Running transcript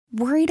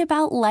Worried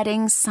about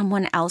letting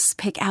someone else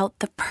pick out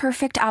the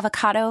perfect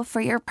avocado for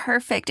your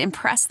perfect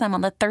impress them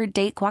on the third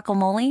date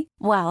guacamole?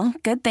 Well,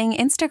 good thing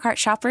Instacart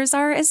shoppers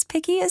are as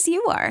picky as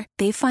you are.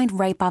 They find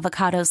ripe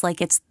avocados like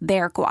it's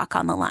their guac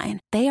on the line.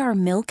 They are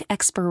milk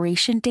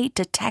expiration date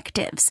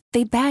detectives.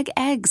 They bag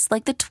eggs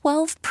like the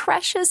 12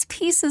 precious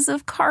pieces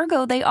of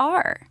cargo they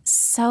are.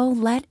 So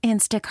let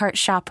Instacart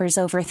shoppers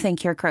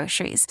overthink your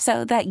groceries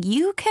so that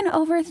you can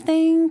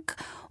overthink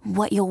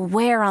what you'll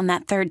wear on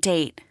that third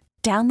date.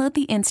 Download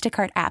the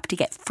Instacart app to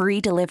get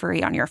free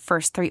delivery on your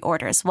first 3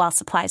 orders while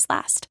supplies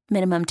last.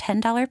 Minimum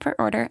 $10 per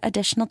order.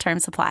 Additional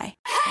terms apply.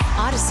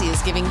 Odyssey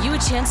is giving you a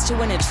chance to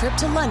win a trip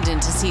to London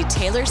to see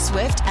Taylor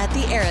Swift at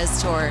the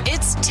Eras Tour.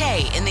 It's Tay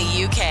in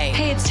the UK.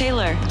 Hey, it's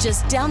Taylor.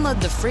 Just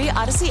download the free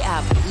Odyssey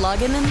app,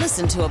 log in and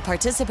listen to a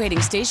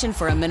participating station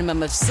for a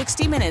minimum of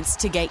 60 minutes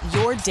to get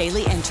your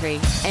daily entry.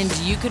 And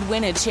you could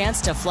win a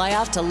chance to fly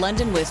off to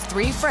London with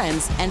 3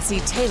 friends and see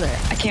Taylor.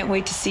 I can't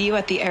wait to see you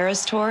at the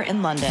Eras Tour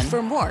in London.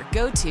 For more,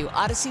 go to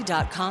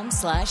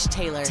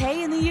odyssey.com/Taylor.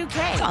 Tay in the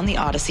UK. It's on the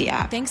Odyssey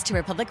app. Thanks to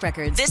Republic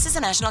Records. This is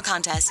a national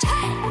contest.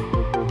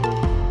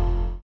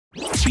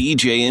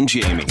 BJ and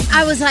Jamie.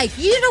 I was like,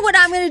 you know what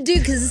I'm going to do?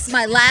 Because this is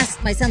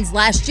my son's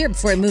last year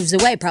before he moves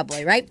away,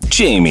 probably, right?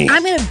 Jamie.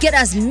 I'm going to get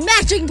us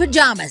matching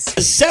pajamas.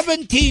 A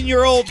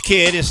 17-year-old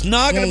kid is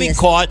not going to be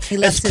caught,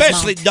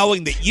 especially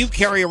knowing that you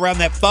carry around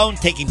that phone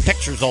taking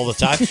pictures all the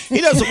time. He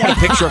doesn't want a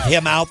picture of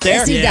him out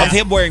there, Yes, of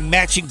him wearing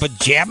matching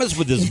pajamas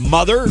with his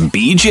mother.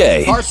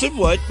 BJ. Carson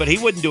would, but he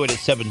wouldn't do it at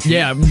 17.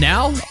 Yeah,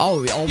 now? I'll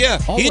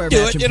he'd wear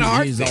do it in a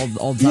PJs heartbeat.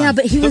 all the time. Yeah,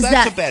 but he was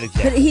that's a bad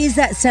example. But he's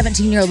that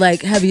 17-year-old,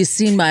 like, have you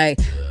seen my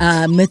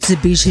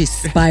Mitsubishi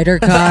Spider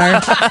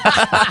car?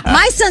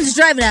 My son's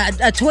driving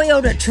a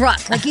Toyota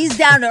truck. Like, he's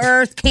down to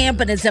earth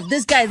camping and stuff.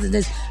 This guy's in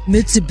this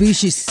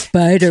Mitsubishi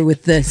Spider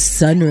with the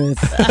sunroof.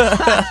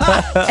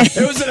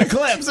 It was an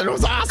Eclipse, and it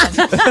was awesome.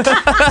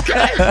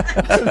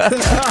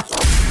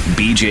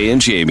 BJ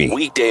and Jamie.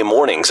 Weekday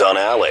mornings on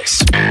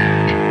Alice.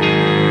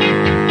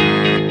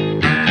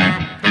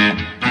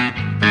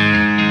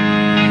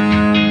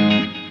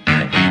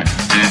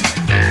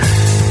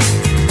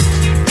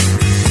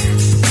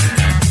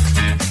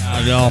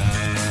 No.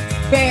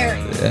 Very.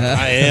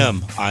 I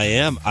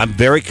am. I'm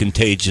very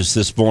contagious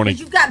this morning.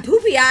 You've got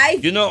poopy eye.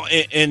 You know,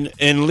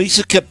 and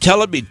Lisa kept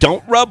telling me,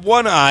 don't rub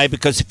one eye,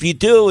 because if you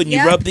do and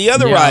you rub the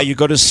other eye, you're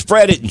going to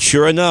spread it. And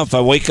sure enough, I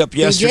wake up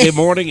yesterday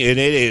morning and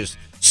it is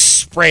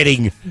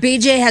spreading.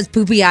 BJ has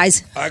poopy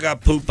eyes. I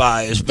got poop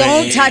eyes,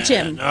 Don't touch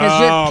him,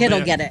 because your kid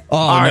will get it.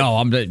 Oh, no.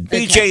 I'm the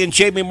BJ and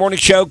Jamie Morning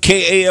Show,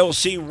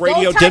 KALC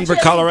Radio, Denver,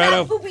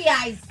 Colorado. Poopy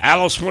eyes.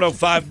 Alice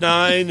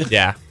 105.9.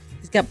 Yeah.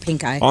 He's got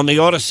pink eye. On the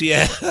Odyssey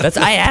app.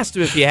 I asked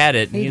him if he had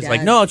it, and He he's does.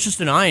 like, "No, it's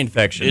just an eye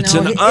infection." It's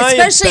an eye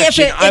Especially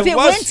infection. if it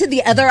went to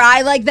the other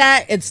eye like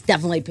that, it's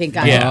definitely pink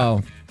eye. Yeah.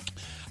 Oh.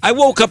 I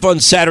woke up on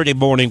Saturday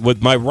morning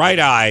with my right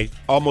eye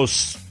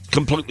almost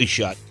completely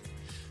shut.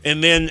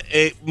 And then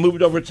it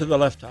moved over to the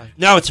left eye.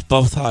 Now it's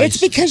both eyes. It's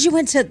because you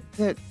went to,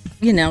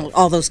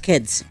 all those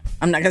kids.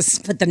 I'm not going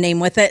to put the name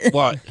with it.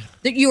 What?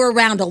 That you were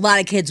around a lot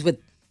of kids with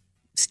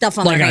stuff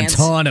on Like their a hands.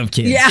 ton of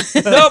kids. Yeah.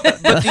 No,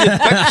 but the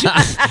infection,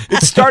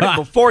 it started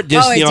before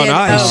Disney it on did.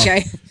 Ice. Oh,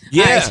 okay.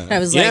 Yeah, All right. I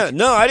was like,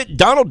 no, I didn't.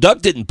 Donald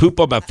Duck didn't poop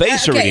on my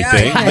face or Okay, all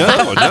anything.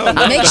 right.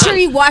 No. make sure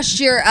you wash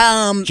your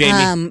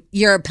Jamie.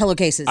 your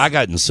pillowcases. I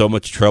got in so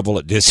much trouble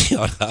at Disney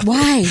on Ice.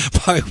 Why?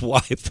 My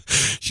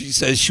wife, she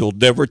says she'll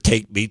never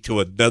take me to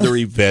another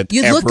event.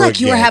 You ever look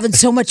like you were again. having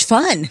so much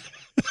fun.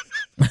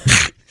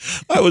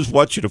 I was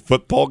watching a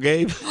football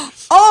game.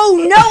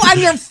 Oh no, on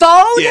your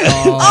phone? Yeah.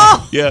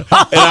 Oh. Yeah,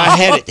 and I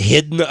had it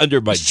hidden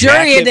under my Sure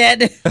jacket. you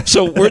did.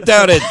 So we're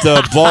down at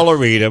the Ball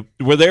Arena.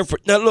 We're there for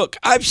now. Look,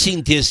 I've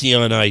seen Disney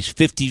on Ice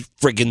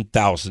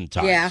 50,000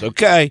 times. Yeah.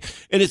 Okay,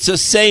 and it's the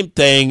same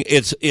thing.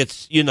 It's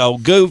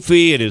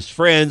Goofy and his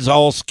friends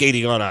all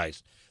skating on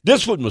ice.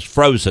 This one was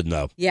frozen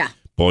though. Yeah.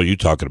 Boy, you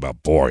talking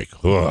about boring?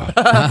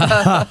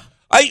 Ugh.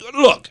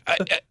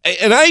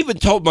 And I even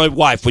told my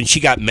wife when she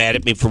got mad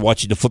at me for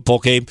watching the football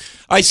game,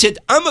 I said,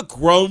 I'm a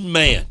grown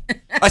man.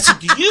 I said,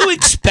 do you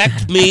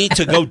expect me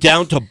to go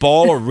down to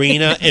Ball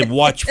Arena and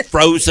watch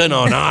Frozen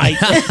on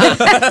ice?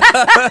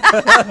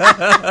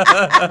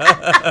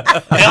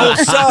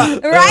 Elsa,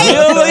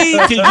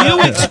 really? Do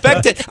you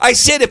expect it? I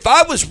said, if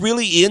I was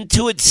really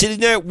into it sitting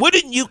there,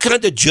 wouldn't you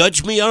kind of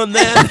judge me on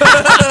that?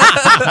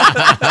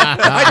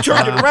 I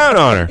turned it around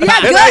on her. Yeah,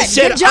 and good. I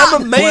said, Good job.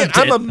 I'm a man.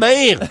 I'm a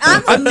man.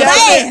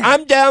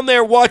 I'm down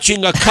there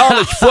watching a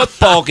college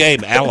football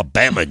game,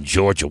 Alabama and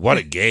Georgia. What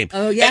a game!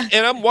 Oh yeah.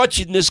 And I'm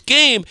watching this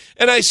game,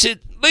 and I said,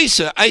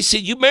 Lisa,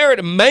 you married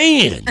a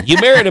man. You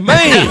married a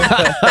man.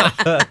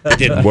 It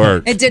didn't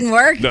work. It didn't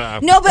work? No.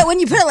 No, but when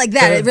you put it like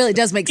that, it really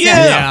does make sense.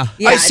 Yeah.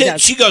 I it said,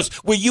 does. she goes,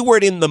 well, you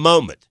weren't in the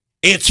moment.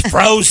 It's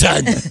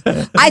Frozen.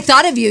 I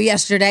thought of you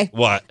yesterday.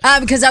 What?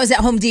 Because I was at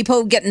Home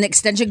Depot getting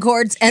extension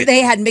cords, and they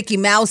had Mickey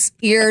Mouse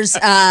ears,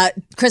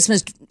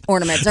 Christmas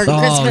ornaments or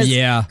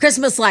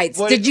Christmas lights.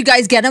 What? Did you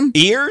guys get them?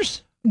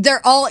 Ears?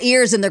 They're all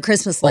ears and they're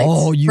Christmas lights.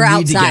 Oh, you for need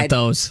outside. to get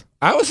those.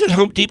 I was at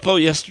Home Depot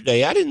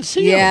yesterday. I didn't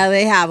see them. Yeah,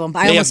 they have them.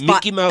 They have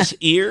Mickey Mouse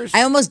ears.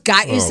 I almost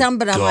got you some,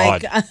 but I'm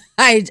God.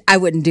 like, I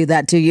wouldn't do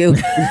that to you.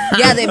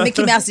 Yeah, they have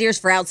Mickey Mouse ears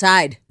for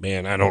outside.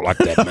 Man, I don't like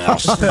that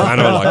mouse. I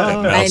don't like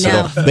that mouse I know.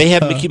 at all. They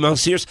have Mickey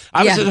Mouse ears.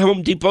 I was at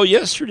Home Depot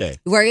yesterday.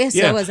 Were you?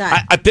 So was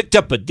I. I picked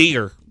up a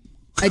deer.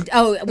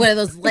 One of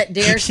those lit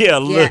deers? Yeah,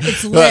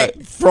 it's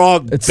lit.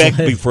 Frog begged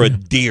me for a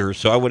deer,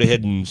 so I went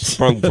ahead and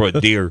sprung for a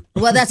deer.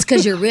 Well, that's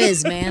because you're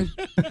Rizz, man.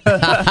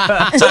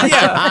 So,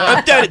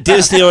 I'm down at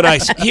Disney on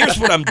Ice. Here's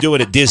what I'm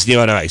doing at Disney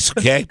on Ice,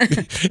 okay?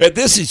 And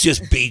this is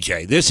just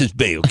BJ. This is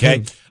me,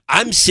 okay?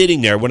 I'm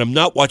sitting there when I'm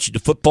not watching the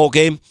football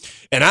game,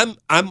 and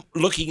I'm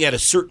looking at a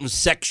certain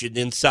section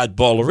inside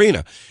Ball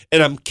Arena,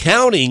 and I'm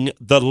counting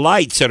the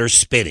lights that are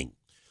spinning.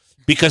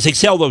 Because they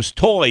sell those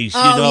toys,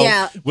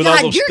 with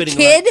all those spinning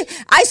kid,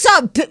 lights. I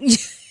saw...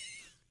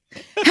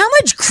 How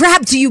much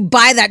crap do you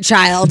buy that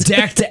child?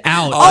 Decked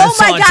out. Oh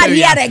my God, he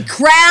had a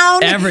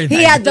crown. Everything.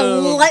 He had the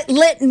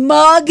lit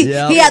mug.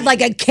 Yep. He had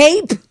like a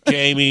cape.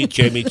 Jamie,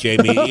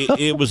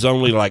 it was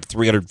only like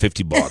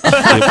 $350.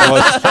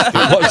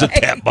 It wasn't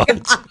that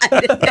much.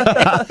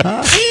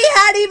 He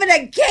had even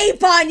a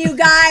cape on, you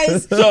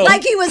guys,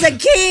 like he was a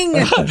king.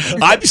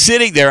 I'm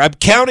sitting there. I'm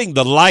counting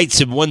the lights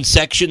in one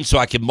section so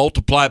I can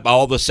multiply by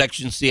all the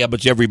sections, see how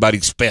much everybody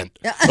spent.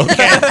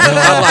 Okay?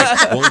 I'm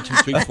like 1, 2,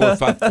 3, 4,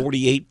 5,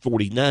 48,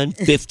 49,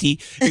 50,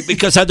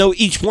 because I know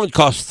each one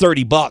costs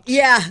 $30.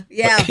 Yeah.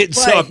 And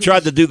so I'm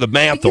trying to do the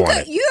math on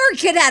it. Your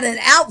kid had an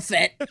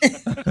outfit.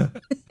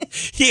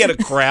 He had a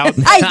crown.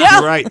 I know.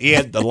 You're right. He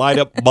had the light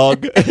up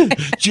mug.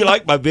 Did you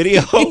like my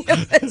video?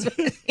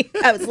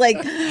 I was like,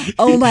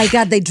 oh my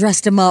God, they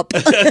dressed him up.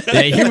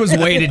 Yeah, he was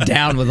weighted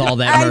down with all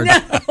that I merch.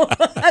 know.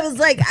 I was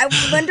like, I'm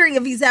wondering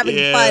if he's having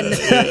fun.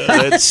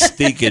 That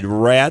stinking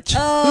rat.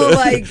 Oh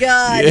my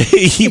God.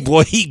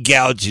 He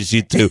gouges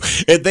you too.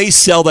 And they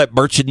sell that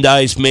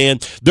merchandise, man.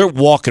 They're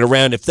walking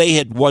around. If they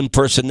had one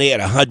person, they had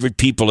 100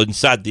 people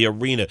inside the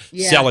arena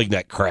selling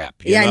that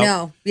crap. You know? I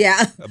know.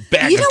 Yeah. A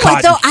bag You of know cotton.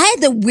 what, though? I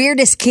had the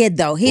weirdest kid,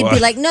 though. He'd be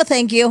like, no,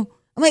 thank you.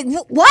 I'm like,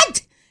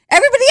 what?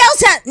 Everybody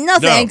else had, no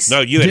thanks. No,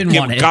 you had to Didn't give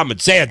want him it. common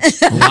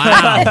sense.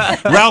 Wow.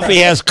 Ralphie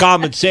has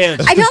common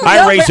sense. I don't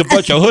know, raised a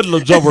bunch of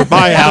hoodlums over at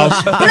my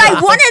house. But I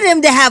wanted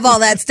him to have all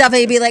that stuff, and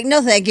he'd be like,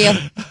 no, thank you.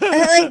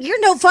 Like, you're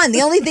no fun.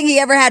 The only thing he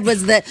ever had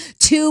was the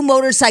 2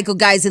 motorcycle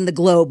guys in the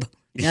globe.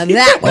 Now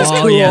that was cool.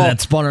 Oh, yeah, that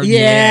spawner.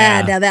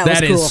 Yeah, now that was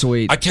That cool. is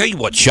sweet. I tell you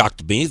what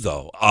shocked me,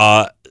 though.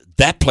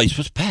 That place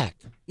was packed.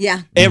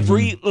 Yeah.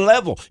 Every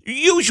level.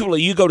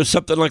 Usually you go to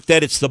something like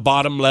that, it's the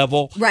bottom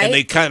level. Right. And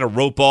they kind of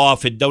rope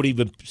off and don't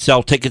even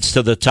sell tickets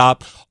to the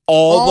top.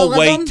 All the of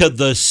way them? to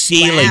the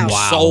ceiling.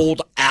 Wow.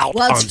 Sold out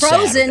Well, it's on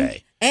Frozen.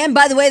 Saturday. And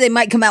by the way, they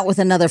might come out with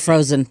another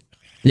Frozen.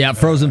 Yeah,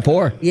 Frozen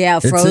 4. Yeah,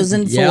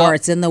 Frozen 4. Yeah.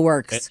 It's in the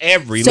works.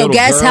 Every So little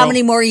guess girl. how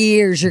many more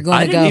years you're going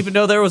I to didn't go. even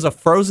know there was a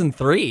Frozen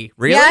 3.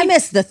 Really? Yeah, I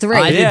missed the 3.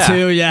 I did Yeah.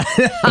 too, yeah.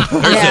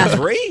 There's a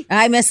 3?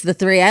 I missed the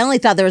 3. I only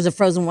thought there was a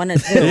Frozen 1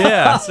 and 2.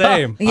 Yeah,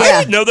 same. I Yeah.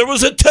 didn't know there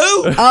was a 2.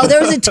 Oh, there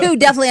was a 2.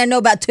 Definitely, I know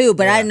about 2,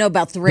 but I didn't know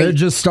about 3. They're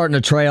just starting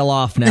to trail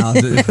off now.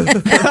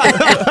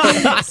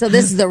 So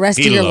this is the rest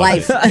of your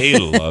life. He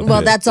loved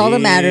Well, it. that's all that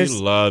matters.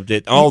 He loved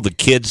it. All the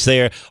kids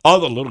there, all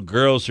the little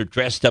girls are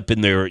dressed up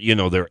in their,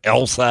 their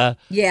Elsa.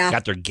 Yeah.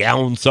 Got their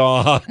gowns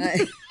on.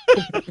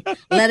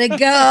 Let it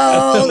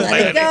go.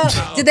 Let it go.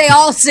 Did they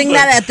all sing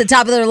that at the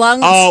top of their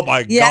lungs? Oh,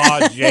 my Yeah.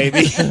 God,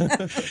 Jamie.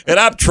 And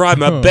I'm trying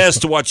my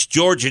best to watch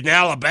Georgia and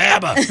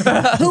Alabama.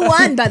 Who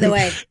won, by the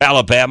way?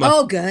 Alabama.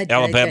 Oh, good.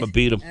 Alabama good.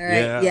 beat them. All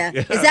right, yeah.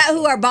 Is that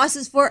who our boss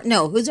is for?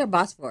 No, who's our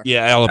boss for?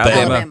 Yeah, Alabama.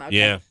 Alabama. Okay.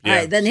 Yeah, All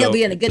right, then he'll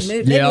be in a good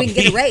mood. Maybe Yeah. we can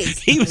get a raise.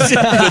 He was in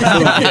a good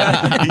mood.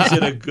 Yeah, he's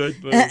in a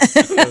good mood.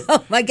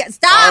 Oh my God!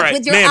 Stop All right,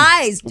 with your man,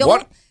 eyes.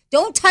 what-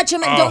 Don't touch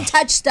them and don't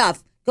touch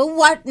stuff. Go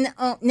what?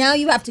 Now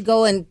you have to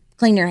go and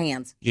clean your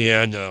hands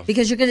Yeah, I know.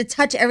 because you're going to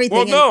touch everything.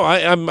 Well, no,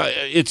 I'm.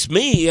 It's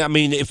me. I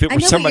mean, if it I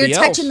was know, but somebody you're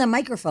else, touching the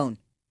microphone.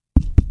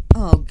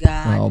 Oh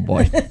God! Oh,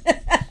 boy.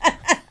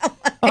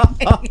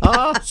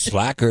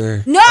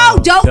 slacker. No,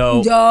 don't,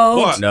 No. don't.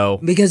 What? No.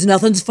 Because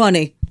nothing's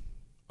funny.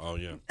 Oh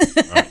yeah. All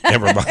right,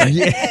 never mind.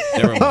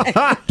 Never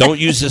mind. Don't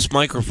use this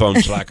microphone,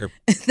 slacker,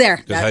 There.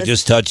 because I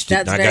just touched it.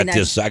 that's And I very got nice.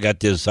 this. I got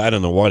this. I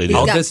don't know what it is.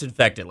 I'll got-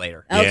 disinfect it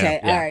later. Okay,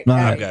 Yeah. all right. All all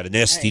right. I've right. got an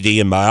STD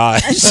in my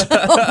eyes.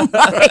 Oh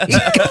my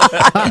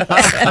God.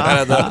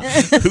 I don't know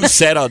who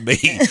sat on me.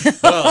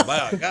 Oh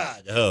my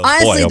God. Oh,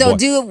 Honestly, boy, though, boy.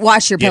 do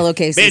wash your Yeah.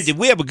 pillowcases. Man, did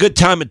we have a good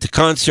time at the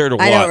concert or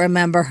what? I don't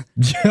remember.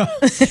 Yeah,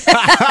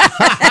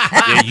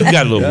 you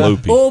got a little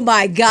loopy. Oh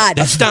my God.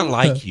 That's not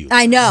like you.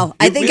 I know.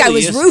 I It think I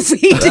really was is.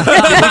 roofied. We'll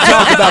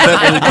talk about that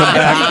when we come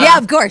back. Yeah,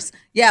 of course.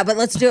 Yeah, but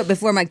let's do it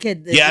before my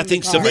kid. Yeah, I in the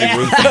think car. somebody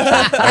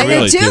roofied you. I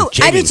really did too.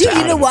 do. I did Jamie's too. out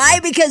You of know it. why?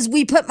 Because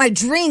we put my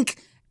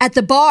drink at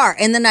the bar,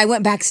 and then I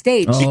went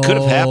backstage. It could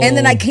have happened. And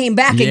then I came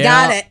back and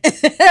got it.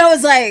 I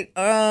was like,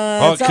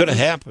 it could have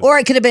happened. Or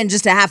it could have been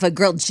just a half a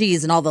grilled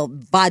cheese and all the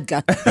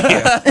vodka.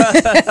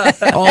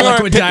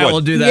 Liquid Diet will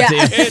do that to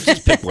you.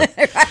 Just pick one.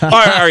 All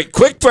right.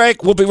 Quick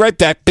break. We'll be right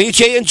back.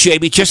 BJ and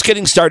Jamie just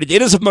getting started.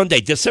 It is a Monday,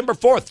 December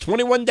 4th,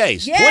 21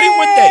 days. Yay!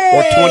 21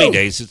 days. Or 20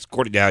 days. It's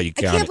according to how you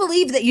I count can't it.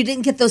 believe that you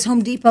didn't get those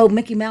Home Depot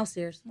Mickey Mouse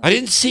ears. I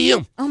didn't see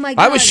them. Oh, my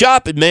God. I was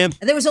shopping, man.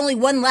 There was only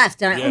one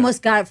left, and I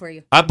almost got it for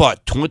you. I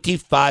bought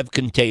 25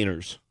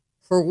 containers.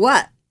 For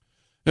what?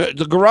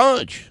 The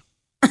garage.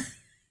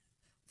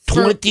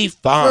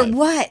 25. For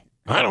what?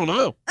 I don't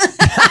know.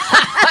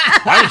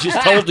 I was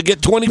just told to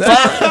get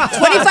 25.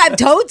 25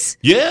 totes?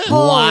 Yeah.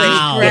 Holy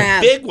Wow.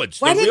 crap. The big ones.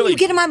 Why They're didn't really... you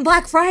get them on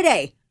Black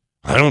Friday?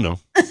 I don't know.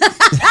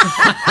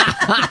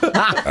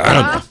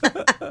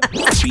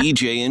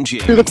 BJ and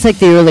Jamie. It looks like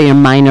the earlier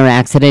minor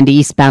accident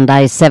eastbound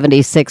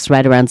I-76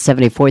 right around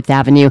 74th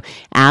Avenue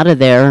out of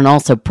there, and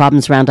also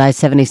problems around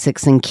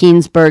I-76 in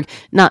Keensburg.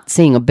 Not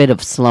seeing a bit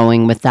of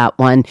slowing with that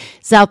one.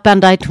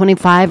 Southbound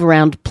I-25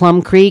 around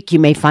Plum Creek, you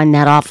may find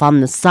that off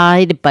on the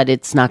side, but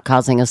it's not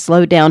causing a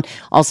slowdown.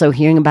 Also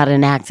hearing about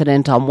an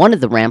accident on one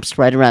of the ramps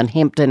right around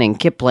Hampton and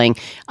Kipling.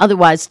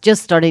 Otherwise,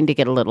 just starting to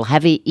get a little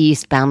heavy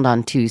eastbound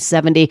on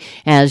 270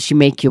 as you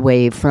make your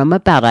way from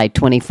about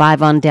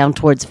I-25 on down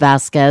towards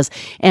Vasquez,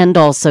 and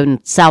also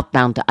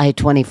southbound to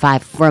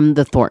I-25 from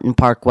the Thornton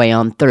Parkway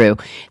on through.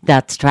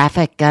 That's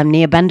traffic. I'm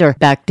Nia Bender.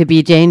 Back to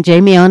BJ and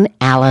Jamie on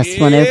Alice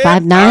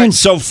 105.9. All right,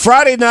 so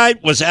Friday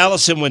night was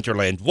Alice in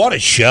Winterland. What a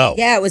show.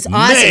 Yeah, it was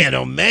awesome. Man,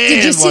 oh man,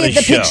 Did you what see a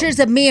the show. pictures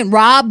of me and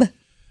Rob?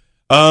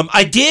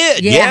 I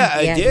did. Yeah,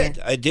 I did.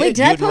 Yeah. I did. Wait, did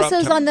You I and post Rob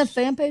those on the Thomas.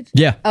 fan page?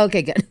 Yeah.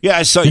 Okay, good. Yeah,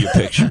 I saw your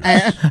picture.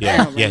 I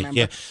don't remember.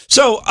 Yeah.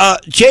 So,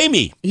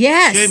 Jamie.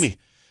 Yes. Jamie,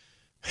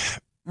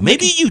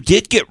 maybe you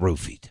did get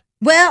roofied.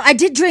 Well, I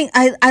did drink.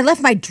 I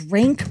left my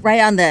drink right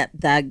on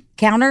the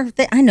counter.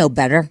 I know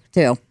better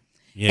too.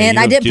 Yeah, and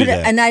you I don't didn't do put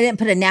that. I didn't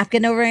put a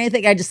napkin over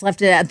anything. I just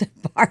left it at the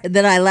bar.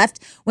 Then I left,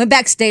 went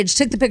backstage,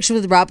 took the picture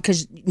with Rob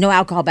because no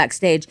alcohol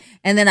backstage,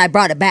 and then I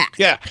brought it back.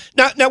 Yeah.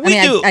 Now we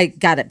do. I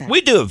got it back. We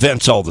do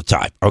events all the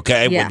time,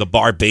 okay? Yeah. With the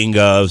bar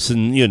bingos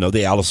and,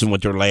 the Alice in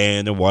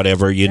Winterland and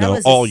whatever, That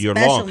was all a year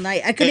special long.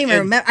 night. I couldn't even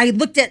remember. I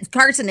looked at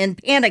Carson in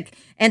panic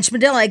and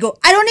Schmidl. I go,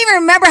 I don't even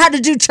remember how to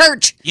do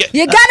church. Yeah.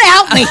 You got to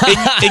help me.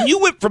 And you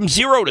went from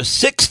 0 to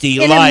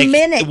 60 In a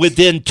minute.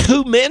 within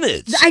 2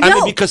 minutes. I know.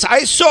 mean, because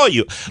I saw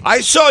you.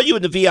 I saw you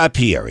in the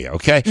VIP area,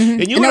 okay? And you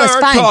And and it I was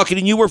were fine. talking,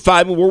 and you were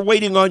fine. We were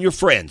waiting on your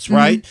friends,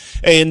 right?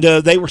 And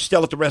they were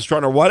still at the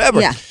restaurant or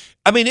whatever. Yeah.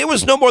 I mean, it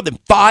was no more than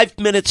 5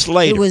 minutes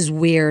later. It was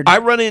weird. I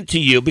run into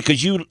you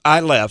because I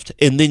left,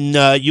 and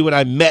then you and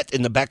I met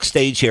in the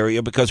backstage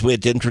area because we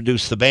had to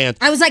introduce the band.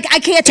 I was like, I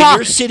can't And talk.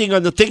 you're sitting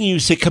on the thing, and you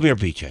say, "Come here,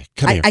 BJ.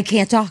 Come here." I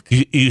can't talk.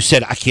 You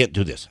said, "I can't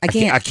do this. I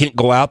can't. I can't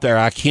go out there.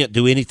 I can't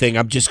do anything.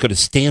 I'm just going to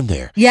stand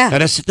there." Yeah.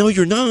 And I said, "No,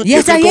 you're not.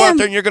 Yes, you're I gonna go am. out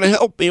there, and you're going to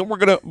help me, and we're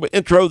going to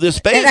intro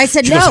this band." And I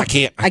said, She goes, "No, I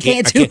can't. I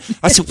can't do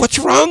I said, "What's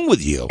wrong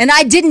with you?" And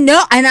I didn't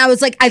know. And I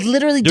was like, I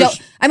literally There's-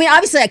 don't. I mean,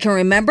 obviously, I can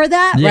remember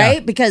that, Yeah.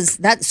 right? Because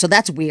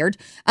that's weird.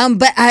 And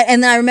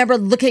then I remember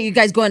looking at you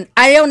guys going,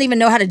 I don't even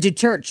know how to do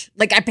church.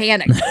 Like, I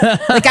panicked.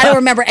 Like, I don't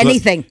remember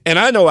anything. And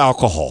I know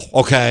alcohol,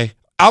 okay?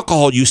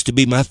 Alcohol used to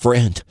be my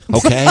friend,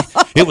 okay?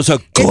 It was a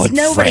good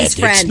nobody's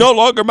friend. It's no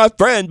longer my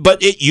friend,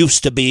 but it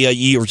used to be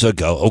years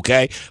ago,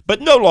 okay? But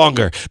no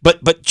longer.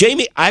 But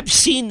Jamie, I've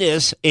seen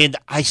this, and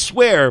I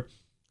swear,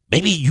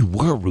 maybe you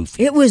were roofied.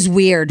 It was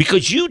weird.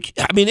 Because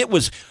it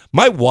was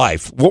my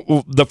wife,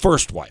 the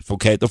first wife,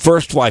 okay? The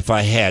first wife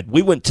I had,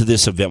 we went to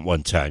this event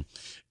one time,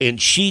 and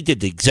she did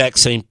the exact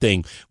same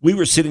thing. We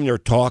were sitting there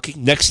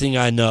talking. Next thing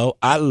I know,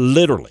 I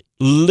literally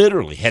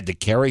had to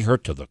carry her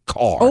to the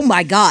car. Oh,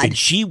 my God. And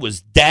she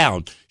was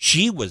down.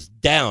 She was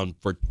down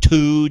for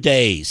 2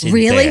 days in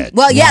Really? bed.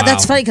 Well, yeah, Wow.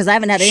 that's funny because I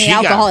haven't had any She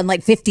alcohol got- in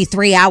like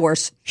 53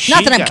 hours. She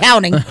Not that I'm got-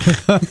 counting.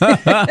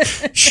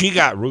 She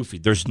got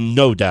roofied. There's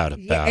no doubt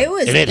about it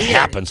was And it weird.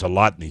 happens a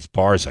lot in these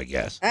bars, I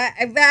guess.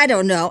 I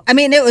don't know. I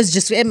mean,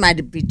 it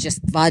might be just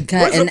vodka.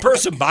 Where's and a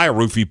person buy a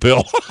roofie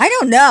pill? I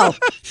don't know.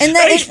 And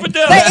then, Hey,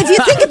 Spadell. but if you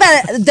think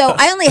about it, though,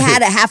 I only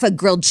had a half a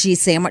grilled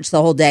cheese sandwich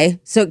the whole day,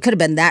 so it could have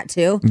been that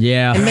too.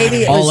 Yeah. And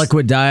maybe it all was-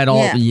 liquid diet,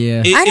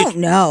 yeah. I don't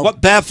know.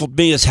 What baffled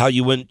me is how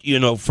you went,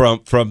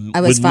 from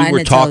I was when we fine were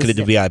until talking I to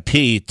the was-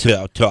 VIP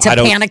to To I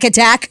don't. panic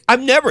attack.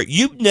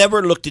 You've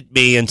never looked at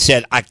me and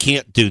said, I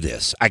can't do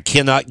this. I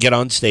cannot get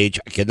on stage.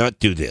 I cannot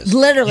do this.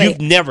 Literally.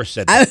 You've never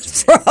said I that.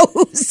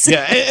 froze.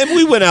 Yeah, and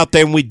we went out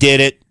there and we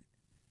did it.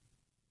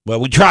 Well,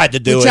 we tried to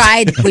do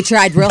it. We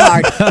tried real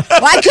hard.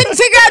 Well, I couldn't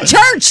figure out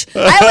church.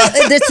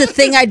 That's the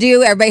thing I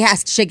do. Everybody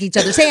has to shake each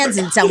other's hands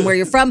and tell them where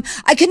you're from.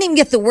 I couldn't even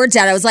get the words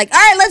out. I was like, all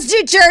right, let's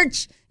do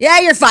church. Yeah,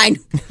 you're fine.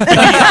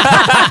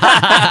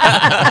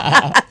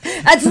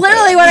 That's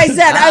literally what I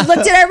said. I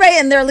looked at everybody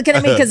and they're looking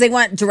at me because they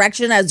want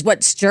direction as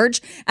what's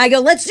church. I go,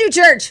 let's do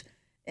church.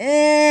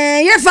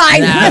 You're fine.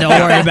 Nah, don't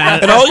worry about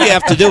it. And all you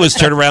have to do is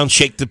turn around,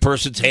 shake the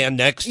person's hand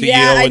next to you,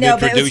 I and know,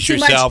 but introduce it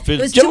was yourself.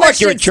 It was Just too like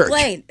much you're to at church.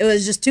 explain. It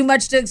was just too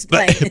much to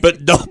explain.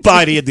 But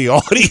nobody in the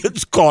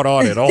audience caught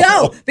on at all.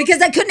 No,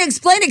 because I couldn't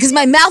explain it because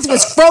my mouth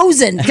was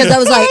frozen because I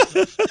was like,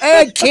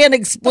 I can't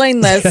explain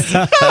this,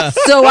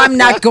 so I'm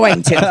not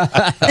going to.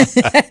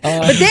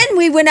 But then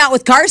we went out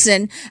with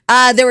Carson.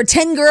 There were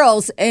 10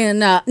 girls and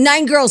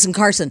 9 girls in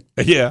Carson.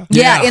 Yeah.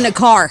 Yeah, in a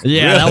car.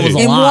 Yeah, that was a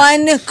in lot.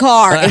 one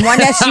car, in one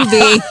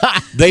SUV.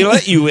 They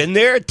let you in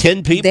there,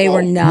 10 people? They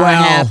were not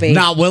happy.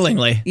 Not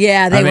willingly.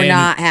 Yeah, they I were mean,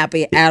 not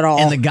happy at all.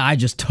 And the guy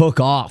just took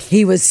off.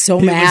 He was so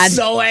He mad. was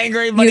so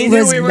angry, but He he knew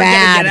was we were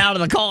mad. going to get out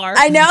of the car.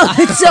 I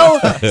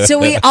know. So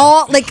we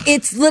all, like,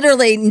 it's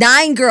literally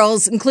 9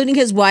 girls, including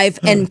his wife,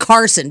 and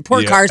Carson.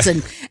 Poor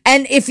Carson.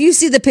 And if you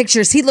see the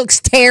pictures, he looks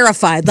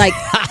terrified. Like,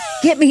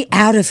 get me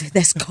out of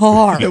this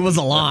car. It was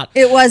a lot.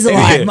 It was a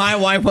lot. If my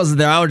wife wasn't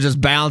there, I would just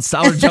bounce.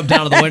 I would have jumped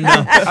out of the window.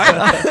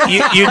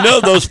 You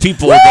know those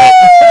people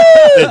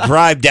that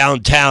drive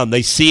downtown,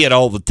 they see it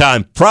all the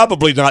time.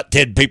 Probably not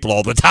 10 people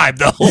all the time,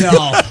 though.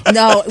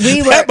 No,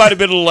 we were. That might have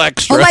been a little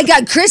extra. Oh my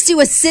God, Christy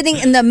was sitting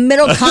in the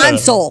middle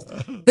console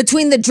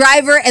between the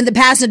driver and the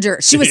passenger.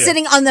 She was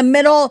sitting on the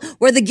middle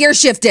where the gear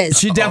shift is.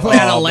 She definitely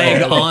had a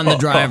leg on the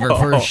driver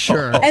for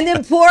sure. And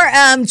then poor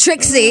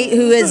Trixie,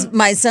 who is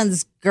my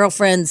son's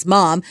girlfriend's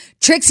mom,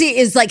 Trixie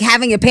is like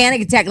having a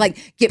panic attack,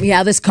 like, get me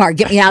out of this car,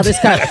 get me out of this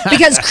car.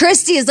 Because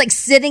Christy is like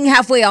sitting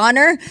halfway on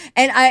her,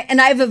 and I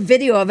have a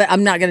video of it.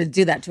 I'm not going to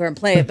do that to her and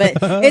play it, but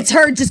it's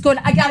her just going,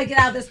 I got to get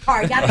out of this car,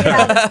 I got to get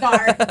out of this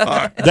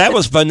car. That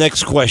was my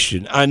next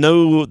question. I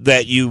know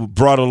that you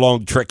brought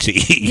along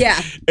Trixie.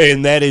 Yeah.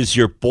 And that is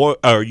your boy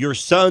or your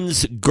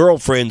son's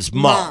girlfriend's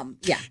mom.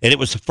 Yeah. And it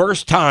was the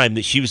first time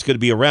that she was going to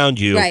be around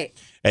you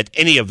at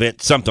any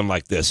event, something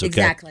like this. Okay.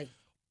 Exactly.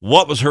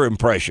 What was her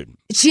impression?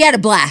 She had a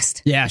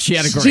blast. Yeah, she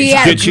had a great She time.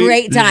 had a Did she?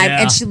 great time,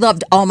 Yeah. and she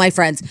loved all my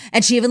friends,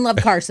 and she even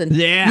loved Carson.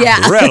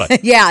 Yeah. Really?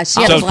 Yeah, she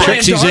had So a blast.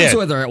 Trixie- Played darts in.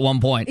 with her at one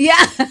point. Yeah.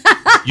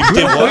 You did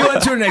We what?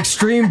 went to an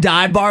extreme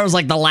dive bar. It was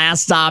like the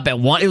last stop at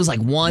one. It was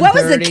like 1:30. What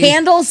was the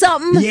candle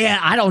something? Yeah,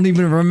 I don't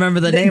even remember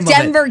the name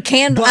Denver of it.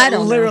 candle. But I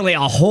don't know. literally a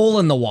hole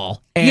in the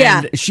wall. And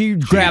Yeah. she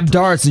grabbed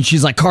darts and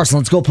she's like, Carson,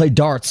 let's go play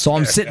darts. So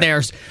I'm sitting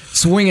there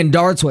swinging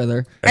darts with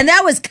her. And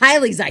that was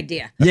Kylie's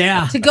idea.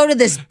 Yeah. To go to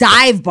this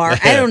dive bar.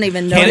 I don't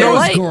even know. And it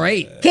was Candlelight?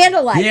 great.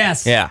 Candlelight.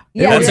 Yes. Yeah.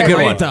 Yeah, That's a yeah. good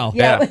Great, one. though.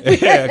 Yeah.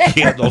 Yeah,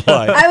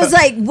 candlelight. I was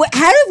like,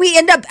 how did we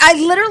end up? I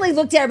literally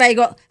looked at everybody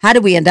and go, how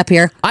did we end up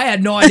here? I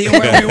had no idea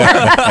where we were.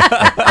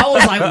 I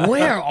was like,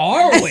 where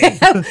are we?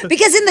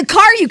 Because in the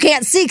car, you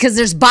can't see because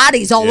there's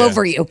bodies all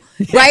over you,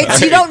 right?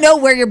 So you don't know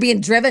where you're being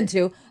driven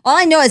to. All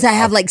I know is I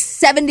have like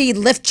 70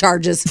 lift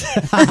charges.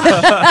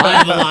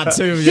 I have a lot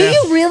too. Do Yeah.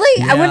 you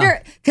really? I Yeah.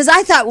 wonder, because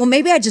I thought, well,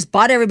 maybe I just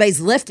bought everybody's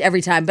lift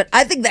every time. But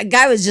I think that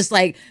guy was just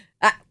like,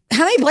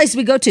 how many places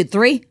we go to?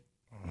 3?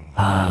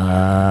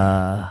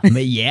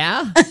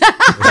 Yeah?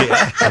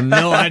 I have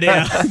no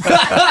idea.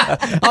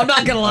 I'm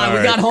not gonna lie.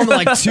 We got home at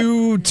like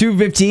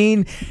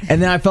 2:15,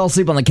 and then I fell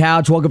asleep on the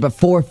couch. Woke up at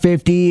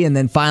 4:50, and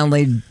then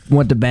finally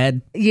went to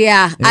bed.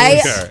 Yeah.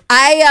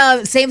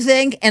 I same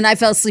thing. And I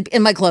fell asleep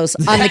in my clothes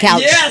on the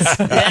couch. Yes.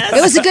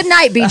 It was a good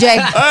night, BJ.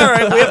 All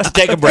right, we have to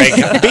take a break.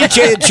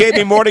 BJ and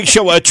Jamie Morning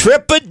Show, a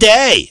trip a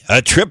day.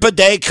 A trip a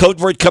day. Code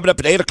word coming up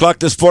at 8 o'clock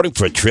this morning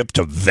for a trip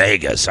to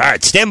Vegas. All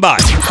right, stand by.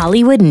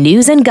 Hollywood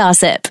news and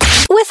gossip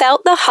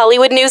without the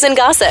Hollywood news and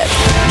gossip.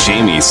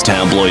 Jamie's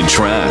tabloid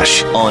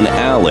trash on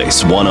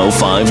Alice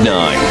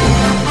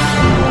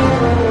 105.9.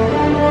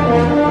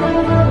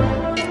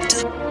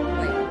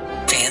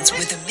 Fans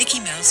with a Mickey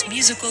Mouse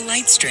musical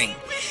light string.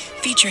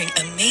 Featuring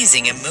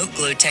amazing Emote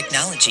Glow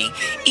technology,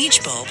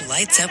 each bulb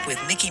lights up with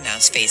Mickey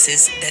Mouse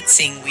faces that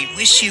sing "We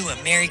Wish You a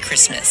Merry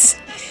Christmas."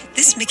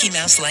 This Mickey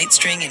Mouse light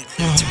string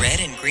includes red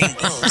and green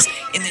bulbs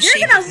in the You're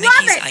shape gonna of love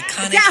Mickey's it.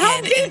 iconic It's at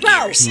Home head and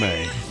Depot. ears.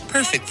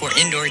 Perfect for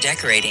indoor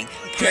decorating,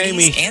 parties,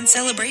 Jamie. and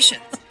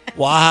celebrations.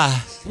 Why?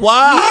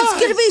 Why? It's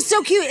going to be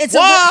so cute. It's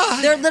Why?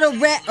 they're little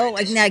red. Oh,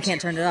 now I can't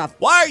turn it off.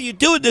 Why are you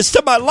doing this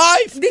to my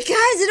life?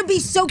 Because it'll be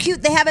so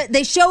cute. They have it.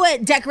 They show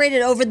it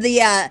decorated over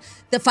the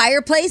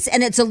fireplace,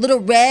 and it's a little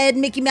red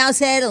Mickey Mouse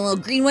head, a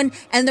little green one,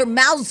 and their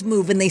mouths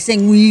move, and they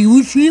sing, "We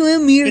wish you a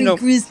Merry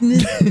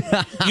Christmas."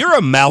 You're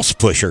a mouse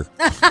pusher.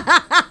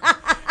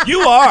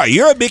 You are.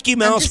 You're a Mickey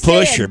Mouse just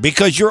saying. pusher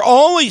because you're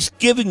always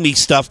giving me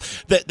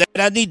stuff that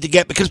I need to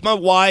get because my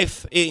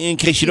wife, in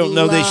case you don't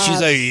know this, she's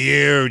a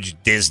huge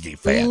Disney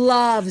fan.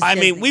 Loves I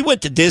Disney. mean, we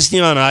went to Disney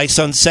on Ice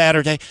on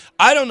Saturday.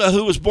 I don't know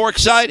who was more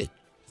excited,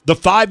 the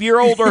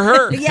 5-year-old or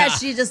her. Yeah,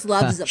 she just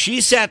loves them.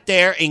 She sat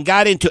there and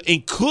got into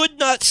and could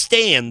not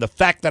stand the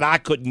fact that I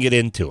couldn't get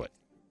into it.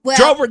 Well,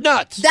 Drove her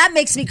nuts. That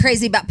makes me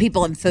crazy about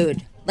people and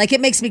food. Like,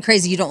 it makes me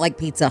crazy you don't like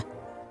pizza.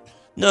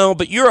 No,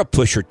 but you're a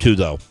pusher too,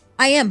 though.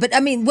 I am, but I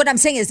mean, what I'm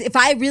saying is, if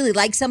I really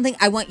like something,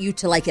 I want you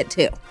to like it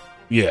too.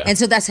 Yeah. And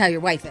so that's how your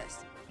wife is.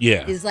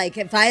 Yeah. Is like,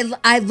 if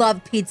I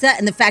love pizza,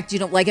 and the fact you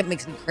don't like it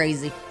makes me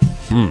crazy.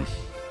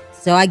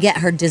 So I get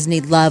her Disney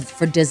love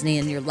for Disney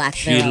and your lack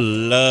She thereof.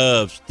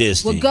 loves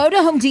Disney. Well, go to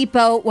Home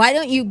Depot. Why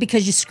don't you?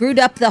 Because you screwed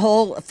up the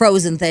whole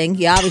Frozen thing.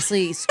 You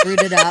obviously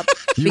screwed it up.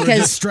 You're a because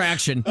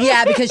distraction.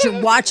 Yeah, because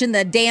you're watching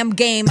the damn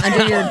game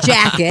under your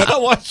jacket. I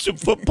watched the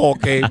football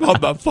game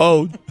on my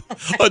phone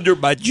under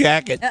my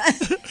jacket.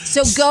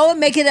 So go and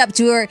make it up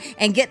to her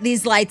and get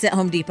these lights at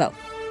Home Depot.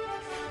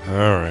 All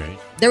right.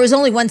 There was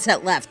only one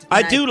set left.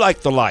 I do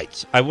like the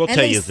lights. I will And tell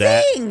they you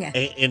that. sing.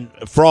 And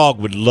Frog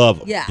would love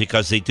them. Yeah.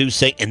 Because they do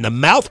sing. And the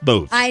mouth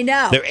moves. I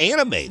know. They're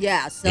animated.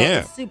 Yeah, so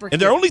it's super And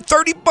they're cute.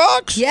 only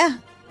 $30. Yeah.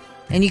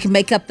 And you can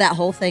make up that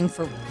whole thing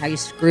for how you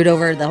screwed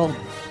over the whole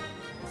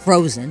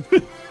Frozen.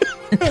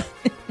 You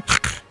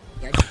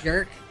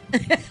jerk.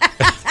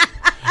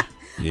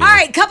 Yeah. All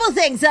right, couple of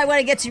things that I want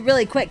to get to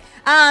really quick.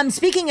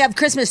 Speaking of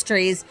Christmas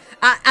trees,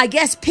 I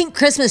guess pink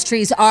Christmas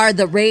trees are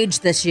the rage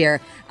this year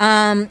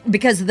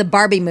because of the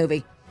Barbie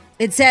movie.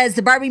 It says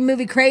the Barbie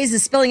movie craze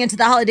is spilling into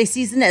the holiday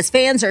season as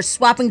fans are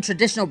swapping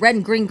traditional red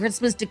and green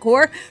Christmas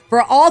decor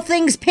for all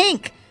things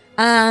pink.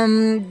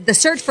 The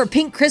search for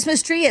pink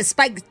Christmas tree has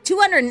spiked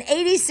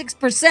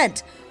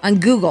 286% on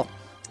Google.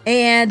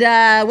 And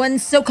one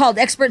so-called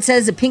expert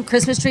says a pink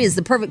Christmas tree is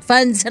the perfect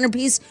fun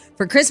centerpiece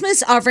for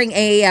Christmas, offering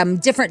a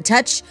different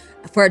touch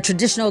for a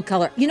traditional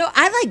color. You know,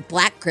 I like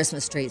black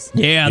Christmas trees.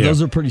 Yeah,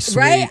 those are pretty sweet.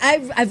 Right?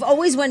 I've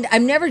always wanted.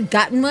 I've never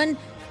gotten one.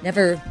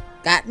 Never.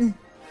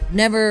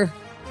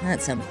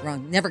 That sounds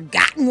wrong. Never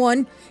gotten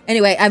one.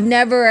 Anyway, I've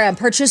never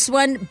purchased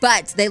one,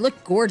 but they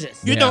look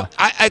gorgeous. You know,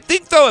 I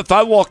think, though, if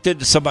I walked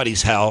into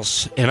somebody's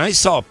house and I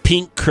saw a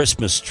pink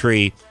Christmas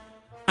tree,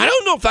 I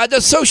don't know if I'd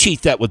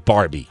associate that with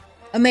Barbie.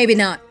 Maybe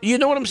not. You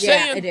know what I'm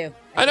saying? Yeah, I do.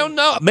 I don't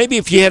know. Maybe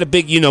if you had a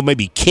big,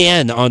 maybe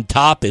Ken on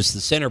top as the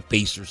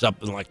centerpiece or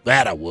something like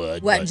that, I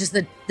would. What, but- just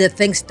the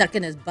thing stuck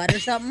in his butt or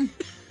something?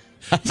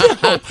 No, He's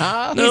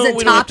a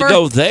we don't have to topper?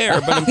 go there,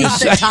 but I'm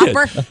just He's the saying.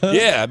 topper?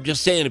 Yeah, I'm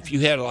just saying if you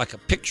had like a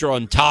picture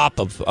on top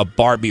of a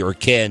Barbie or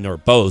Ken or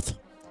both.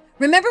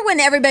 Remember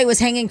when everybody was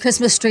hanging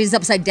Christmas trees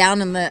upside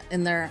down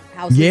in their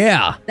houses?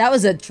 Yeah. That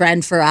was a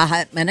trend for a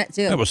hot minute,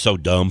 too. That was so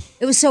dumb.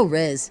 It was so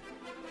Rizz.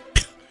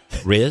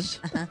 Rizz?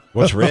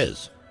 What's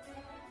Rizz?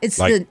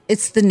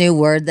 It's the new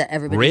word that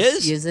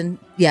everybody's Rizz? using.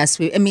 Yes,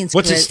 it means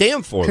What's it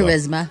stand for, though?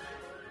 Charisma.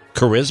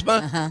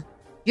 Charisma?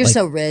 You're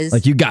so Rizz.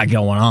 Like you got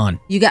going on.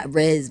 You got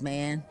Rizz,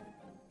 man.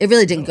 It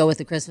really didn't go with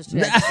the Christmas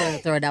tree. I just wanted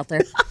to throw it out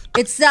there.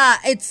 It's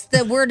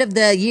the word of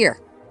the year.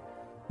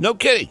 No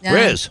kidding. Uh,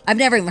 Rizz. I've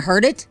never even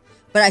heard it,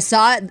 but I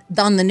saw it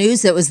on the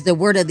news. It was the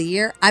word of the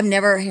year. I've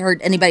never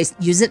heard anybody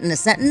use it in a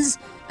sentence.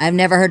 I've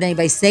never heard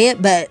anybody say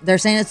it, but they're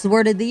saying it's the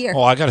word of the year.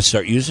 Oh, I got to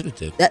start using it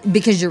then.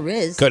 Because you're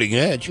Rizz. Cutting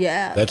edge.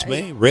 Yeah, That's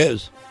right. me,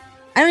 Rizz.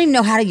 I don't even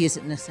know how to use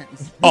it in a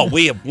sentence. Oh,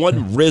 we have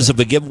one Rizz of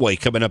a giveaway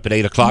coming up at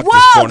 8 o'clock this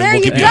Whoa, morning. there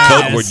We'll you give you a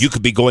go. code word. You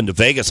could be going to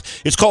Vegas.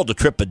 It's called the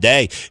trip a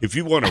day. If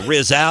you want to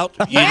Rizz out,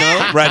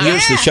 right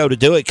here's the show to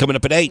do it. Coming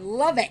up at 8.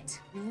 Love it.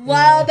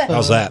 Love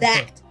How's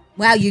that?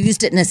 Wow, you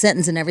used it in a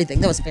sentence and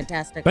everything. That was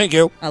fantastic. Thank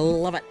you. I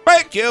love it.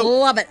 Thank you.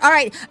 Love it. All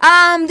right.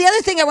 The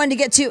other thing I wanted to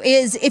get to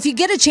is if you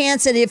get a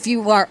chance and if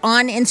you are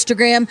on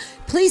Instagram,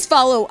 please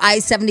follow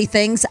I-70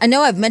 Things. I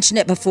know I've mentioned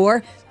it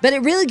before, but it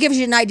really gives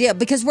you an idea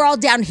because we're all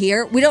down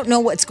here. We don't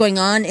know what's going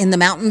on in the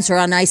mountains or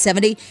on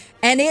I-70.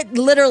 And it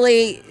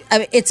literally,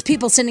 it's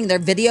people sending their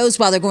videos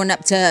while they're going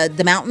up to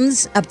the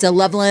mountains, up to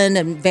Loveland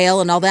and Vail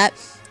and all that.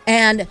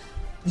 And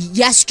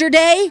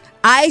yesterday,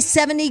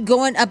 I-70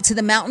 going up to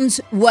the mountains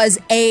was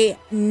a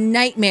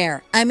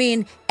nightmare. I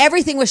mean,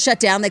 everything was shut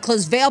down. They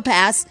closed Vail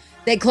Pass.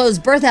 They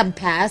closed Bertham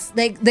Pass.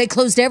 They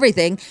closed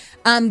everything.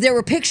 There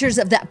were pictures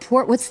of that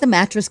poor, what's the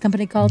mattress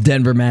company called?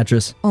 Denver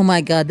Mattress. Oh,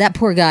 my God. That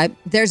poor guy.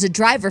 There's a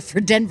driver for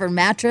Denver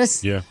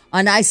Mattress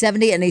on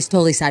I-70, and he's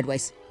totally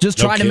sideways. Just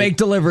trying to make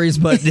deliveries,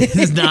 but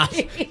it's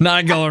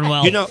not going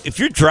well. You know, if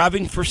you're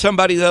driving for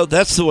somebody, though,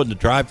 that's the one to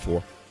drive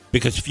for.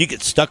 Because if you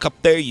get stuck up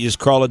there, you just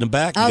crawl in the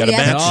back. You got a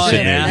mattress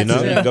in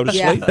there, you go to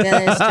sleep. Yeah,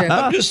 that is true.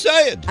 I'm just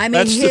saying. I mean,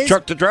 that's the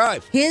truck to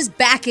drive. His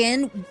back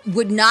end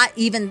would not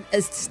even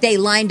stay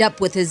lined up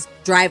with his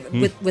drive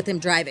with him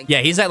driving.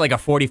 Yeah, he's at like a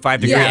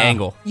 45-degree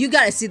angle. You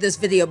got to see this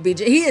video,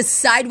 BJ. He is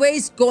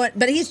sideways going,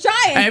 but he's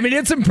trying. I mean,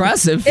 it's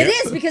impressive. It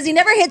is because he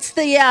never hits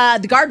the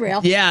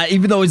guardrail. Yeah,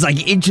 even though he's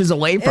like inches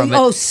away from it.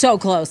 Oh, so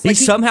close.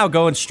 He's somehow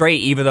going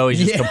straight, even though he's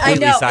just I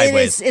completely know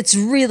sideways. it's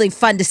really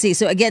fun to see.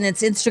 So again,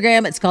 it's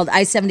Instagram. It's called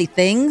I-70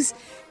 Things,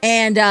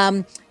 and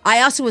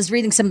I also was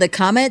reading some of the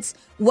comments.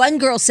 One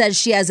girl says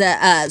she has a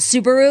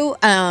Subaru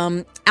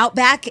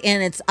Outback,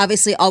 and it's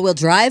obviously all-wheel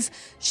drive.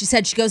 She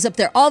said she goes up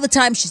there all the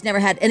time. She's never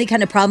had any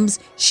kind of problems.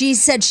 She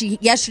said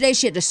yesterday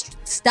she had to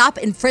stop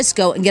in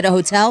Frisco and get a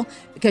hotel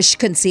because she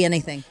couldn't see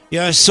anything.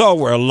 Yeah, I saw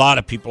where a lot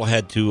of people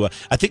had to.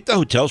 I think the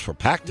hotels were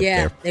packed up Yeah,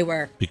 there. they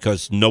were.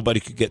 Because nobody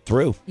could get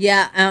through.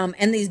 Yeah,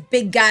 and these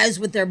big guys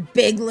with their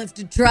big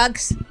lifted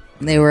trucks.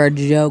 They were a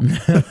joke.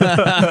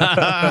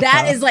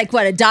 That is like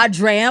what, a Dodge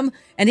Ram,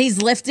 and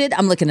he's lifted.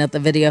 I'm looking at the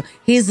video.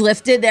 He's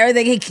lifted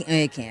everything. He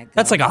can't go.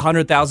 That's like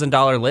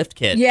 $100,000 lift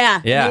kit.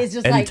 Yeah, yeah, he's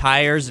just and like-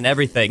 tires and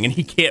everything, and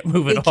he can't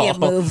move at all. Can't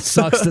move.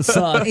 Sucks to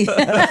suck. You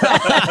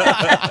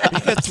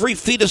got 3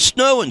 feet of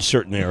snow in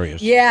certain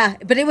areas. Yeah,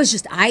 but it was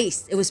just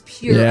ice. It was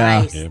pure Yeah.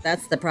 ice.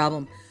 That's the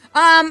problem.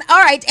 All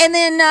right, and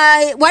then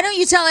why don't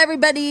you tell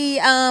everybody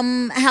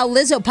how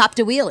Lizzo popped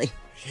a wheelie?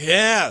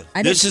 Yeah,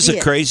 I this didn't is see a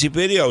it. crazy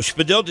video.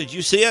 Spadil, did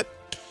you see it?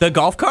 The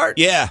golf cart?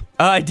 Yeah.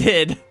 I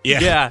did.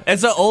 Yeah.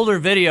 It's an older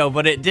video,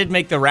 but it did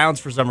make the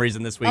rounds for some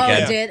reason this weekend. Oh,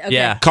 it did? Okay.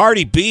 Yeah.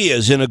 Cardi B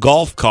is in a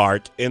golf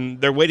cart,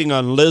 and they're waiting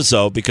on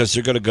Lizzo because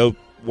they're going to go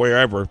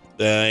wherever.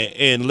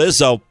 And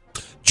Lizzo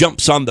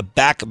jumps on the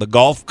back of the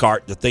golf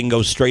cart. The thing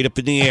goes straight up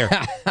in the air.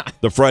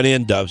 The front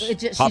end does. She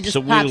just Pops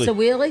a pops a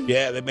wheelie. wheelie?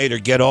 Yeah, they made her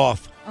get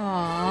off.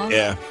 Aw.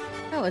 Yeah.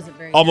 That wasn't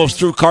very Almost nice.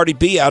 threw Cardi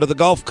B out of the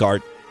golf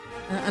cart.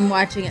 I'm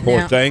watching it Poor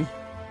now. thing.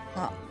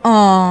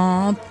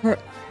 Aw,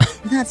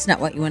 that's not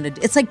what you want to do.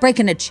 It's like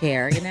breaking a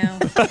chair, you know?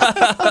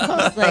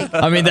 It's like,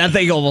 I mean, that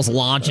thing almost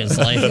launches.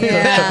 Like,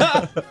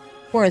 yeah.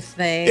 Poor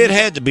thing. It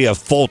had to be a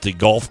faulty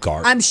golf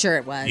cart. I'm sure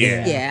it was.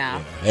 Yeah. Yeah.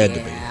 Had to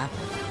be.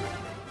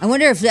 I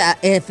wonder if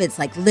it's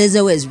like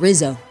Lizzo is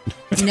Rizzo.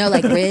 You know,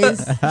 like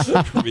Rizz.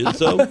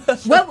 Rizzo?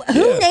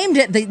 Who named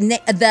it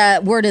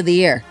the word of the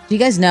year? Do you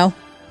guys know?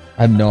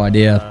 I have no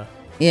idea.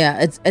 Yeah,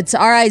 it's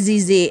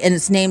Rizz, and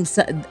it's named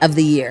of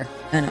the year.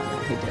 I don't know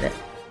who did it.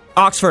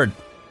 Oxford.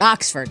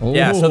 Oxford.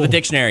 Yeah, so the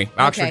dictionary.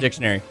 Oxford Okay.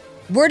 Dictionary.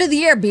 Word of the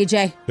year,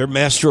 BJ. They're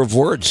master of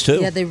words, too.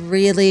 Yeah, they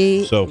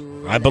really. So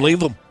I believe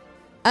them.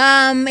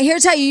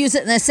 Here's how you use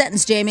it in a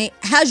sentence, Jamie.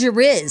 How's your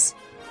Rizz?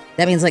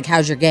 That means like,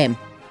 how's your game?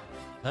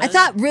 I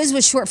thought Rizz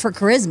was short for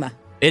charisma.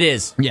 It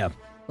is. Yeah.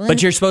 Well,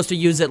 But you're supposed to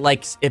use it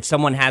like if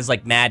someone has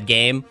like mad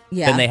game,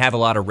 Yeah. then they have a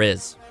lot of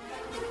Rizz.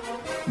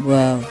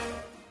 Whoa.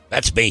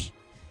 That's me.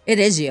 It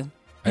is you.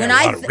 I got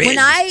a lot of Rizz. When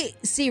I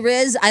see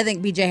Rizz, I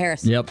think BJ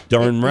Harris. Yep.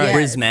 Darn right. Yeah.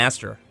 Rizz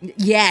master.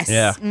 Yes.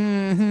 Yeah.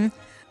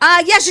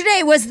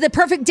 Yesterday was the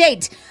perfect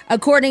date,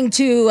 according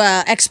to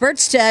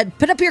experts, to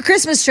put up your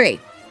Christmas tree.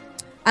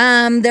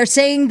 They're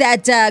saying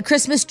that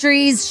Christmas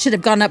trees should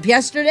have gone up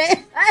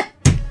yesterday.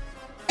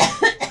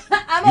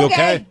 I'm You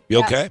okay? You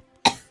Yeah. okay?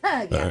 Yeah.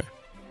 All right.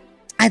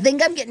 I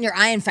think I'm getting your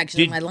eye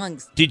infection in my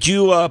lungs. Did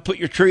you put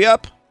your tree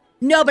up?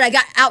 No, but I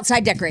got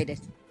outside decorated.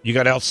 You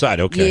got outside.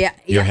 Okay. Yeah,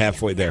 You're yeah.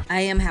 halfway there.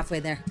 I am halfway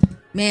there.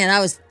 Man, I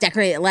was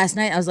decorated last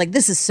night. I was like,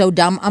 this is so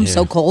dumb. I'm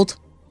so cold.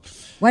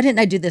 Why didn't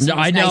I do this? No,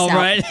 when I it's know, nice out?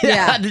 right?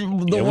 Yeah.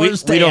 The Yeah,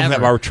 worst we day don't ever.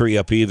 have our tree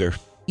up either.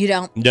 You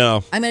don't?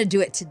 No. I'm going to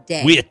do it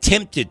today. We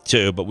attempted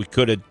to, but we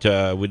couldn't.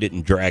 We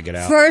didn't drag it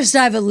out. First,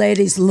 I have a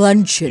ladies'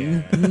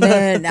 luncheon.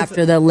 Then,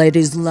 after the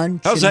ladies'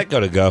 luncheon. How's that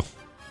going to go?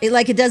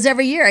 Like it does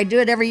every year. I do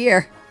it every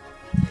year.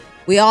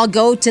 We all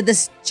go to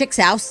this chick's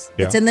house.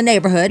 Yeah. It's in the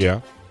neighborhood.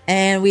 Yeah.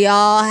 And we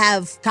all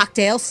have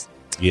cocktails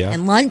Yeah.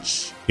 and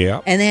lunch. Yeah.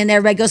 And then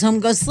everybody goes home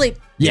and goes to sleep.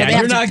 Yeah, So they you're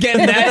have to- not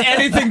getting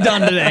anything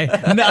done today.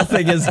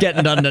 Nothing is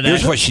getting done today.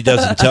 Here's what she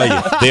doesn't tell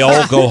you. They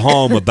all go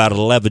home about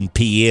 11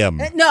 p.m.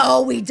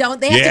 No, we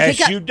don't. They have to Yes,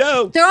 pick up. you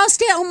do. They're all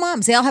stay-at-home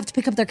moms. They all have to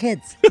pick up their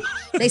kids.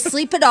 They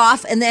sleep it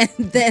off, and then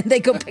they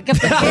go pick up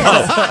their kids.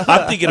 Oh,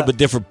 I'm thinking of a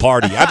different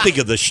party. I'm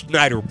thinking of the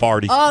Schneider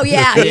party. Oh,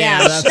 yeah.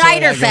 that's what I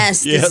go-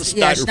 Schneiderfest. Yeah,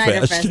 Schneiderfest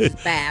Schneiderfest. is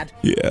bad.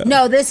 Yeah.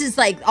 No, this is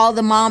like all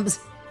the moms.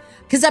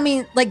 Because, I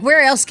mean, like, where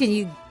else can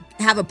you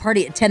have a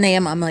party at 10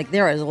 a.m.? I'm like,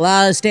 there is a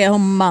lot of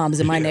stay-at-home moms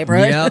in my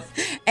neighborhood. Yep.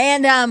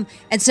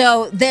 And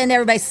so then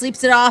everybody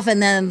sleeps it off,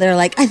 and then they're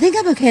like, I think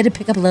I'm okay to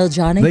pick up little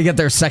Johnny. They get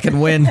their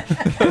second win.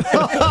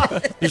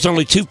 There's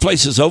only 2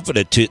 places open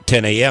at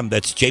 10 a.m.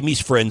 That's Jamie's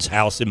friend's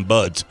house and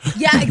Bud's.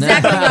 Yeah,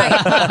 exactly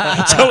right.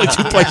 It's only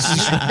 2 places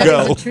you can That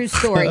go. is a true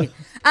story.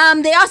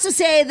 They also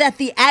say that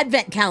the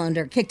Advent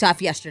calendar kicked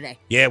off yesterday.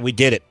 Yeah, we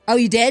did it. Oh,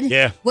 you did?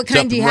 Yeah. What it's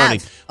kind up do you and have?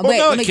 running. Oh, Well, wait,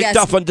 no, let it me kicked guess.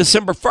 off on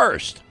December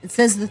 1st. It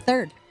says the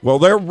 3rd. Well,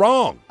 they're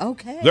wrong.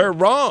 Okay. They're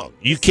wrong.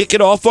 You kick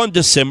it off on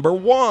December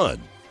 1.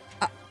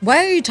 Why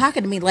are you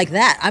talking to me like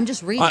that? I'm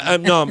just reading.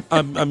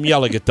 I'm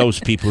yelling at those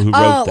people who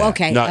Oh, wrote that.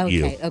 okay, Not okay,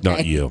 you. okay.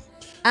 Not you.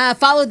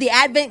 Followed the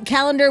Advent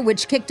calendar,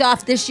 which kicked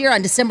off this year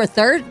on December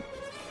 3rd,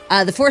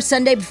 the fourth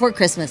Sunday before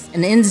Christmas,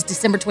 and ends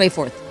December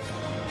 24th.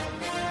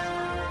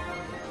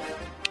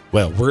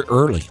 Well, we're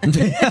early at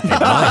my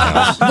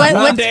house.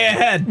 One day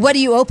ahead. What do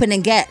you open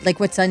and get? Like,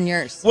 what's on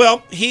yours?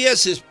 Well, he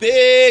has this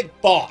big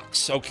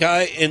box,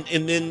 okay,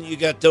 and then you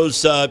got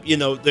those, they're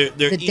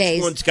The each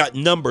days. one's got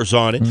numbers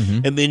on it,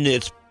 and then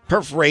it's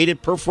perforated.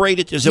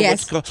 Is that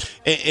Yes. what's called?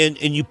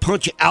 And you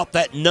punch out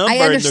that number. I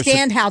and there's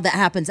understand how that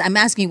happens. I'm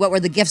asking what were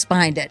the gifts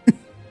behind it.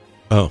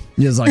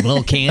 Just like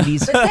little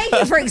candies. But thank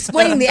you for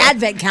explaining the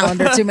Advent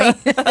calendar to me.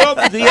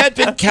 Well, the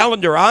Advent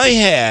calendar I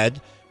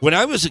had when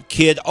I was a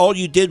kid, all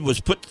you did was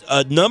put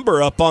a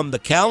number up on the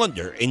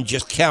calendar and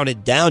just count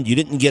it down. You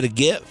didn't get a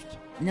gift.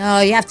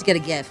 No, you have to get a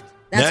gift.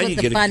 That's now what you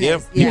the get fun a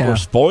gift. is. People are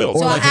spoiled.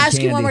 So Or I'll like a ask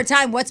you one candy. more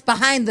time. What's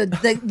behind the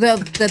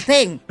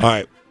thing? All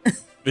right.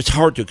 It's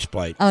hard to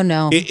explain. Oh,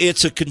 no.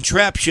 It's a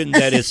contraption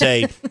that is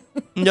a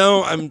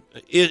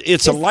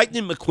it's a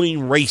Lightning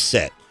McQueen race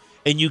set.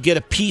 and you get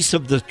a piece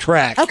of the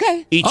track.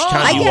 Okay. Each I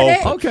time you get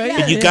it. open. Okay.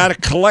 And you got to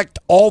collect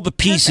all the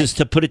pieces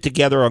to put it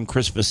together on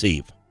Christmas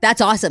Eve.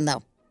 That's awesome,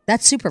 though.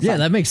 That's super fun. Yeah,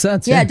 that makes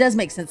sense. Yeah, it does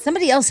make sense.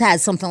 Somebody else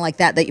has something like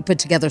that you put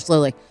together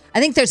slowly. I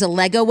think there's a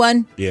Lego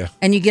one. Yeah.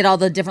 And you get all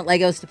the different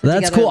Legos to put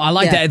together. That's cool. I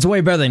like that. It's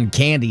way better than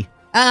candy.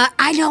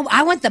 I know.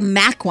 I want the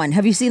Mac one.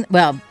 Have you seen?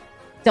 Well,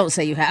 don't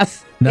say you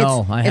have.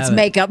 No, I haven't. It's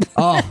makeup.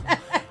 Oh,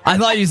 I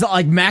thought you said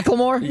like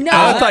Macklemore. No.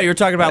 I thought you were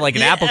talking about like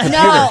an Apple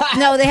computer.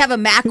 No, they have a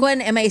Mac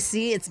one,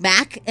 M-A-C. It's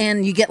Mac,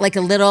 and you get like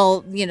a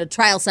little,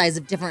 trial size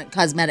of different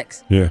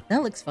cosmetics. Yeah.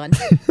 That looks fun.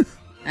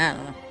 I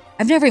don't know.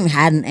 I've never even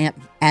had an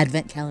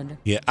advent calendar.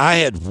 Yeah, I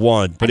had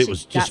one, but it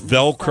was just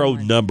Velcro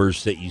one.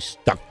 numbers that you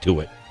stuck to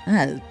it.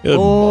 That is Good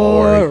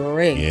boring.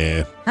 Lord.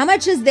 Yeah. How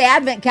much is the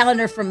advent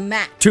calendar from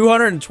Mac?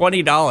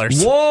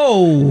 $220.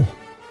 Whoa.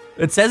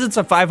 It says it's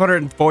a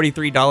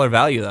 $543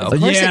 value, though. Of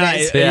course it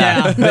is.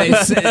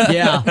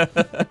 Yeah.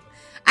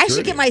 I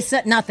should get my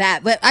son, not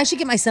that, but I should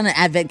get my son an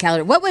advent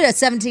calendar. What would a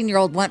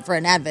 17-year-old want for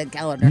an advent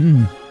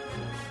calendar?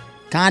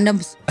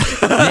 Condoms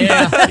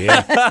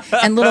Yeah.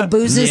 and little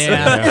boozes.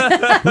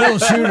 Yeah. Little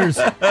shooters.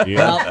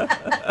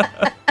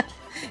 Yeah.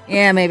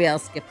 Yeah, maybe I'll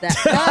skip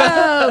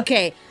that.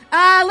 Okay.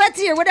 Let's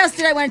hear. What else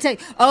did I want to tell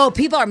you? Oh,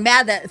 people are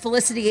mad that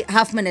Felicity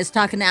Huffman is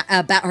talking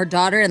about her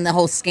daughter and the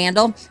whole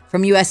scandal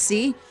from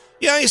USC.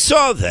 Yeah, I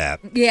saw that.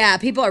 Yeah,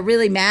 people are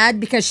really mad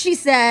because she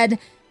said,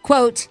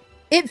 quote,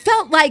 "It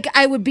felt like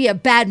I would be a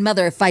bad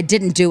mother if I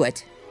didn't do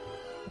it."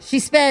 She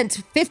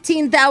spent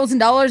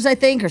 $15,000, I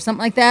think, or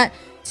something like that,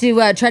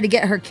 to try to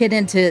get her kid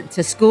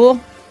into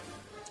school.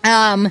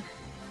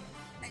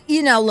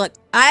 Look,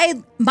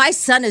 my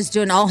son is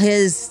doing all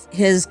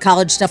his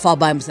college stuff all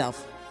by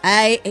himself.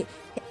 I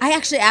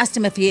actually asked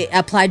him if he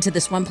applied to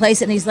this one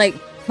place, and he's like,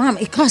 "Mom,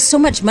 it costs so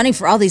much money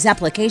for all these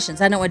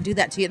applications. I don't want to do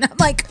that to you." And I'm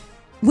like,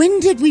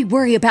 when did we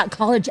worry about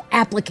college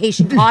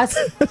application costs?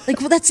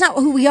 Well, that's not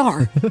who we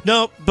are.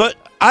 No, but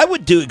I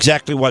would do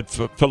exactly what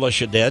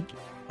Felicia did.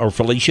 Or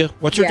Felicia.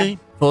 What's her name?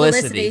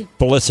 Felicity.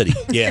 Felicity,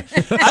 yeah.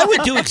 I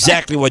would do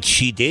exactly what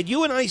she did.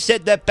 You and I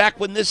said that back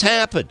when this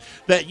happened.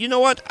 That, you know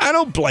what? I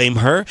don't blame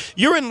her.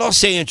 You're in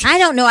Los Angeles. I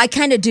don't know. I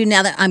kind of do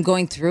now that I'm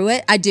going through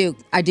it. I do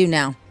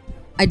now.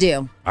 I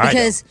do.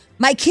 Because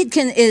my kid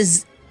can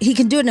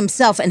do it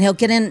himself, and he'll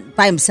get in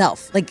by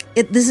himself.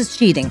 This is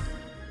cheating.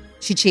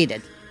 She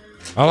cheated.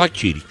 I like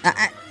cheating.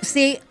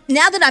 See,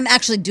 now that I'm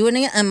actually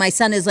doing it and my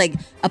son is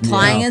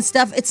applying and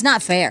stuff, it's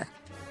not fair.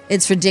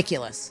 It's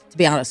ridiculous, to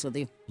be honest with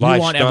you.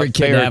 Life's want not every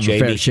kid fair, to have a fair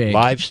Jamie. shake.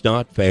 Life's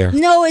not fair.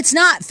 No, it's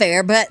not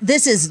fair, but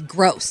this is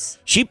gross.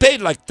 She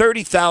paid like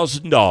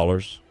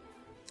 $30,000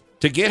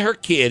 to get her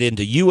kid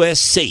into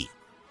USC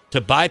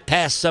to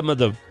bypass some of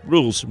the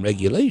rules and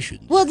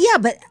regulations. Well, yeah,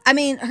 but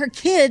her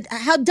kid,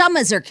 how dumb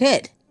is her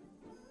kid?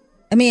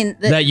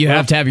 That you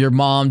have to have your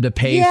mom to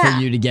pay Yeah.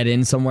 for you to get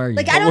in somewhere.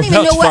 I don't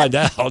even know what. Find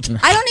out.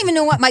 I don't even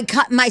know what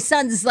my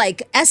son's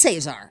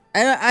essays are.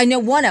 I know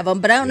one of them,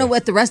 but I don't know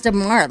what the rest of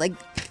them are.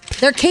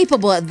 They're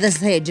capable at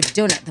this age of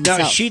doing it themselves.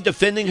 Now, is she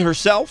defending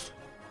herself?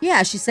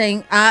 Yeah, she's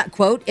saying,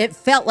 quote, "It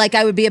felt like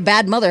I would be a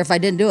bad mother if I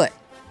didn't do it."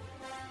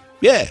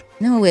 Yeah.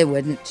 No, it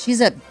wouldn't. She's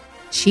a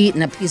cheat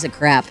and a piece of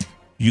crap.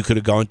 You could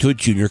have gone to a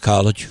junior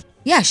college.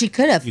 Yeah, she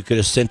could have. You could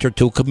have sent her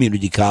to a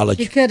community college.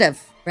 She could have,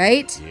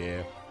 right?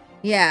 Yeah.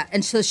 Yeah,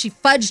 and so she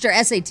fudged her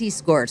SAT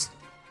scores.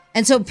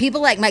 And so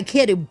people like my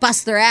kid who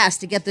bust their ass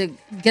to get a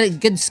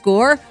good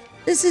score,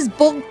 this is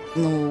bull.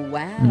 Oh,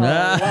 wow.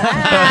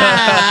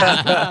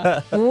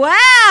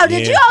 Wow.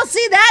 Did you all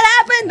see that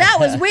happen? That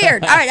was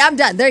weird. All right, I'm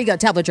done. There you go.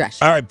 Tablet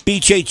trash. All right,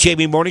 BJ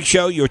Jamie Morning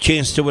Show, your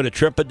chance to win a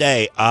trip a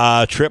day.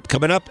 Trip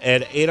coming up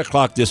at 8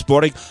 o'clock this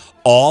morning,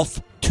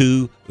 off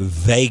to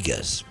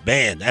Vegas.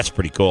 Man, that's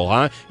pretty cool,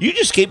 huh? You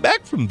just came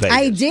back from Vegas.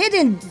 I did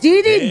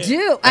indeed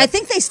do. I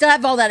think they still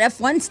have all that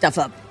F1 stuff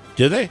up.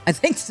 Do they? I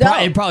think so.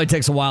 It probably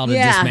takes a while to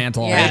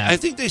dismantle all yeah. that. I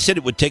think they said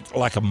it would take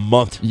like a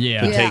month to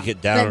take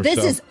it down. But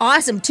this is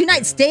awesome.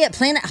 2-night stay at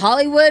Planet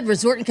Hollywood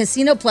Resort and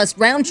Casino plus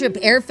round-trip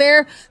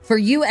airfare for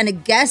you and a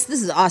guest.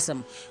 This is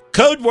awesome.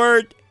 Code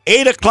word,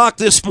 8 o'clock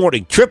this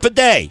morning. Trip a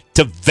day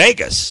to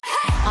Vegas.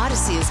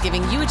 Odyssey is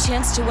giving you a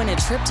chance to win a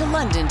trip to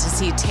London to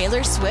see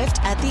Taylor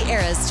Swift at the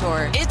Eras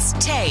Tour. It's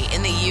Tay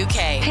in the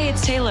UK. Hey,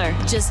 it's Taylor.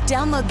 Just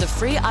download the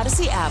free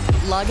Odyssey app,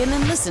 log in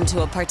and listen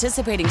to a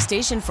participating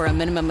station for a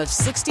minimum of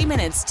 60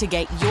 minutes to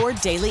get your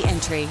daily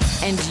entry.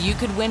 And you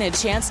could win a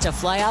chance to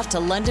fly off to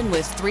London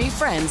with 3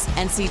 friends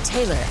and see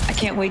Taylor. I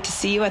can't wait to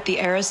see you at the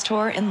Eras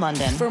Tour in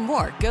London. For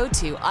more, go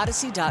to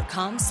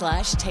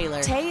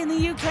odyssey.com/Taylor. Tay in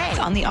the UK. It's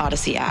on the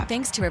Odyssey app.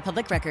 Thanks to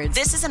Republic Records.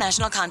 This is a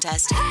national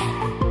contest.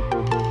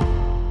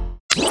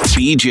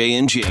 BJ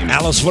and Jamie.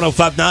 Alice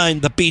 1059,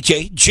 the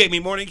BJ Jamie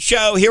Morning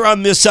Show here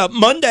on this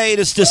Monday. It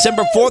is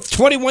December 4th,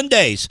 21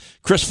 days.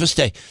 Christmas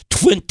Day,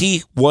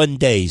 21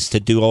 days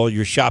to do all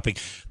your shopping.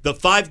 The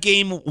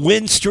 5-game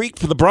win streak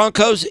for the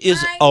Broncos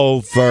is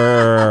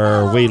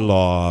over. We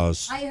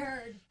lost. I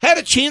heard. had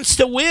a chance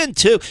to win,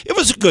 too. It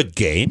was a good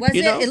game. Was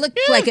you it? know? It looked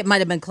like it might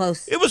have been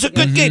close. It was a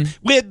good game.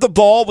 We had the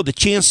ball with a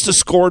chance to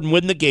score and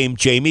win the game,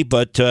 Jamie,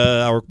 but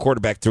our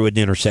quarterback threw an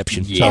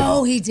interception.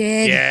 Oh, he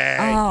did?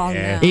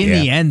 Yeah. No. In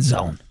the end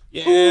zone.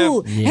 Yeah.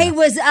 Ooh. Hey,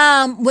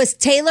 was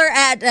Taylor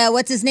at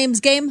what's his name's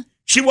game?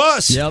 She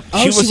was. Yep.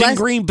 She was in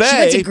Green Bay. She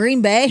went to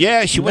Green Bay?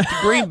 Yeah, she went to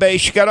Green Bay.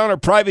 She got on her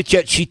private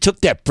jet. She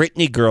took that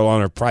Britney girl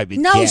on her private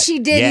jet. No, she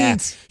didn't.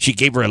 Yeah. She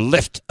gave her a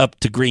lift up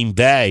to Green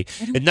Bay.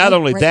 And not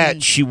only that,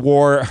 Britney. she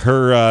wore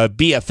her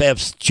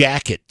BFF's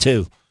jacket,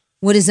 too.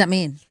 What does that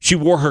mean? She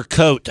wore her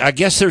coat. I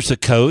guess there's a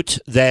coat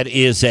that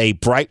is a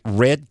bright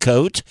red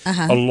coat,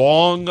 a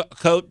long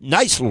coat,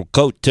 nice little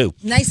coat too.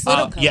 Nice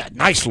little coat. Yeah,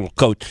 nice little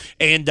coat.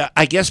 And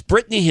I guess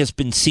Britney has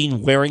been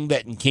seen wearing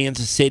that in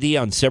Kansas City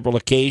on several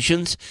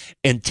occasions,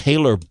 and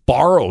Taylor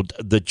borrowed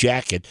the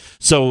jacket.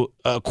 So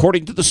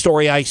according to the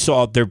story I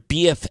saw, their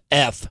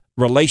BFF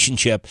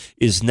relationship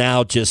is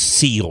now just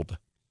sealed.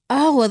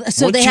 Oh,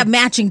 so they have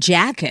matching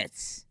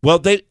jackets. Well,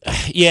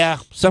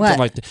 something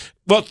like that.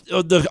 Well,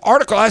 the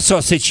article I saw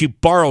said she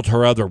borrowed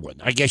her other one.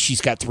 I guess she's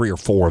got 3 or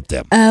 4 of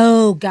them.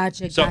 Oh,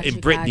 gotcha. And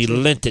Brittany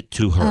lent it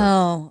to her.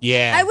 Oh,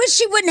 yeah. I wish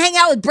she wouldn't hang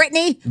out with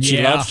Brittany. She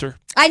loves her.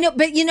 I know,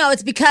 but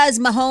it's because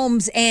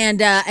Mahomes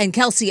and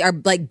Kelsey are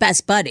like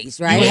best buddies,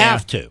 right? You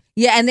have to.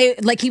 Yeah, and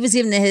he was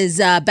even his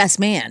best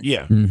man.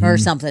 Yeah. Or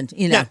something.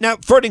 Now,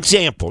 for an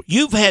example,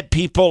 you've had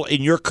people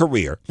in your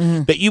career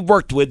that you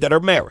worked with that are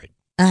married.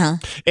 Uh-huh.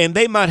 And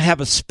they might have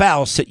a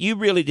spouse that you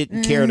really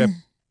didn't care to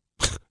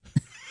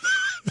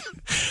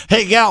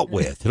hang out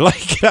with.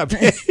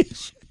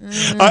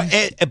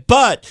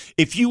 But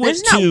if you went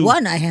There's not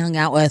one I hung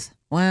out with.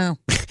 Wow.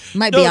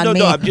 Might be on me.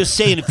 No, I'm just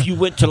saying if you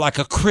went to like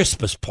a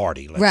Christmas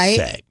party, let's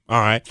say. All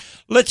right.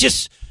 Let's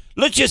just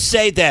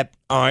say that,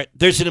 all right,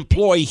 there's an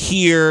employee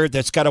here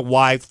that's got a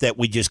wife that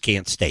we just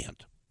can't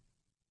stand.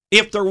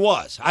 If there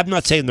was. I'm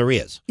not saying there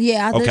is.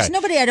 Yeah, there's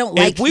nobody I don't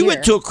like if we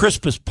went to a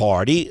Christmas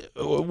party,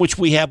 which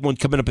we have one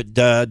coming up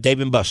at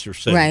Dave & Buster's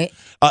soon. Right.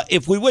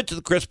 If we went to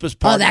the Christmas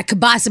party. Oh, that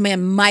Kabasa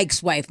man,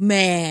 Mike's wife,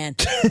 man.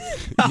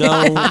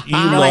 No, you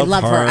I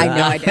love her. I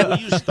know I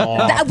do. You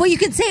stop. Well, you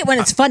can say it when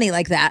it's funny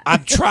like that.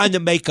 I'm trying to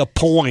make a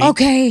point.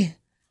 Okay.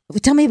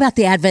 Tell me about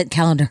the Advent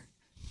calendar.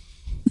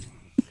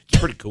 It's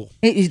pretty cool.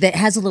 It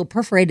has a little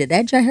perforated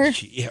edge, I heard,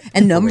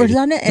 and numbers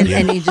on it, and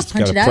you just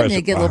punch it out and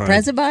you get a little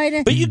present behind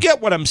it. But you get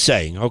what I'm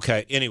saying,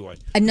 okay? Anyway.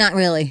 Not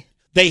really.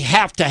 They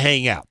have to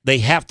hang out. They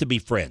have to be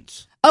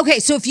friends. Okay,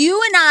 so if you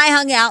and I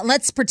hung out,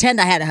 let's pretend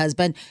I had a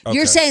husband. Okay.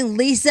 You're saying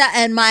Lisa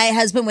and my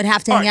husband would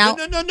have to hang out?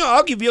 No.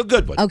 I'll give you a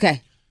good one.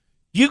 Okay.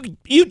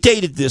 You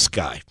dated this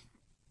guy.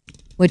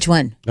 Which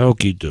one?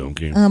 Okie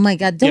dokie. Oh, my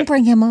God. Don't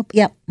bring him up.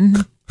 Yep.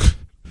 Mm-hmm.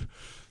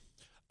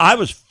 I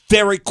was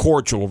very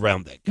cordial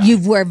around that guy. You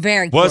were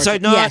very cordial. Was I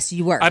not? Yes,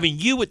 you were. I mean,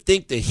 you would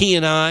think that he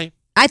and I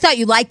thought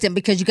you liked him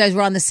because you guys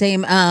were on the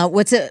same,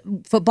 what's it,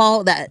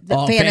 football? That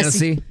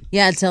fantasy?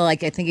 Yeah, until I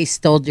think he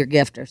stole your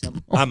gift or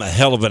something. I'm a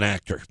hell of an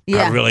actor.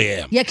 Yeah. I really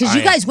am. Yeah, because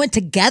you guys went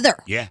together.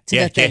 Yeah.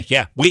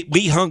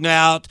 We hung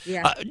out.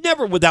 Yeah.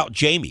 Never without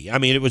Jamie. I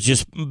mean, it was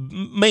just,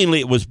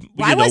 mainly it was,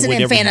 I wasn't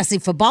in fantasy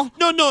football.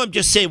 No, I'm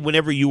just saying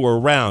whenever you were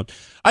around.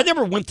 I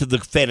never went to the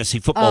fantasy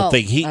football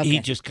thing. He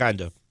just kind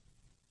of.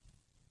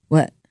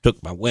 What?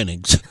 Took my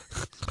winnings.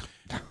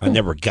 I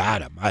never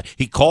got him.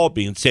 He called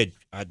me and said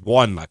I'd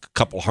won like a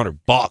couple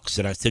 $100,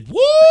 and I said,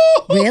 "Woo!"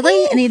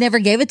 Really? And he never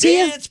gave it to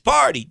you? Dance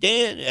party,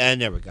 Dan. I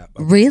never got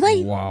my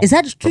Really? Wow. Is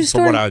that a true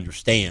story? From what I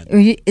understand.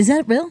 Is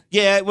that real?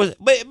 Yeah, it was.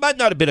 But it might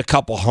not have been a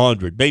couple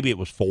hundred. Maybe it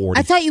was 40.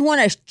 I thought you won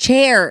a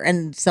chair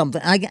and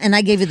something, and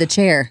I gave you the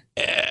chair.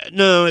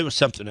 No, it was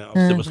something else.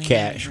 It was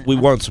cash. We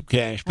won some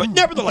cash, but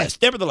nevertheless,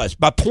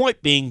 my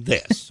point being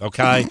this,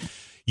 okay.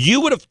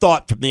 You would have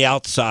thought from the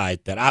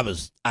outside that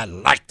I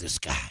like this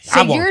guy. So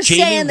I want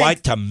saying Jamie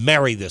White to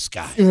marry this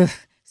guy.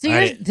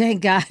 So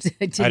thank God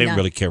I didn't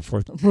really care for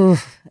it.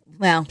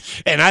 Well,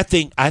 and I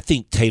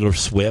think Taylor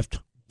Swift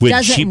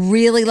doesn't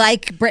really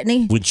like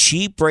Britney. When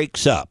she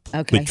breaks up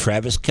with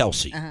Travis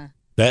Kelce,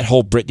 that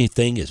whole Britney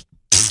thing is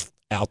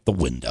out the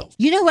window.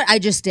 You know what I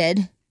just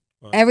did?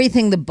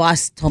 Everything the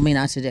boss told me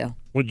not to do.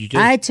 What did you do?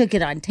 I took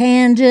it on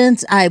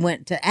tangents. I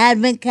went to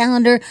Advent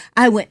calendar.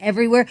 I went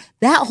everywhere.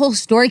 That whole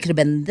story could have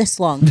been this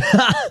long.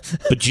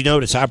 But you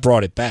notice I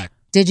brought it back.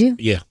 Did you?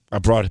 Yeah, I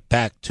brought it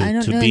back to I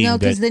don't know, being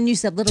because then you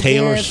said little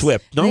Taylor gifts,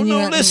 Swift. No,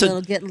 listen.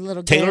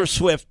 Little Taylor gifts.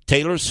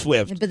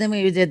 Swift. But then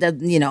we did the,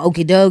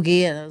 okie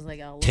dokie, and I was like,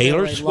 oh,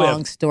 Taylor really Swift.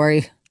 long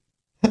story.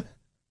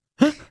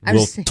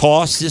 We'll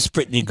toss this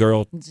Britney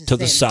girl to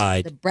the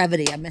side. The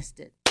brevity, I missed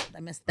it.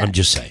 I missed that. I'm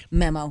just saying.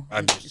 Memo.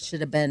 It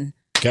should have been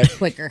Okay.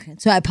 quicker.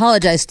 So I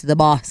apologize to the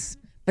boss.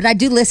 But I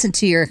do listen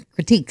to your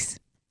critiques.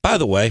 By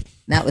the way,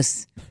 that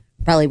was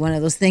probably one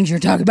of those things you're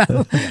talking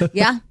about.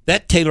 Yeah?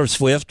 That Taylor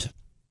Swift,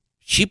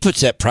 she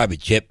puts that private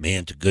jet,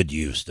 man, to good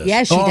use, doesn't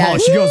Yeah, she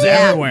does. She goes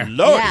everywhere.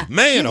 Lord,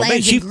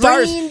 man, she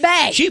fires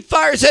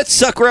that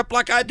sucker up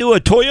like I do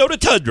a Toyota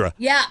Tundra.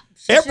 Yeah.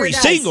 Every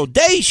single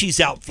day she's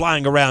out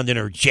flying around in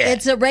her jet.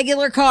 It's a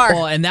regular car.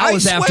 Well, and that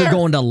was after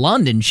going to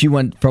London. She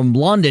went from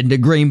London to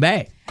Green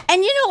Bay.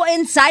 And you know though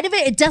inside of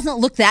it doesn't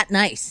look that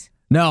nice.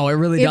 No, it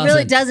really doesn't. It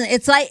really doesn't.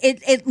 It's like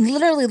it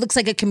literally looks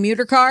like a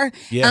commuter car.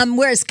 Yeah.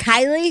 Whereas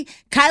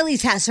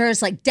Kylie's has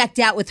hers like decked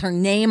out with her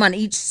name on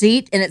each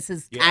seat, and it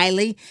says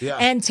Kylie. Yeah.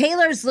 And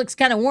Taylor's looks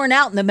kind of worn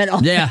out in the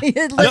middle. Yeah,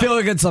 I feel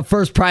like it's the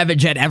first private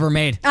jet ever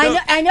made.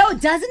 I know,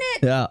 doesn't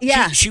it? Yeah.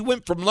 Yeah. She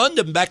went from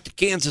London back to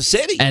Kansas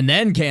City. And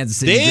then Kansas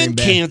City. Then Green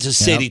Bay. Kansas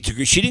City.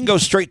 She didn't go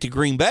straight to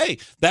Green Bay.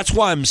 That's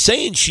why I'm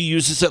saying she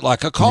uses it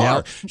like a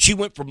car. Yep. She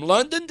went from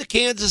London to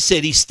Kansas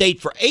City, stayed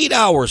for 8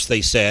 hours,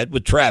 they said,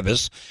 with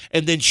Travis,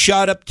 and then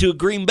shot up to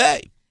Green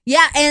Bay.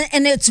 Yeah,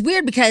 and it's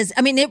weird because,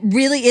 I mean, it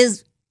really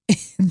is,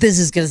 this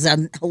is going to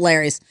sound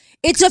hilarious.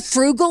 It's a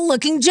frugal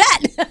looking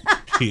jet.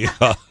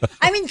 Yeah.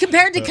 I mean,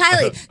 compared to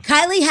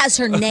Kylie has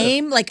her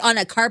name like on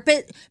a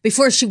carpet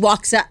before she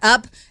walks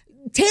up.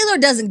 Taylor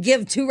doesn't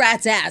give two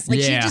rats ass. Like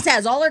she just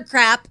has all her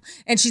crap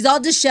and she's all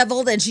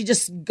disheveled and she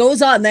just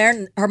goes on there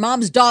and her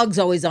mom's dog's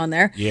always on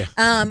there. Yeah.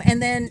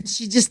 And then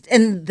she just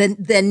and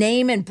the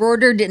name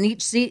embroidered in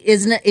each seat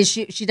isn't an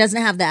issue. She doesn't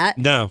have that.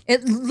 No.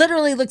 It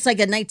literally looks like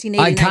a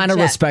 1989 I kind of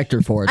jet. respect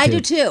her for it. I do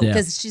too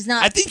because she's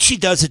not. I think she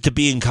does it to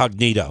be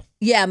incognito.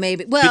 Yeah,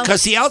 maybe. Well,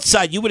 because the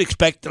outside, you would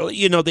expect,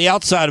 the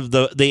outside of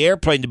the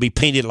airplane to be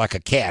painted like a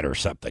cat or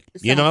something.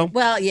 You know?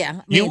 Well,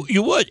 yeah. I mean,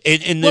 you would,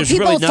 and well, there's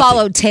people really nothing.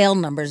 follow tail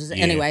numbers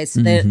anyway,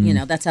 so they,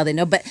 that's how they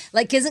know. But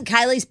like, isn't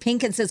Kylie's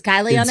pink and says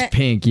Kylie on it? It's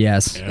pink,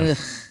 yes. Yeah.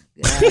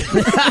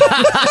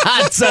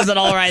 It says it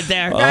all right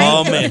there.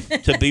 Oh, man,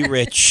 to be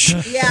rich.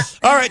 Yeah.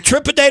 All right,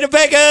 trip a day to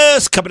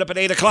Vegas coming up at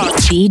 8 o'clock.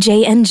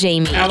 BJ and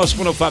Jamie. Alice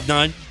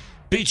 105.9.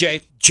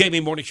 BJ, Jamie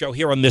Morning Show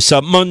here on this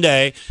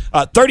Monday.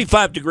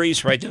 35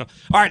 degrees right now.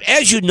 All right,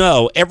 as you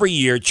know, every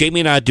year, Jamie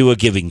and I do a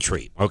giving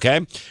tree,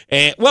 okay?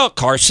 And, well,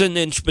 Carson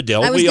and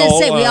Spadil, we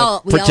all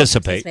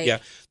participate. Yeah.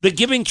 The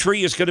giving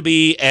tree is going to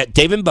be at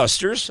Dave &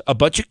 Buster's. A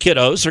bunch of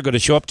kiddos are going to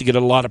show up to get a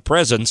lot of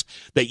presents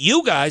that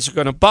you guys are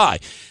going to buy.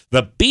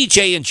 The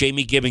BJ and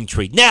Jamie giving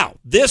tree. Now,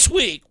 this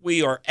week,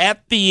 we are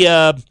at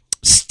the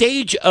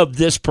stage of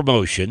this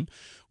promotion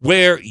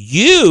where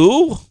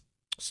you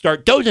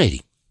start donating.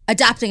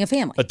 Adopting a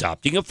family.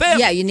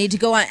 Yeah, you need to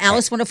go on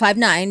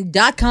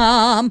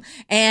alice1059.com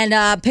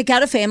and pick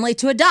out a family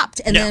to adopt.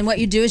 And then what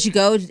you do is you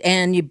go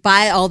and you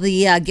buy all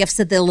the gifts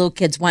that the little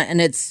kids want. And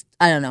it's,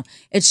 I don't know,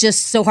 it's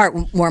just so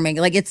heartwarming.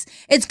 Like it's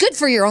good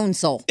for your own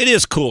soul. It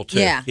is cool, too.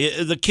 Yeah.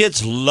 The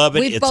kids love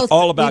it. We've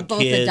all about both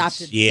kids.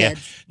 Adopted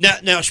kids.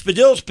 Now,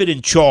 Spadil's been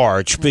in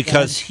charge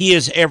because he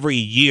is every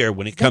year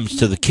when it comes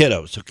to the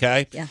kiddos,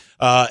 okay? Yeah.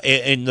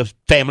 And the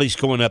family's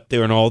going up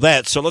there and all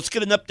that. So let's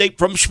get an update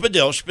from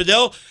Spadil.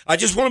 Spadil, I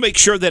just want to make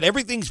sure that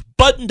everything's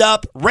buttoned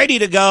up, ready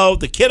to go.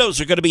 The kiddos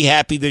are going to be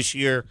happy this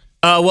year.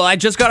 Well, I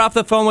just got off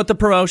the phone with the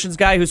promotions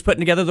guy who's putting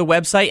together the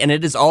website, and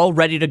it is all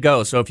ready to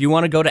go. So if you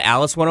want to go to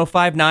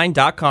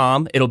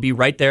alice1059.com, it'll be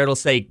right there. It'll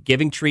say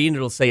Giving Tree, and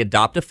it'll say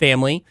Adopt a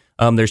Family.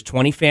 There's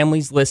 20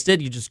 families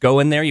listed. You just go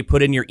in there, you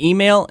put in your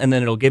email, and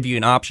then it'll give you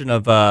an option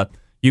of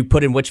you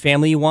put in which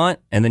family you want,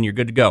 and then you're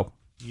good to go.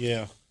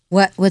 Yeah.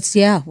 What? Well,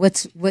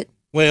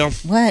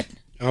 what?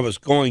 I was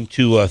going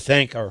to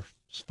thank our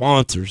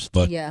sponsors,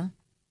 but yeah.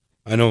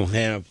 I don't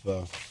have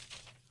the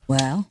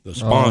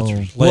sponsors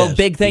list. Well,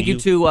 big thank you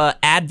to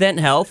Advent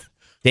Health,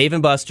 Dave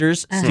 &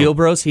 Buster's, Steel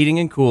Bros Heating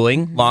and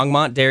Cooling,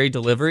 Longmont Dairy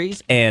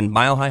Deliveries, and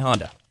Mile High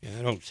Honda. Yeah,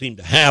 I don't seem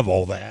to have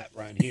all that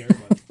right here,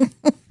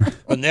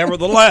 but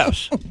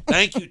nevertheless,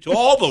 thank you to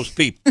all those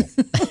people.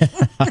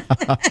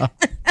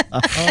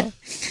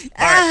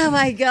 Oh,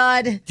 my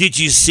God. Did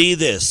you see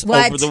this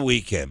over the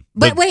weekend?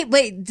 But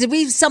wait. Did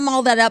we sum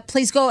all that up?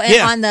 Please go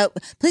on the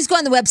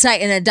website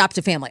and adopt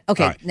a family.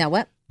 Okay, Now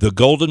what? The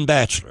Golden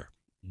Bachelor,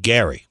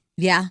 Gerry,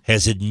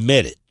 has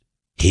admitted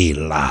he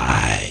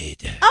lied.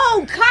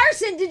 Oh,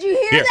 Carson, did you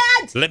hear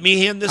that? Let me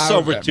hand this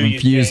over to you. I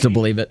refuse to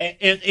believe it.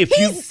 And if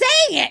He's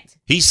saying it.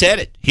 He said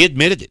it. He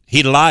admitted it.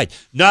 He lied.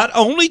 Not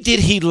only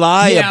did he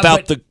lie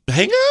about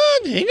hang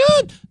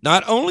on.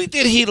 Not only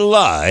did he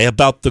lie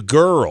about the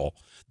girl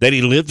that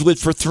he lived with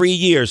for 3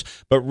 years,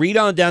 but read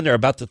on down there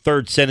about the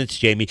third sentence,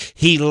 Jamie.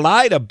 He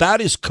lied about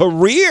his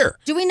career.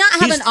 Do we not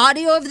have an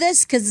audio of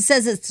this? Because it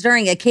says it's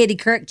during a Katie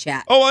Couric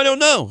chat. Oh, I don't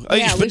know.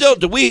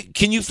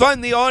 Can you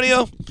find the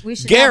audio? We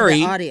should Gerry,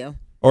 have the audio.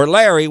 Or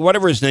Larry,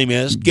 whatever his name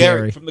is,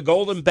 Gerry from the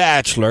Golden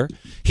Bachelor,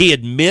 he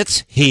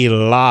admits he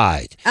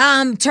lied.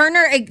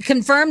 Turner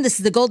confirmed, this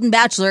is the Golden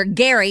Bachelor,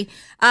 Gerry,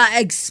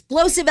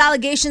 explosive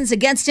allegations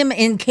against him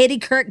in Katie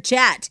Couric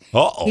chat.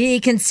 Uh-oh. He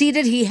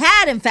conceded he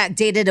had, in fact,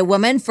 dated a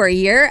woman for a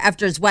year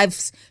after his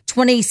wife's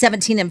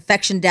 2017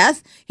 infection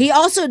death. He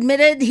also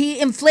admitted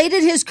he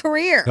inflated his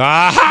career.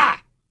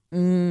 Aha!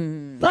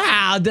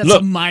 Wow, that's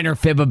a minor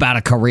fib about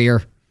a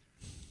career.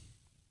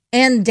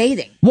 And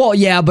dating. Well,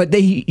 yeah, but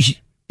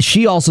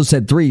she also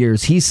said 3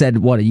 years. He said,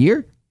 what, a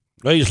year?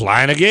 Well, he's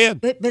lying again.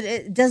 But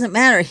it doesn't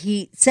matter.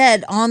 He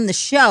said on the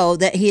show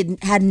that he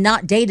had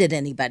not dated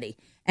anybody.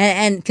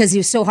 And because he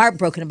was so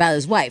heartbroken about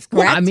his wife,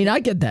 correct? Well, I mean, I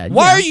get that.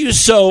 Why are you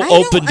so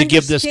open to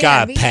give this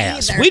guy a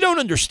pass? Either. We don't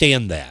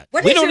understand that.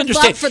 What we is don't your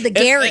understand. thought for the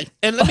Gerry?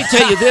 And let me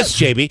tell you this,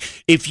 Jamie.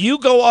 If you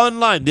go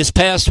online this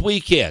past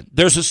weekend,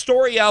 there's a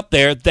story out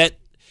there that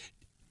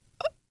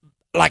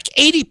like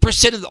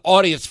 80% of the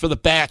audience for The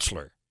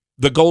Bachelor,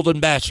 the Golden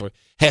Bachelor,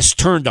 has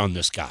turned on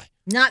this guy.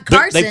 Not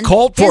Carson. They've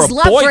called for His a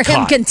love boycott. for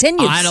him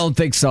continues. I don't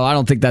think so. I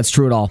don't think that's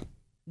true at all.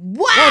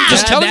 Wow. Well, I'm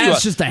just telling you.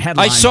 That's just a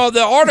headline. I saw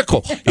the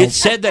article. It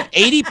said that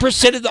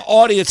 80% of the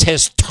audience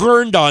has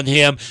turned on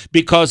him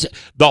because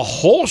the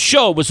whole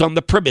show was on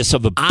the premise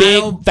of a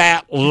big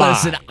fat lie.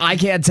 Listen, I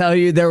can't tell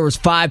you. There was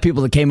 5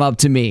 people that came up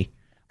to me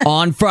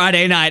on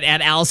Friday night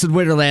at Alice in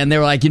Winterland. They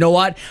were like, you know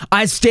what?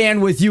 I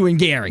stand with you and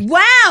Gerry. Wow,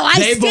 I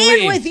They stand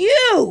believe. with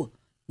you.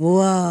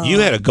 Whoa. You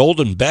had a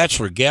Golden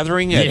Bachelor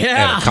gathering at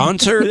a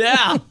concert?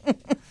 Yeah.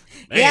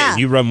 Man,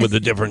 you run with a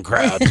different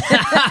crowd.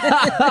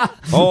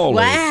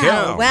 Holy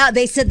cow. Wow,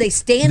 they said they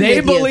stand They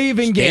with you. believe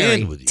in Gerry.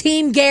 Stand with you.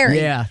 Team Gerry.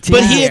 Yeah.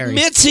 But Team he Gerry.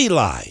 admits he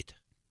lied.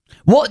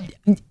 Well,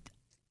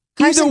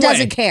 Carson either way-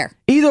 doesn't care.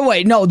 Either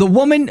way, no, the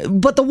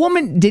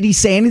woman, did he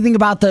say anything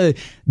about the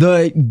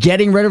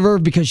getting rid of her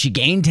because she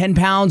gained 10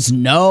 pounds?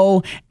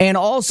 No. And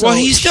also, Well,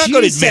 he's not she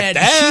gonna admit said-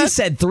 that. She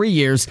said 3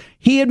 years.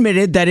 He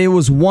admitted that it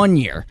was 1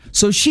 year.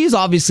 So she's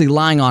obviously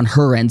lying on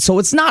her end. So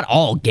it's not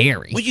all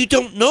Gerry. Well, you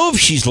don't know if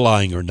she's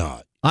lying or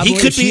not. I He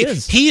believe could she be.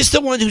 is. He's the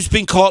one who's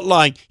been caught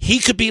lying. He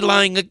could be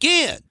lying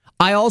again.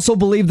 I also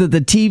believe that the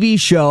TV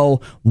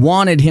show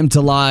wanted him to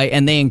lie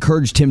and they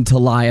encouraged him to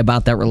lie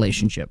about that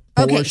relationship.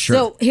 Okay, For sure.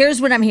 so here's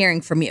what I'm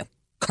hearing from you,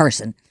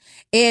 Carson,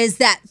 is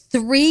that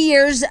 3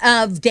 years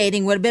of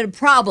dating would have been a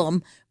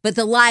problem, but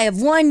the lie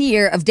of 1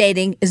 year of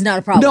dating is not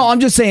a problem. No,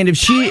 I'm just saying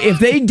if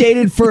they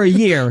dated for a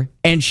year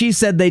and she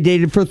said they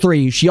dated for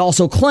 3, she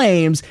also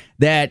claims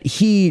that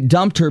he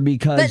dumped her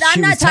because but I'm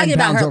she not was 10 talking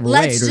about pounds her.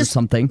 overweight or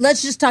something.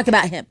 Let's just talk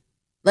about him.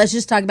 Let's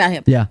just talk about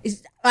him. Yeah.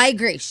 I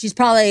agree. She's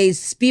probably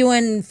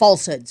spewing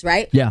falsehoods,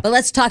 right? Yeah. But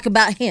let's talk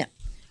about him.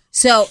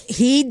 So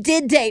he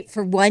did date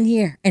for 1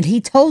 year, and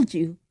he told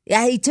you,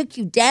 yeah, he took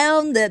you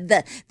down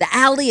the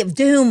alley of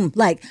doom.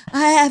 Like,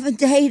 I haven't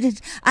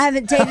dated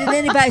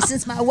anybody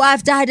since my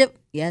wife died of.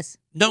 Yes.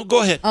 No,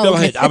 go ahead. Oh, Go okay.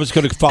 ahead. I was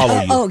going to follow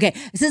you. Oh, okay.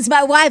 Since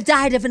my wife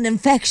died of an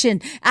infection,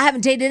 I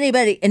haven't dated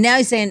anybody. And now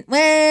he's saying,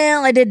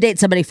 well, I did date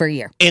somebody for a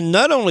year. And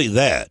not only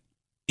that,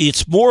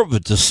 it's more of a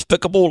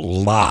despicable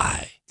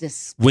lie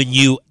when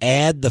you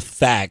add the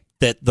fact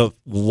that the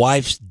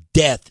wife's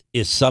death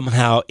is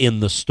somehow in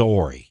the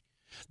story.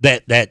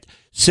 That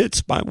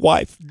since my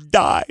wife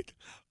died,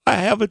 I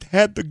haven't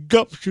had the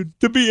gumption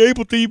to be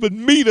able to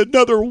even meet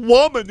another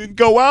woman and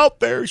go out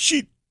there.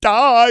 She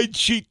died.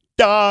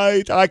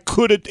 I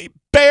couldn't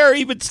bear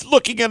even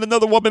looking at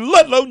another woman,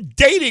 let alone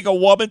dating a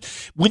woman.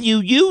 When you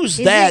use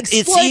that, it's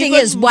exploiting even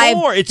his wife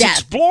more. It's death.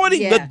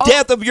 exploiting Yeah. the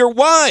death of your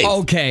wife.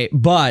 Okay,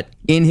 but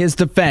in his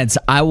defense,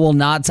 I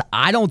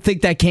don't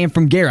think that came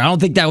from Gerry. I don't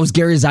think that was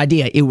Gary's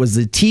idea. It was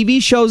the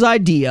TV show's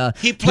idea.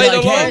 He played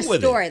Like, along hey,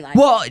 with it. Storyline.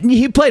 Well,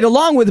 he played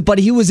along with it, but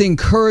he was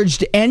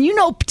encouraged. And you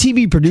know,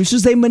 TV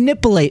producers, they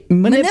manipulate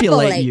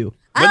you.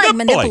 I like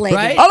manipulating.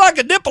 right? I like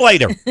a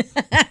nippleator.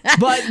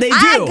 But they do.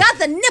 I got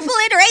the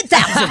Nippleator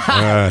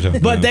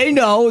 8000. But they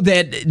know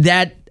that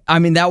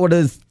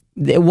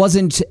it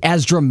wasn't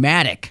as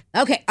dramatic.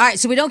 Okay, all right,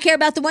 so we don't care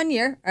about the 1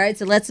 year. All right,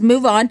 so let's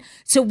move on.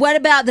 So what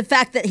about the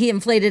fact that he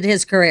inflated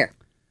his career?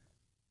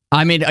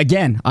 I mean,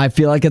 again, I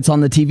feel like it's on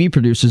the TV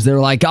producers.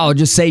 They're like, "Oh,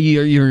 just say you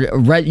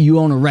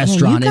own a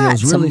restaurant and it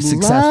was really some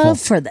successful."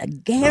 love for the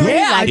Gerry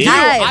Yeah, I like do.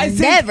 I've I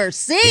think- never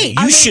seen.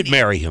 You should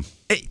marry him.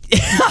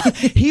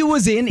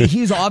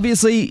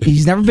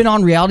 He's never been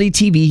on reality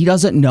TV. He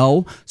doesn't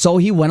know, so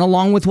he went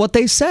along with what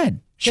they said.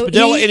 So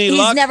Spadella, any he's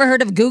luck? never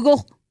heard of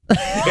Google?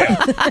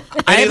 I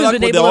Any luck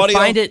haven't been with the able to audio?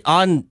 find it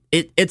on.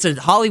 It's a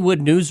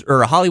Hollywood news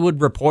or a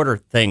Hollywood Reporter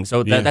thing.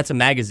 So Yeah. that's a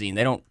magazine.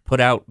 They don't put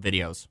out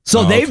videos.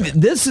 So Oh, they've okay.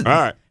 this All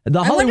right. the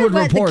I wonder Hollywood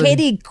what Reporter. the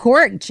Katie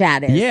Couric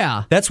chat is.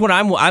 Yeah, That's what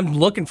I'm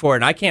looking for,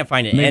 and I can't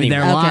find it maybe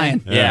they're anywhere.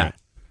 lying. Yeah.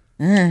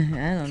 I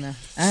don't know.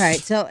 All right,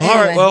 so All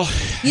right, anyway. well.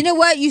 You know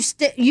what? You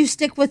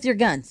stick with your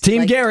guns.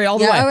 Team Gerry all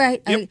the way. All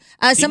right. Yep.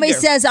 Somebody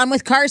Gerry. says I'm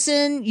with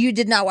Carson. You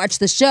did not watch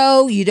the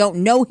show. You don't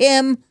know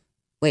him.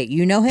 Wait,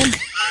 you know him?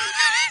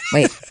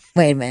 wait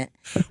a minute.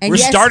 And We're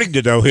yes, starting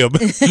to know him.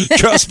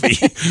 Trust me.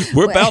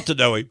 We're about to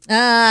know him.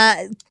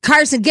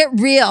 Carson, get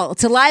real.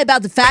 To lie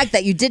about the fact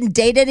that you didn't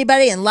date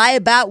anybody and lie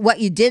about what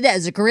you did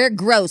as a career,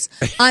 gross.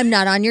 I'm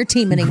not on your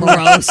team anymore.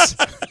 Gross.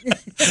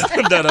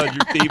 I'm not on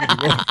your team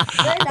anymore.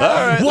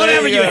 All right,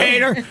 Whatever, there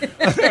you go.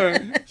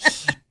 hater.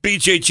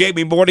 BJ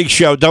Jamie Morning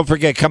Show. Don't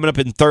forget, coming up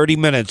in 30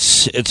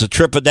 minutes, it's a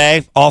trip a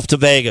day off to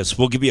Vegas.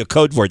 We'll give you a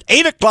code word.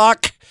 8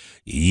 o'clock,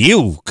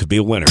 you could be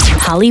a winner.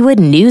 Hollywood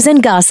news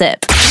and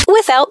gossip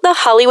without the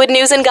Hollywood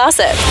news and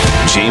gossip.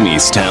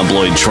 Jamie's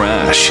tabloid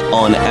trash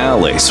on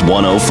Alice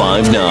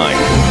 1059.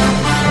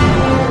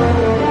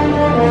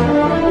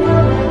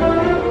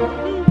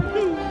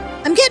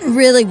 I'm getting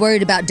really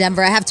worried about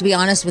Denver. I have to be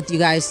honest with you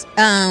guys.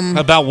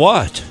 About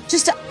what?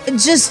 Just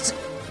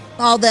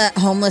all the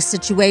homeless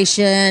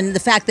situation, the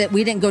fact that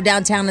we didn't go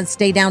downtown and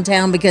stay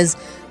downtown because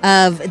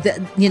of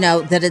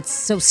that it's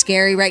so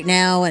scary right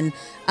now. And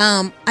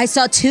I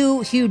saw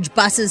 2 huge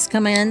buses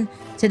come in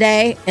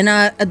today and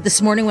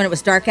this morning when it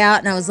was dark out,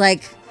 and I was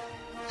like,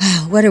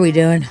 oh, what are we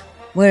doing?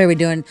 What are we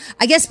doing?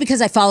 I guess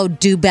because I follow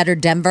Do Better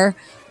Denver,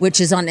 which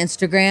is on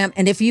Instagram.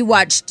 And if you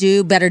watch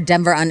Do Better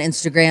Denver on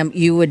Instagram,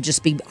 you would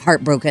just be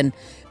heartbroken.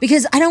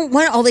 Because I don't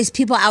want all these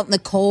people out in the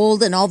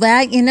cold and all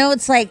that. You know,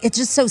 it's like, it's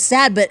just so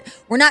sad. But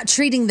we're not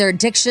treating their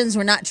addictions.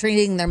 We're not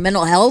treating their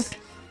mental health.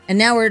 And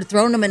now we're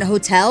throwing them in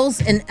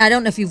hotels. And I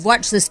don't know if you've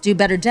watched this Do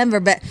Better Denver,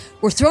 but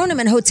we're throwing them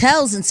in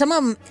hotels. And some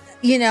of them,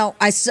 you know,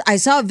 I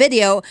saw a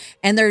video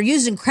and they're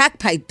using crack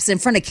pipes in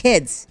front of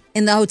kids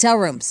in the hotel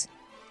rooms.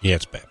 Yeah,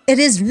 it's bad. It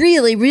is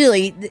really,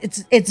 really,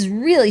 it's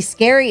really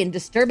scary and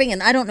disturbing,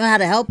 and I don't know how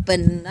to help,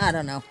 and I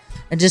don't know.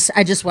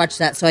 I just watched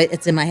that, so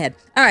it's in my head.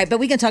 All right, but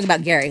we can talk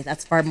about Gerry.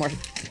 That's far more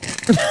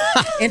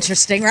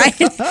interesting, right?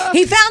 He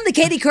found the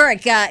Katie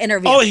Couric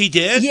interview. Oh, he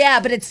did? Yeah,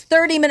 but it's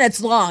 30 minutes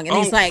long, and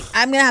he's like,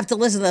 I'm going to have to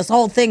listen to this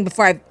whole thing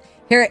before I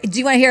hear it. Do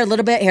you want to hear a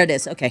little bit? Here it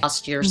is. Okay.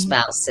 Lost your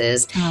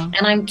spouses.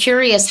 And I'm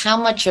curious how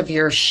much of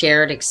your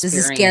shared experience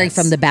This is Gerry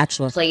from The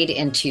Bachelor. Played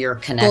into your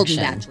Golden connection.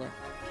 Bachelor.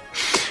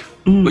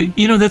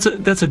 You know,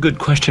 that's a good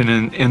question,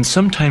 and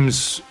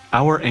sometimes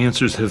our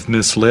answers have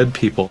misled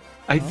people.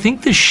 I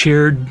think the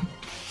shared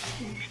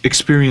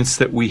experience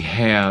that we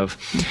have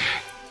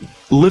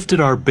lifted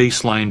our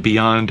baseline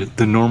beyond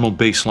the normal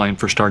baseline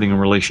for starting a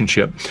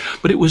relationship,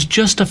 but it was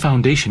just a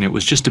foundation. It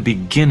was just a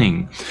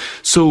beginning.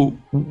 So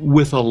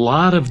with a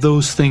lot of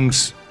those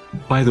things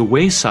by the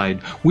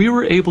wayside, we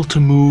were able to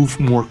move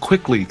more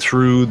quickly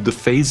through the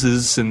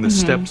phases and the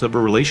steps of a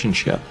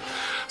relationship.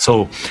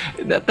 So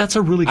that's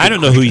a really good I don't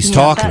know who he's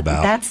talking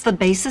about. That's the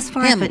basis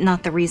for it, but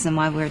not the reason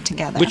why we're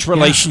together. Which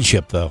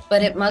relationship, though?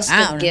 But it must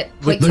have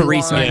With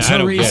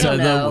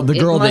Teresa, the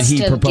girl that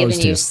he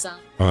proposed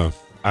to.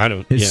 I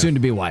don't. His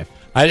soon-to-be wife.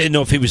 I didn't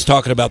know if he was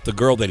talking about the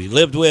girl that he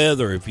lived with,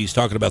 or if he's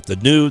talking about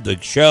the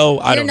show.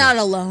 I You're don't not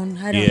know. alone.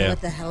 I don't know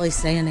what the hell he's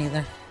saying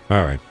either.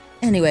 All right.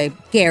 Anyway,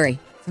 Gerry.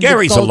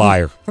 Gary's a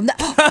liar. From the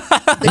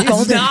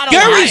Golden.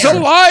 Gary's a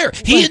liar.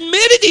 He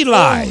admitted he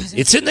lied.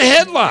 It's in the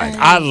headline.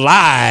 I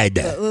lied.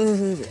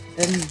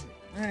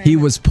 He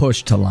was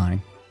pushed to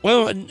lying.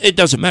 Well, it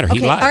doesn't matter. He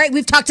Okay, lied. all right,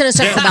 we've talked to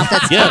ourselves about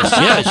that.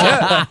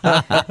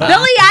 Yes.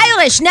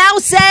 Billie Eilish now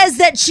says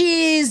that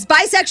she's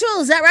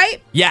bisexual. Is that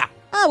right? Yeah.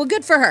 Oh, well,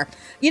 good for her.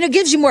 You know,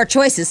 gives you more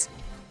choices.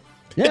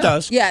 Yeah. It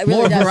does. Yeah, it really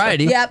More does.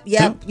 variety. Yep.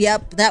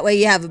 That way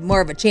you have more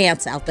of a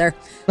chance out there.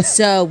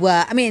 So,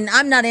 I mean,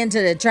 I'm not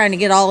into trying to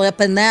get all up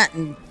in that,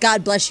 and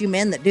God bless you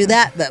men that do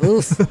that, but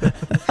oof.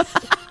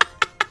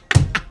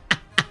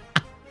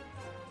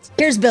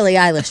 Here's Billie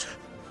Eilish,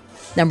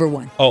 number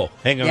one. Oh,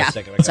 hang on a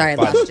second. Sorry, I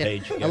lost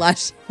you. I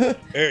lost you.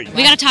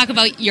 We got to talk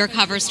about your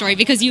cover story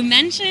because you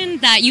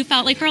mentioned that you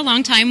felt like for a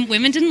long time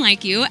women didn't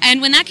like you,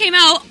 and when that came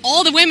out,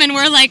 all the women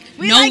were like,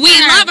 we love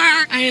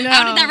her. I know.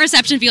 How did that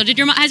reception feel?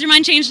 Has your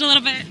mind changed a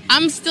little bit?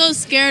 I'm still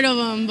scared of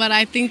them, but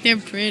I think they're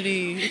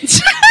pretty.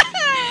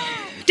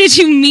 Did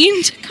you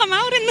mean to come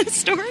out in the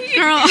story?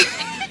 Girl.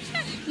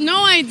 No,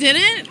 I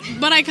didn't,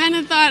 but I kind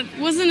of thought,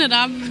 wasn't it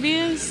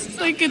obvious?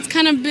 Like, it's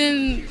kind of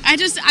been, I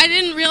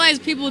didn't realize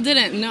people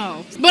didn't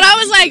know. But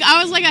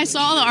I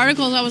saw the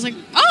articles, I was like,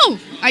 oh,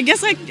 I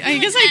guess I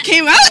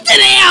came out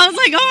today. I was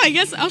like, oh, I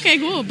guess, okay,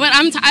 cool. But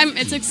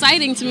it's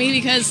exciting to me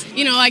because,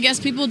 you know, I guess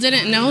people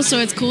didn't know, so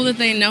it's cool that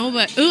they know,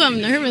 but, ooh,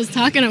 I'm nervous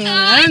talking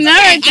about it. I'm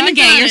nervous. I'm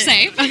gay, you're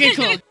safe. Okay,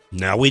 cool.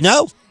 Now we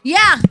know.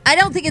 Yeah, I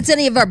don't think it's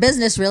any of our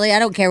business, really. I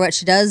don't care what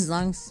she does as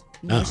long as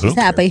she's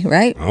happy,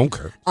 right? I don't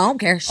care. I don't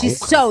care. She's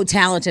so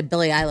talented,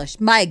 Billie Eilish.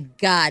 My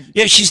God.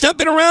 Yeah, she's not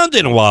been around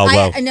in a while,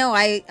 though. I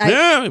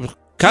know.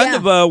 Kind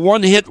of a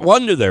one-hit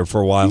wonder there for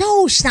a while.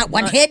 No, she's not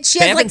one hit. She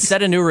They has haven't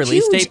set a new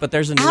release huge date, but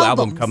there's a new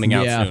album albums. coming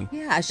out soon.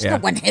 Yeah, she's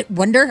not one hit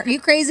wonder. Are you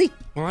crazy?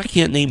 Well, I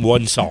can't name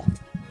one song.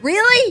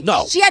 Really?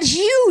 No. She had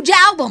huge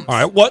albums.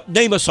 All right,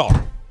 name a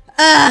song?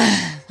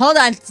 Hold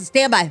on.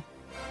 Stand by.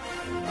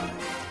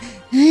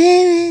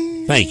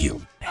 Thank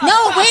you.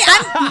 No,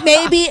 wait.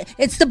 Maybe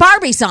it's the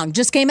Barbie song.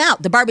 Just came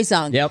out. The Barbie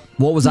song. Yep.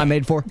 What was I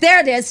made for? There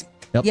it is.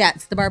 Yep. Yeah,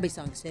 it's the Barbie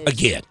song. So.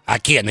 Again, I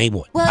can't name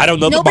one. Well, I don't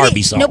know the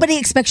Barbie song. Nobody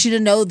expects you to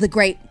know the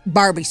great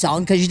Barbie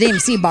song because you didn't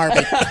even see Barbie.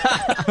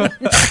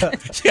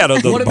 Yeah, I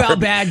don't know What the about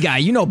Barbie. Bad Guy?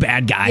 You know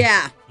Bad Guy.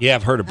 Yeah. Yeah,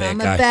 I've heard of Bad I'm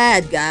Guy. a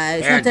bad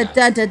guy.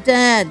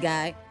 Bad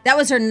guy. That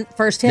was her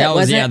first hit, That was,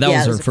 wasn't yeah, it?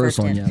 that was her first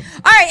one, hit. yeah.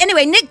 All right,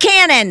 anyway, Nick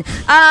Cannon.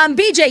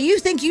 BJ, you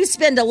think you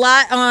spend a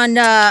lot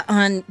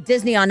on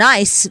Disney on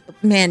Ice.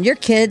 Man, your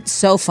kid's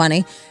so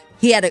funny.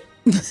 He had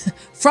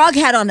Frog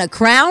had on a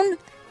crown,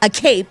 a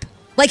cape,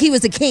 like he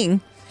was a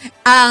king.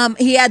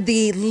 He had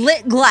the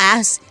lit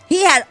glass.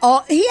 He had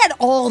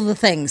all the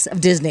things of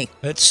Disney.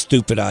 That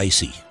stupid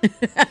Icy.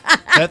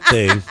 That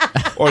thing.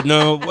 Or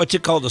no, what's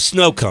it called? A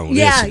snow cone.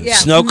 Yeah, isn't it? yeah.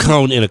 Snow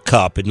cone in a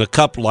cup, and the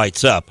cup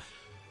lights up.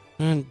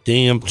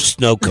 Damn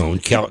snow cone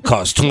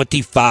costs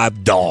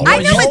 $25. I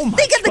know, but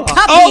think of the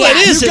cup. Oh,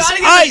 it is. It's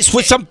ice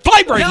with some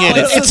flavoring in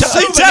it.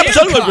 It's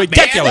absolutely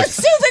ridiculous.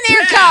 The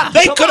souvenir cup.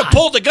 They could have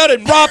pulled the gun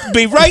and robbed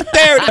me right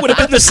there. It would have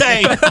been the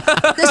same.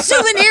 The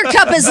souvenir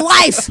cup is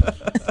life.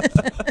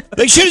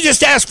 They should have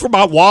just asked for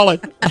my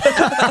wallet.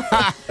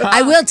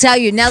 I will tell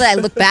you, now that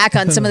I look back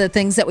on some of the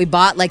things that we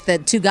bought, like the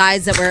two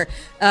guys that were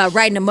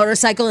riding a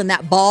motorcycle in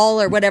that ball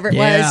or whatever it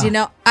was,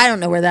 I don't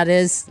know where that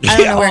is. I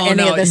don't know where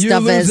any of this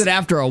stuff is. You lose it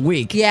after a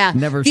week. Yeah.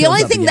 Never the shows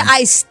only up thing again. that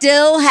I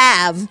still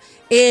have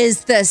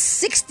is the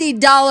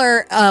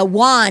 $60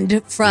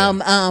 wand from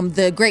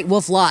the Great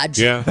Wolf Lodge.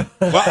 Yeah.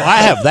 Well, I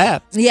have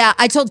that. Yeah,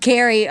 I told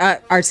Carrie,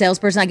 our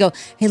salesperson, I go,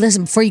 hey,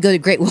 listen, before you go to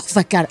Great Wolf,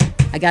 I got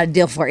a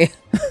deal for you.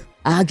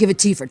 I'll give it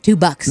to you for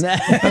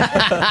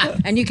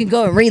 $2. And you can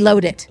go and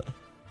reload it.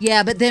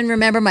 Yeah, but then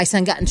remember my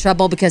son got in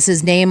trouble because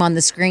his name on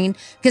the screen.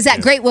 Because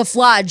at Great Wolf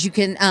Lodge, you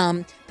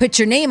can put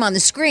your name on the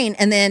screen,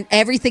 and then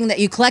everything that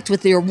you collect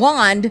with your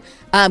wand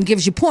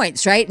gives you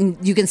points, right? And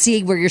you can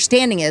see where your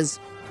standing is.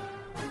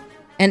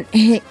 And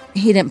he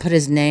didn't put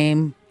his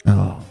name.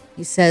 Oh.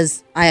 He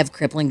says, I have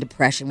crippling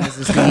depression was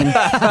his name.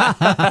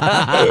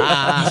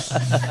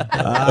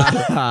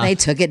 They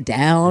took it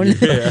down.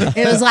 Yeah.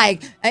 It was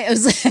like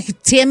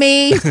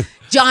Timmy,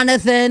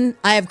 Jonathan,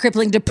 I have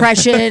crippling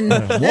depression.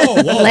 Whoa.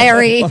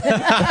 Larry.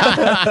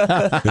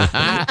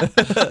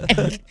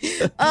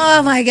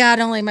 Oh my God,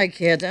 only my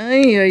kid. All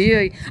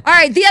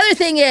right, the other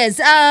thing is,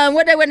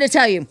 what I wanted to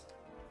tell you.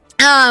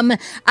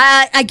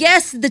 I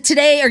guess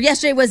today or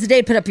yesterday was the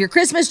day to put up your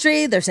Christmas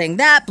tree. They're saying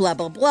that, blah,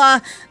 blah,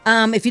 blah.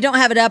 If you don't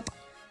have it up,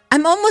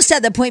 I'm almost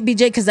at the point, BJ,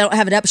 because I don't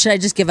have it up. Should I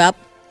just give up?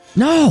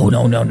 No.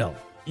 No.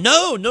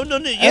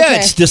 Yeah,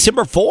 it's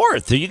December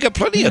 4th. You got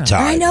plenty of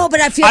time. I know,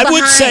 but I feel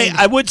behind.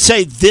 I would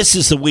say this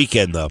is the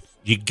weekend, though.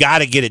 You got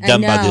to get it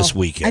done by this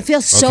weekend. I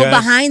feel so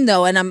behind,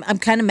 though, and I'm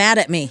kind of mad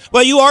at me.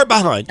 Well, you are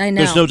behind. I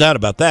know. There's no doubt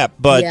about that.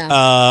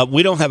 But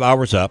we don't have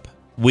ours up.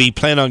 We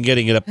plan on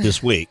getting it up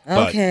this week.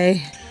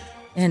 Okay.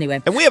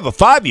 Anyway. And we have a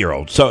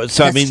 5-year-old, so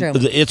I mean, true.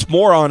 it's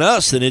more on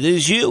us than it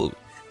is you.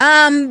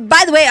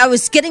 By the way, I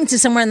was getting to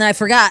somewhere and then I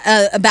forgot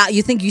about,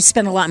 you think you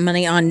spend a lot of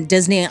money on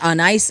Disney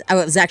on Ice. I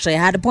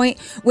had a point,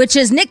 which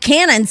is Nick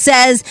Cannon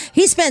says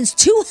he spends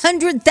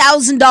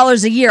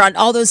 $200,000 a year on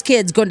all those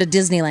kids going to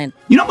Disneyland.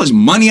 You know how much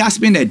money I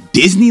spend at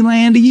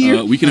Disneyland a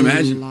year? We can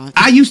imagine.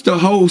 I used to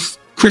host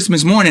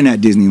Christmas morning at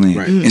Disneyland.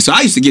 Right. And so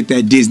I used to get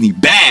that Disney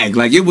bag.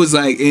 Like it was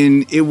like,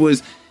 and it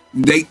was,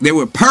 they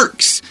were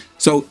perks.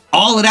 So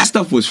all of that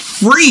stuff was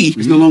free.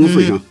 It's no longer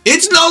free, huh?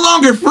 It's no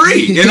longer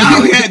free. And I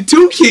only had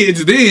 2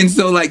 kids then.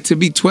 So like to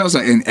be 12,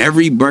 and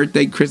every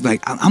birthday,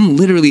 I'm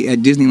literally at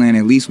Disneyland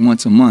at least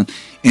once a month.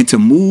 And to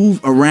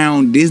move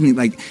around Disney,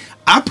 like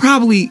I'm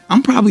probably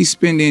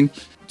spending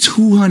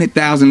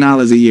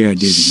 $200,000 a year at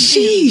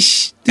Disney.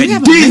 Sheesh.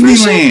 At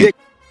Disneyland.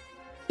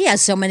 He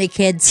has so many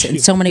kids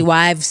and so many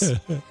wives.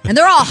 And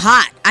they're all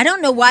hot. I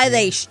don't know why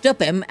they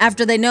shtup him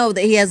after they know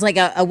that he has like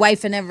a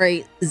wife in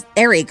every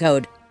area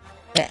code.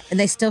 And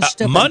they still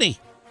shtup him. Money.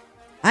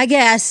 I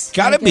guess.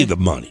 Gotta be the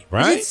money,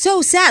 right? It's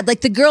so sad. Like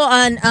the girl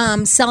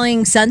on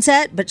Selling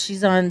Sunset, but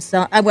she's on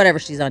whatever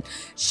she's on.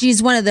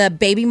 She's one of the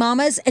baby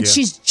mamas, and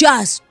she's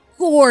just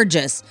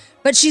gorgeous.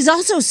 But she's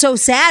also so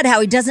sad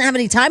how he doesn't have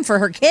any time for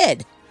her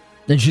kid.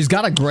 And she's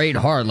got a great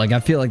heart. Like,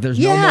 I feel like there's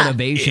no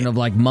motivation of,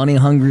 like, money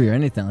hungry or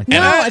anything like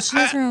that. No, she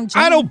has her own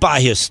job. I don't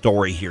buy his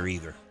story here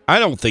either. I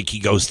don't think he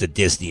goes to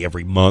Disney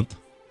every month.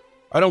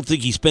 I don't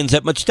think he spends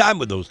that much time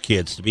with those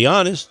kids, to be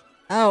honest.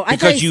 Oh,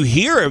 because you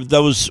hear of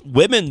those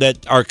women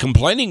that are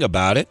complaining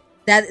about it.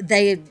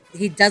 That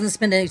he doesn't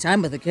spend any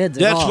time with the kids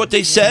at all. That's what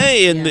they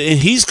say, and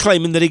he's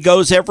claiming that he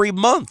goes every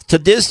month to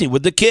Disney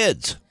with the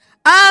kids.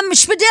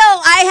 Spadil,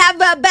 I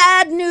have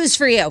bad news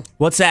for you.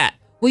 What's that?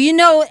 Well, you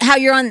know how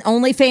you're on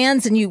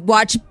OnlyFans and you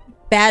watch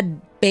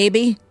Bad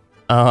Baby?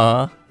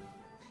 Uh-huh.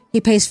 He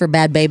pays for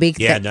Bad Baby.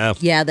 Yeah, no.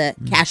 Yeah, the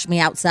Cash Me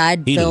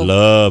Outside. He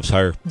loves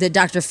her. The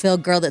Dr. Phil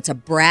girl that's a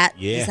brat.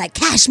 Yeah. He's like,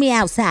 cash me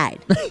outside.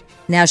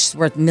 Now she's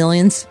worth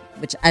millions,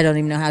 which I don't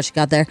even know how she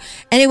got there.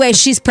 Anyway,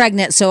 she's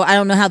pregnant, so I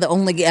don't know how the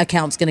Only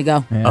account's going to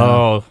go. Yeah.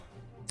 Oh,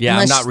 yeah,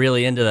 Unless I'm not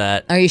really into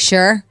that. Are you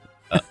sure?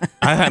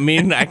 I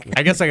mean, I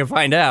guess I can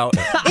find out.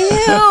 Ew!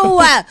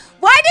 Why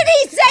did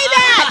he say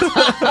that?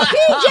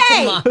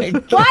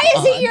 PJ, why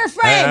is he your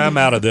friend? I'm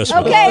out of this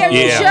one. Okay, are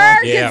you sure?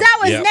 Because that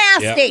was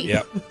nasty.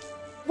 Yep.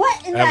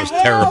 What in that the was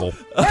hell? terrible.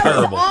 That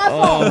terrible.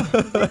 Was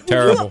awful.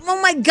 Terrible.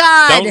 Oh my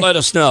God. Don't let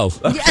us know.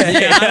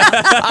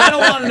 I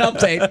don't want an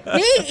update.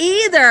 Me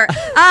either.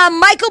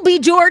 Michael B.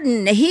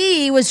 Jordan,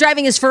 he was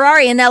driving his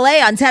Ferrari in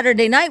L.A. on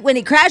Saturday night when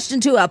he crashed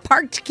into a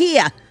parked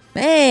Kia.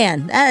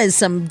 Man, that is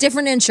some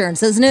different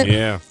insurance, isn't it?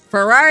 Yeah.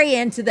 Ferrari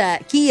into the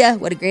Kia.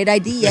 What a great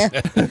idea.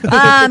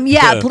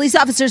 Police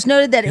officers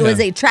noted that it was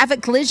a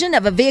traffic collision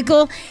of a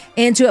vehicle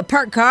into a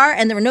parked car,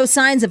 and there were no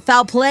signs of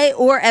foul play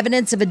or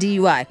evidence of a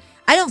DUI.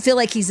 I don't feel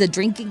like he's a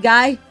drinking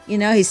guy. You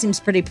know, he seems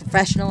pretty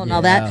professional and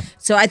all that.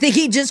 So I think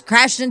he just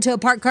crashed into a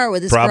parked car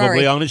with his Ferrari.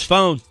 Probably on his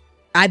phone.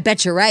 I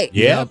bet you're right.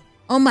 Yeah.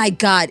 Oh my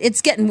God,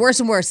 it's getting worse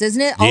and worse,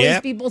 isn't it? All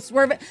these people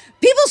swerving.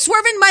 People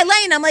swerving my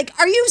lane. I'm like,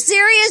 are you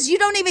serious? You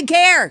don't even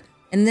care.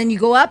 And then you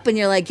go up and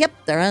you're like, yep,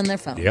 they're on their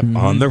phone. Yep,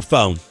 on their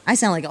phone. I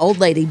sound like an old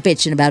lady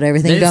bitching about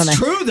everything, don't I? It's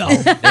true, though.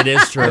 It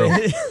is true.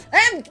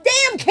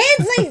 Damn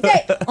kids these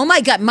days. Oh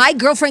my God, my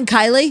girlfriend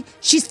Kylie,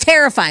 she's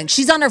terrifying.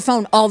 She's on her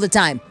phone all the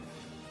time.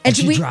 And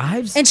she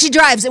drives? And she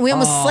drives, and we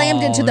almost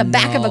slammed into the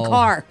back of a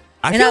car.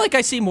 I feel like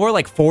I see more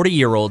like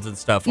 40-year-olds and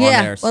stuff on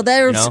there. Well,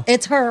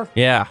 it's her.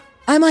 Yeah.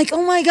 I'm like,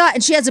 oh my God.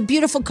 And she has a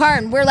beautiful car,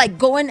 and we're like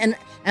going, and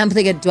I'm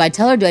thinking, do I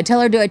tell her? Do I tell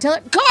her? Do I tell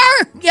her?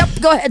 Car! Yep,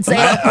 go ahead, say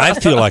it. I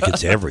feel like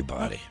it's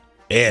everybody.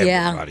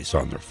 Everybody's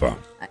on their phone.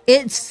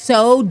 It's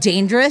so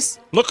dangerous.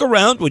 Look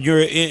around when you're,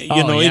 in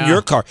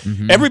your car.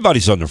 Mm-hmm.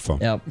 Everybody's on their phone.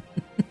 Yep.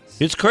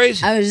 It's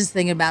crazy. I was just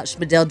thinking about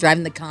Spadil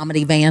driving the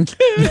comedy van.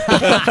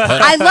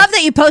 I love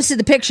that you posted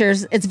the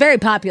pictures. It's very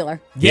popular.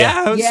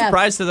 Yeah, I was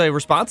surprised at the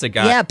response it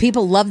got. Yeah,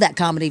 people love that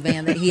comedy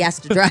van that he has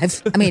to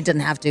drive. I mean, he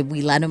doesn't have to.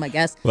 We let him, I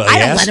guess. Well, I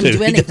don't let him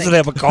do anything. He doesn't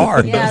have a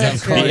car. Yeah,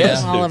 that's true.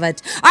 All of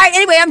it. All right,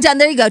 anyway, I'm done.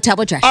 There you go.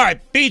 Tablet trash. All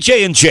right,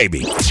 BJ and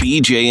Jamie.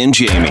 BJ and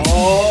Jamie.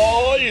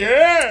 Oh,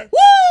 yeah.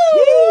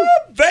 Woo!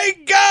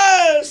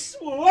 Vegas!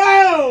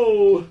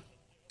 Wow!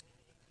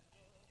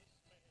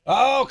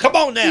 Oh, come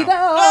on now. Viva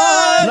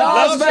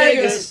Las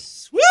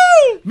Vegas.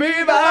 Woo!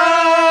 Viva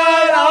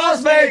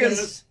Las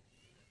Vegas.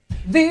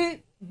 Viva.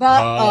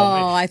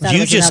 I thought it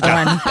you was just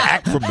another got one.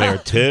 back from there,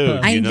 too.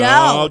 I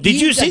know. Did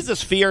you see the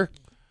Sphere?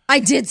 I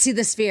did see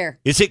the Sphere.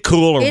 Is it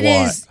cool or what?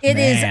 It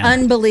is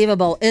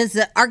unbelievable. It's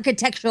an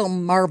architectural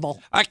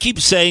marvel. I keep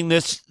saying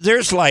this.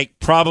 There's like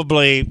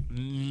probably,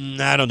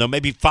 I don't know,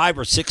 maybe 5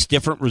 or 6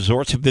 different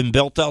resorts have been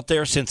built out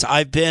there since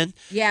I've been.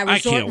 Yeah,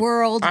 Resort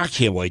World. I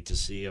can't wait to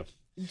see them.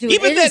 Dude,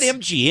 even that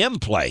MGM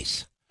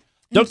place.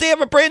 Don't they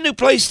have a brand new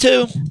place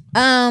too?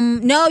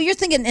 No, you're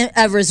thinking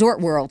of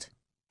Resort World.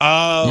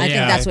 Oh, I think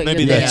that's what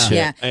maybe you're that's thinking.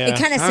 it. Yeah. It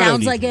kind of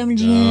sounds like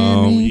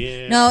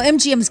MGM. No,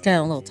 MGM's kind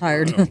of a little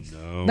tired.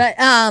 But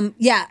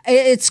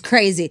it's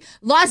crazy.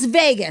 Las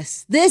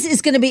Vegas. This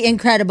is going to be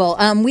incredible.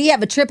 We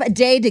have a trip a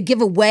day to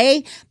give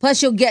away.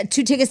 Plus, you'll get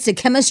 2 tickets to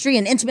Chemistry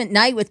and Intimate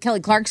Night with Kelly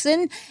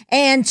Clarkson,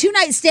 and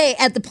 2-night stay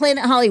at the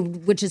Planet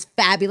Hollywood, which is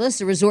fabulous,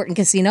 a resort and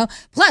casino.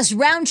 Plus,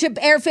 round trip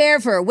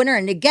airfare for a winner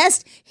and a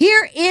guest.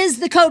 Here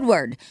is the code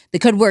word. The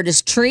code word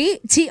is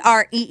TREE,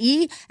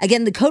 TREE.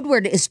 Again, the code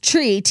word is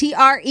TREE,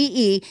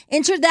 TREE.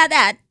 Enter that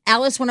at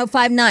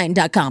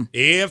alice1059.com.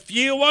 If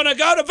you want to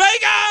go to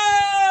Vegas!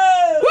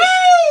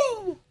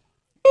 Woo!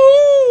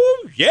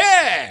 Ooh,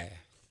 yeah!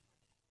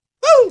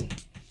 Woo!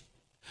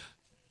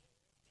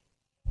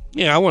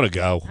 Yeah, I want to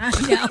go. I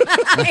know.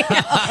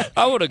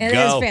 I want to go. It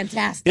is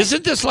fantastic.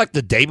 Isn't this like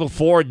the day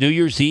before New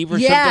Year's Eve or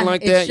Yeah, something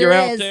like it that? sure You're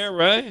out is. there,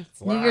 right?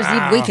 It's New Year's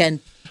Eve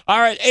weekend. All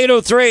right,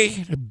 803,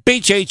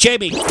 BJ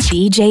Jamie.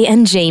 BJ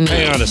and Jamie.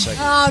 Hang on a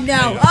second. Oh,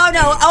 no. Oh,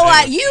 no.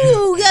 Oh,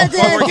 you got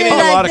We're getting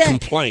a lot of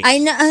complaints. I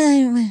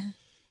know.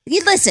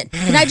 You listen,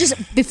 can I just,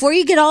 before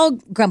you get all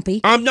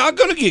grumpy. I'm not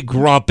going to get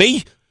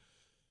grumpy.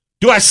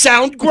 Do I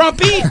sound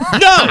grumpy?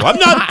 No, I'm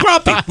not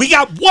grumpy. We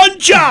got one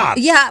job.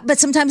 Yeah, but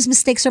sometimes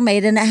mistakes are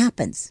made and it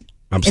happens.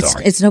 I'm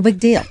sorry. It's no big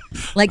deal.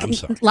 Like,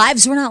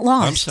 lives were not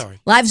lost. I'm sorry.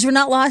 Lives were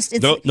not lost.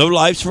 No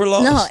lives were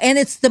lost? No, and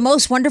it's the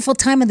most wonderful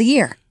time of the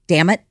year.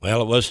 Damn it.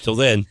 Well, it was till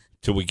then,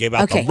 till we gave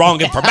out the wrong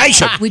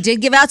information. We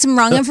did give out some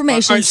wrong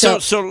information. All right,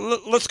 so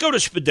let's go to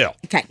Spadil.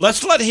 Okay.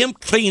 Let's let him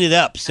clean it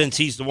up since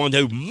he's the one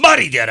who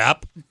muddied it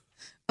up.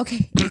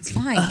 Okay, it's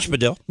fine.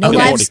 Spadil. No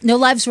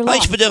lives were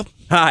lost. Hi, Spadil.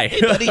 Hi.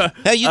 Hey, buddy.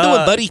 How you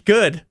doing, buddy?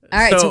 Good. All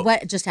right, so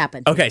what just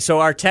happened? Okay, so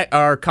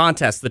our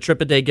contest, the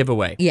trip a day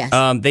giveaway. Yes.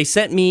 They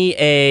sent me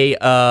a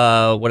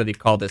what do they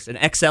call this? An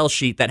Excel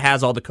sheet that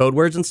has all the code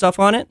words and stuff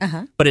on it.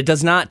 But it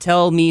does not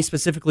tell me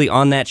specifically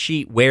on that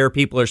sheet where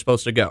people are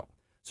supposed to go.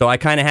 So I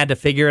kind of had to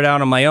figure it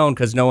out on my own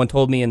because no one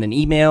told me in an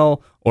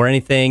email or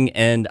anything,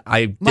 and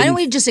I. Why don't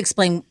we just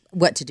explain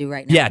what to do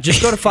right now? Yeah,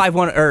 just go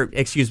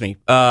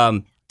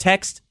to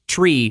text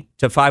TREE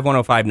to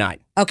 51059.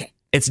 Okay.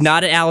 It's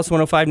not at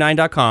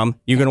alice1059.com.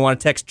 You're going to want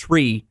to text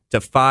TREE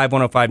to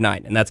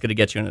 51059, and that's going to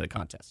get you into the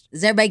contest.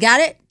 Has everybody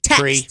got it?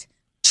 Text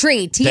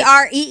TREE,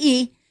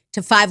 TREE,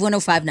 to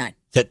 51059. Is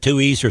that 2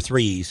 E's or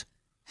 3 E's?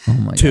 Oh,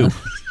 my God.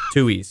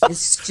 2 E's.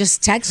 It's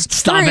just text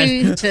Stop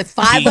TREE it. to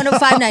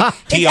 51059.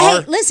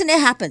 Hey, listen, it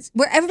happens.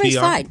 Everybody's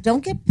TR. fine.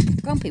 Don't get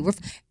grumpy.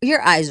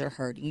 Your eyes are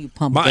hurting, you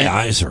pumpkin. My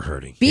eyes are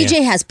hurting.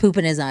 BJ has poop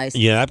in his eyes.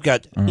 Yeah, I've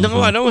got. No,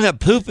 I don't have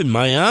poop in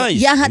my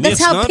eyes. Yeah, that's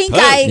It's how not pink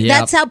poop. eye.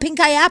 That's how pink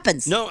eye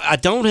happens. No, I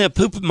don't have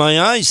poop in my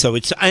eyes, so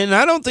and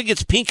I don't think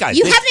it's pink eye.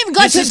 You haven't even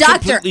gone This to a is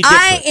doctor. completely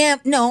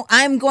different.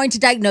 I'm going to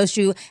diagnose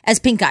you as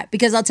pink eye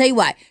because I'll tell you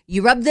why.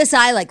 You rub this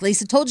eye like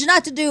Lisa told you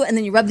not to do, and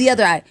then you rub the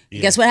other eye.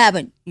 Yeah. Guess what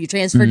happened? You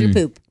transferred your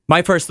poop.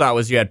 My first thought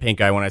was you had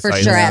pink eye when I saw For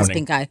you sure, this has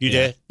morning. pink eye. You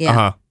did?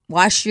 Yeah.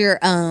 Wash your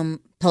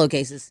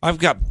pillowcases. I've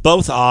got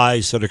both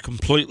eyes that are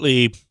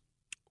completely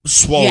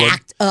swollen,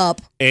 Jacked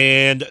up.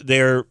 and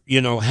they're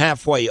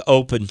halfway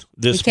open.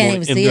 This We can't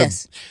morning. even And see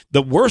us.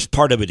 The worst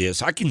part of it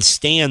is I can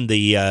stand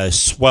the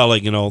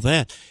swelling and all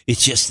that.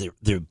 It's just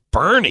they're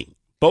burning.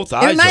 Both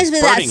eyes. It reminds are me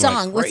of that burning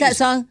song. like What's that crazy.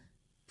 song?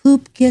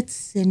 Poop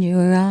gets in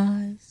your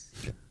eyes.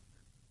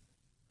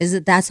 Is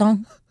it that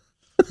song?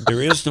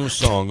 There is no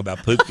song about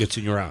poop gets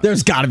in your eyes.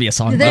 There's got to be a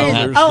song.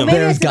 there's Oh, no- maybe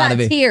There's it's about gotta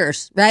be.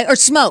 tears, right? Or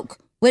smoke.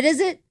 What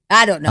is it?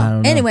 I don't know. I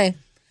don't know. Anyway,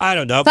 I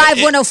don't know. but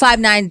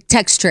 51059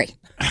 text tree.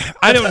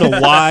 I don't know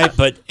why,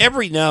 but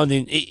every now and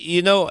then,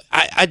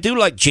 I do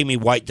like Jamie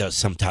White does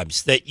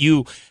sometimes, that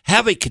you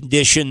have a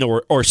condition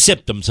or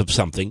symptoms of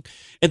something,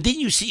 and then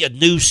you see a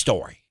news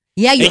story.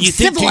 Yeah, and you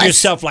think to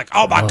yourself, like,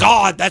 oh, my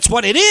God, that's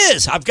what it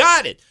is. I've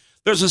got it.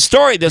 There's a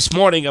story this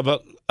morning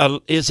about,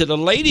 is it a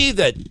lady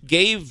that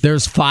gave...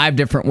 There's 5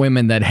 different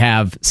women that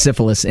have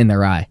syphilis in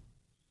their eye.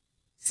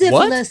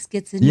 Syphilis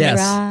gets in your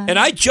eye. And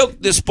I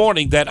joked this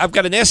morning that I've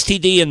got an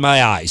STD in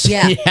my eyes.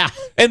 Yeah.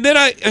 And then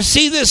I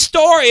see this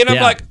story, and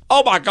I'm like,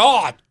 oh, my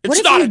God,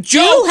 it's not a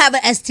joke. What if you do have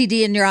an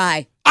STD in your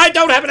eye? I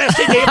don't have an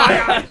STD in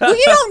my eye. Well,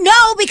 you don't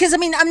know because,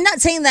 I'm not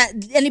saying that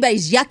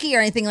anybody's yucky or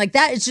anything like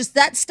that. It's just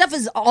that stuff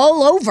is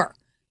all over,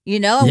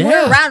 and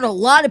we're around a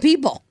lot of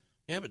people.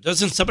 Yeah, but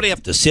doesn't somebody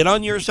have to sit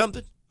on you or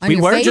something?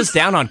 We're just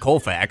down on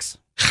Colfax.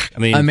 I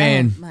mean, oh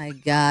my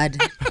God.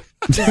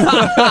 That's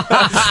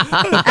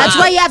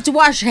why you have to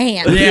wash your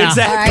hands. Yeah,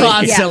 exactly. Right?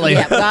 Constantly.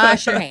 Yeah,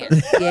 wash your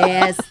hands.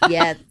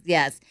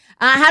 Yes.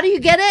 How do you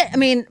get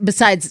it?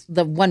 Besides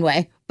the one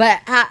way, but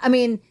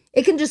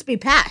it can just be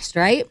passed,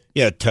 right?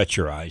 Yeah, touch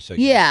your eyes.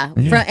 Yeah.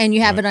 And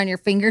you have it on your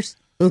fingers.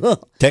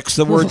 Text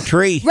the word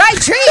tree. Right,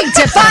 tree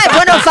to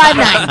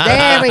 51059.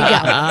 There we go.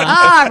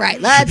 All right,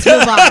 let's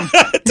move on.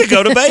 To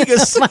go to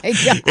Vegas. Oh my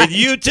God. And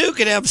you too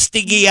can have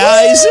stinky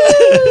eyes.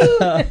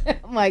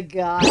 Oh my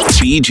God.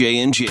 BJ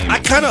and Jamie. I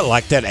kind of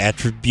like that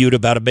attribute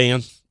about a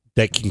man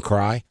that can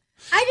cry.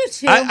 I do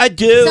too. I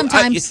do.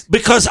 Sometimes.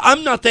 Because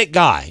I'm not that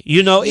guy.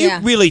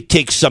 It really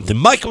takes something.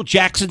 Michael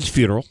Jackson's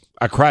funeral,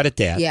 I cried at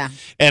that. Yeah.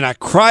 And I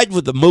cried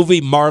with the movie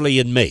Marley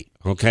and Me,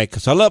 okay?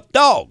 Because I love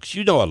dogs.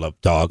 I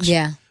love dogs.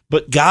 Yeah.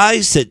 But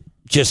guys that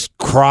just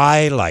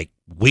cry like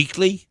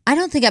weekly. I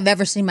don't think I've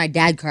ever seen my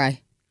dad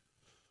cry.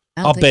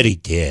 I'll bet he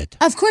did.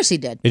 Of course he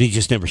did. And he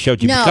just never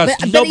showed you. No,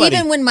 because but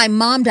even when my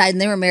mom died and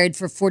they were married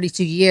for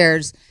 42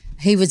 years,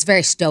 he was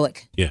very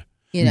stoic. Yeah.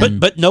 You know?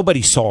 But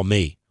nobody saw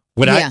me.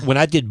 When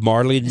I did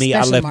Marley and Me,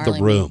 Especially I left the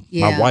Marley room.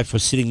 Yeah. My wife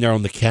was sitting there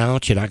on the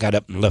couch, and I got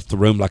up and left the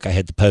room like I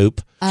had to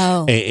poop.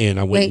 Oh. And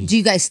I went. Wait, do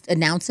you guys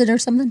announce it or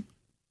something?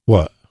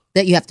 What?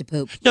 That you have to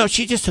poop? No,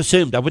 she just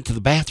assumed I went to the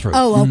bathroom.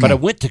 Oh, okay. But I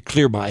went to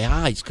clear my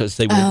eyes because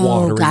they were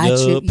watering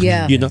up.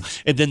 Yeah.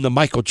 And then the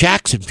Michael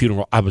Jackson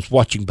funeral, I was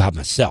watching by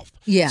myself.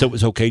 Yeah. So it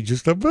was okay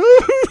just to...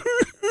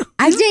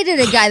 I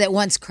dated a guy that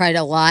once cried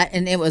a lot,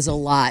 and it was a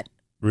lot.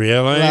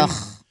 Really? Ugh.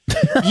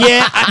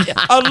 Yeah,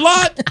 a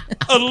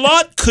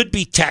lot could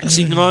be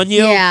taxing on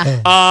you.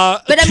 Yeah.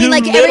 But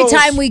every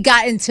time we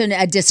got into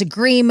a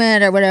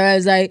disagreement or whatever, I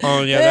was like,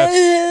 oh, yeah,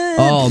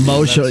 that's...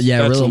 emotional.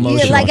 Yeah, real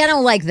emotional. Yeah, I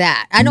don't like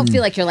that. I don't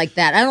feel like you're like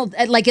that. I don't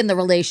like in the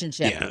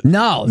relationship. Yeah.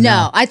 No.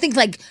 I think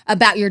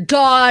about your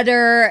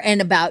daughter and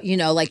about,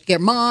 your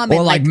mom. Or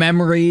and like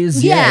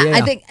memories. Yeah, Yeah.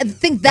 I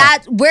think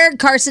that where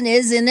Carson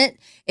is in it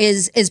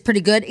is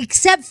pretty good,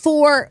 except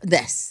for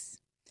this.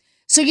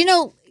 So,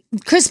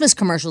 Christmas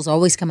commercials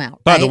always come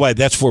out. By right? the way,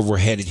 that's where we're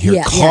headed here.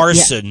 Yeah,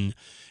 Carson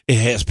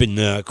has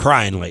been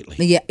crying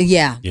lately.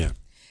 Yeah.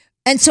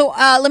 And so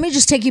let me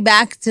just take you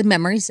back to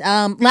memories.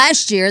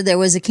 Last year, there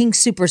was a King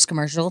Soopers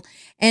commercial,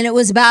 and it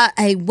was about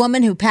a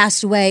woman who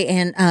passed away,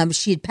 and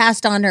she had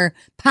passed on her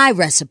pie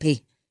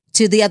recipe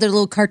to the other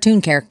little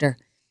cartoon character.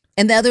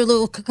 And the other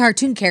little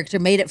cartoon character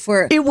made it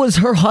for... It was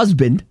her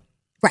husband.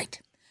 Right.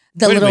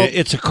 Wait a minute,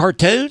 it's a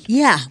cartoon?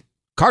 Yeah.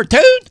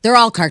 Cartoon? They're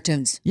all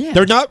cartoons. Yeah.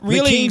 They're not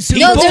really people?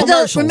 No, they're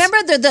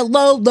the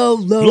low.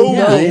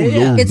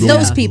 It's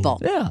those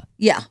people.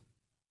 Yeah.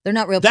 They're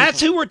not real people. That's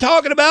who we're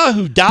talking about,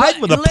 who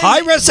died with a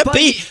pie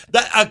recipe?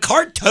 A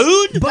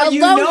cartoon? But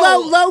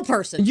low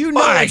person. You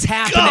know it's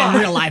happening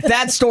in real life.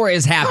 That story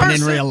is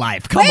happening in real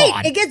life. Come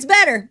on. It gets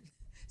better.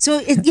 So,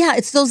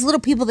 it's those little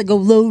people that go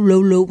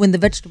low when the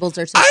vegetables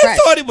are so fresh.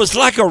 I thought it was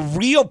like a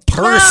real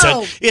person.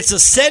 No. It's a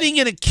setting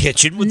in a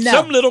kitchen with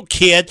some little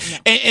kid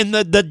and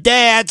the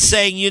dad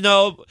saying,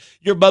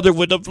 your mother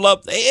would have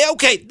loved...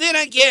 Okay, then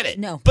I get it.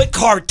 No. But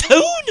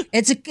cartoon?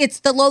 It's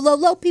the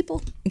low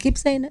people. I keep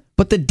saying it.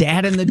 But the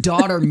dad and the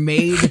daughter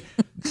made,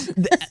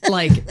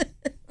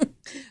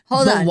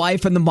 Hold on. The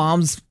wife and the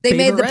mom's They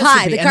made the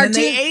pie. recipe, The cartoon. And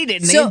then they ate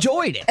it and they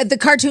enjoyed it. The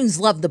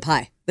cartoons love the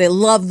pie. They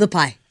love the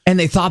pie. And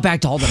they thought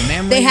back to all the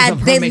memories of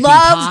her making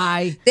loved,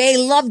 pie. They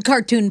loved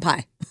cartoon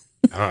pie.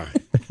 All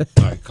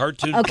right.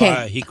 Cartoon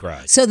pie, he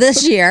cried. So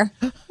this year,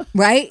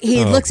 right,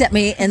 he looks at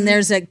me, and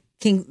there's the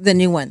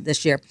new one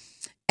this year.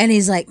 And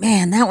he's like,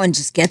 man, that one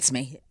just gets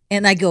me.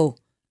 And I go,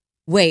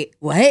 wait,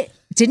 what?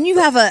 Didn't you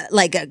have a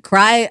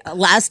cry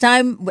last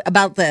time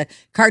about the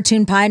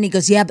cartoon pie? And he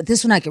goes, yeah, but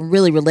this one I can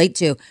really relate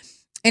to.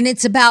 And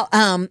it's about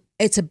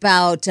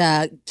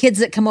kids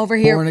that come over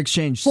here.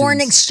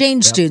 Foreign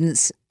exchange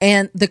students.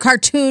 And the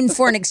cartoon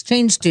foreign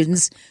exchange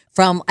students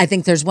from, I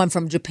think there's one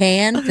from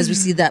Japan, because we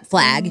see that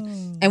flag.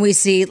 And we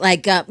see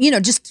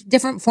just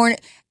different foreign.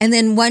 And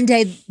then one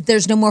day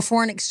there's no more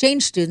foreign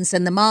exchange students.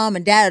 And the mom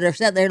and dad are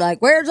set there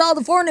like, where's all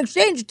the foreign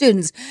exchange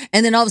students?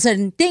 And then all of a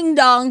sudden, ding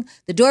dong,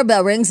 the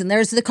doorbell rings and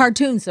there's the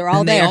cartoons. They're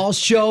all there. They all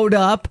showed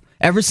up.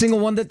 Every single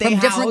one that they from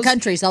different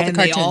countries, all the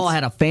cartoons. They all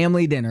had a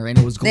family dinner, and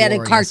it was glorious. They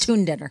had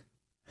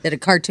a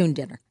cartoon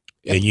dinner.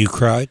 Yep. And you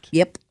cried?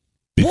 Yep.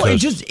 Well,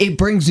 it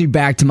brings me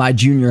back to my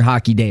junior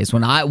hockey days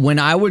when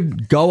I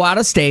would go out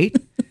of state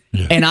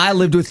and I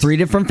lived with 3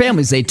 different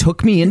families. They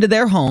took me into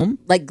their home.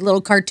 Like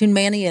little cartoon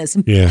Manny is.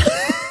 Yeah.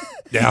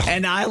 Yeah.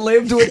 And I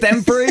lived with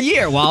them for a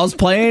year while I was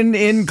playing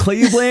in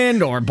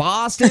Cleveland or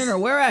Boston or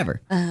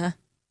wherever.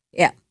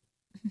 Yeah.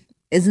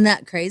 Isn't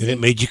that crazy? And it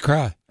made you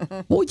cry.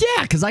 Well,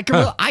 yeah, because I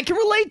can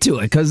relate to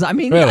it. Because, I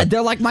mean, Really?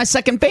 they're like my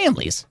second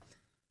families.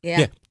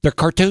 Yeah. They're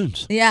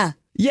cartoons. Yeah.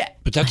 Yeah.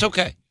 But that's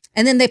okay.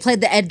 And then they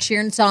played the Ed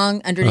Sheeran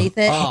song underneath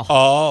it.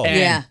 Oh.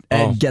 Yeah.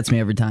 And it gets me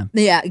every time.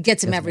 Yeah, it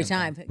gets him every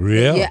time.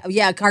 Really?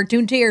 Yeah,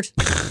 cartoon tears.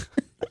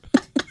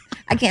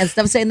 I can't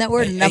stop saying that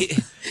word enough.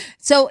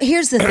 So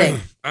here's the thing.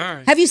 All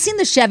right. Have you seen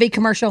the Chevy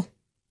commercial?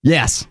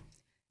 Yes.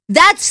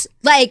 That's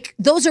like,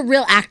 those are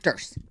real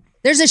actors.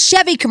 There's a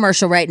Chevy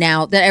commercial right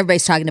now that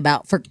everybody's talking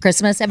about for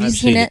Christmas. Have you I've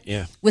seen seen it? it,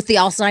 yeah. With the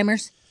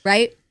Alzheimer's,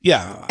 right?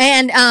 Yeah.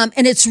 And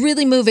it's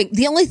really moving.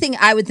 The only thing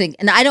I would think,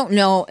 and I don't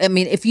know, I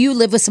mean, if you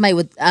live with somebody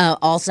with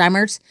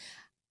Alzheimer's,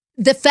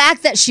 the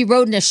fact that she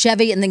rode in a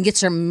Chevy and then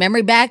gets her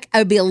memory back, I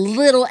would be a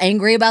little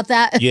angry about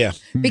that. Yeah.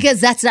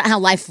 Because that's not how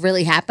life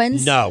really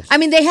happens. No. I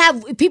mean,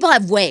 people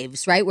have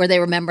waves, right? Where they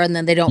remember and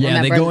then they don't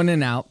remember. Yeah, they go in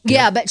and out.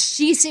 Yeah, but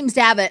she seems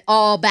to have it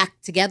all back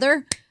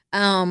together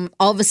all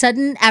of a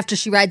sudden after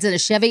she rides in a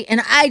Chevy.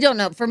 And I don't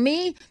know, for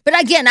me, but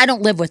again, I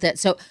don't live with it.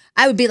 So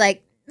I would be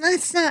like,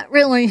 that's not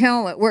really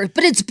how it works.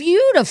 But it's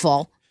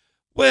beautiful.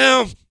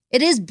 Well,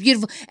 it is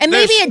beautiful. And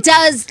maybe it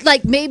does,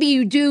 like, maybe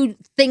you do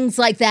things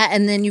like that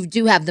and then you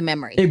do have the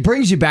memory. It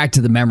brings you back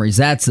to the memories.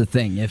 That's the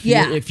thing.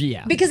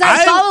 Yeah. Because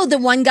I follow the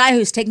one guy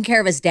who's taking care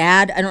of his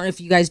dad. I don't know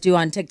if you guys do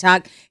on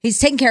TikTok. He's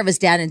taking care of his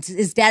dad, and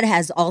his dad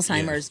has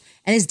Alzheimer's.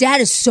 Yeah. And his dad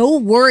is so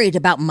worried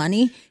about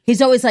money.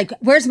 He's always like,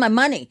 where's my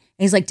money?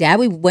 And he's like, Dad,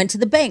 we went to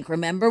the bank.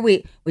 Remember,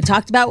 we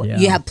talked about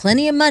you have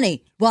plenty of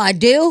money. Well, I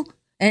do.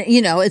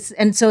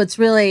 And, so it's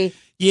really...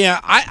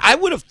 Yeah, I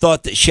would have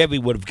thought that Chevy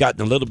would have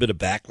gotten a little bit of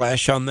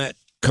backlash on that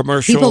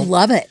commercial. People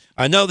love it.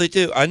 I know they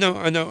do. I know.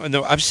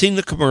 I've seen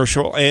the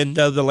commercial, and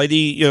the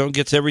lady,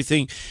 gets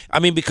everything. I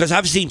mean, because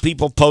I've seen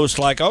people post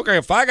like, okay,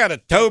 if I got a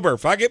tuber,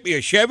 if I get me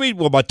a Chevy,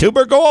 will my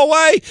tuber go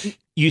away?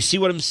 You see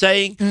what I'm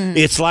saying?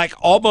 It's like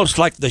almost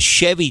like the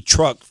Chevy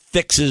truck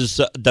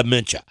fixes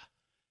dementia.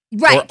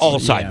 Right. Or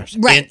Alzheimer's.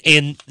 Yeah. Right.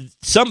 And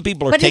some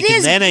people are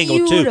taking that angle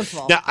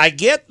beautiful. too. Now, I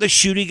get the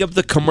shooting of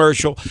the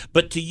commercial,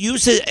 but to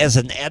use it as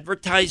an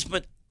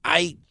advertisement,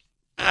 I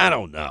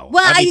don't know.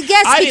 Well, I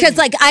guess because,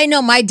 didn't- I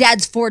know my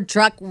dad's Ford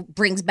truck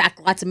brings back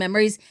lots of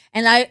memories.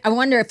 And I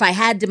wonder if I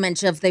had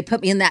dementia, if they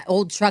put me in that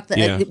old truck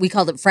that we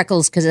called it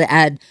Freckles because it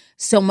had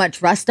so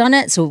much rust on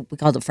it. So we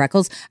called it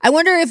Freckles. I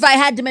wonder if I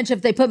had dementia,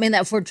 if they put me in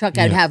that Ford truck,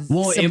 I'd have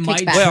some it might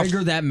kickback.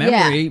 trigger that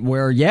memory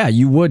where,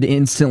 you would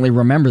instantly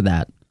remember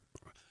that.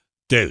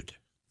 Dude,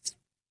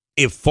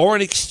 if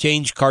foreign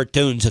exchange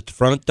cartoons at the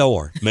front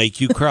door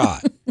make you cry,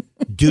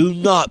 do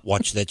not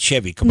watch that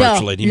Chevy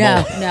commercial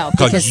anymore. No,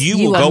 because you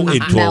will go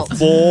into melt. a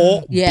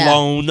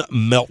full-blown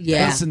meltdown.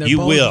 Yeah. Listen, You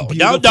both will.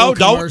 No, beautiful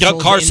don't.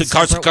 commercials in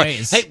Carson. separate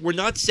ways. Hey, we're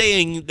not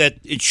saying that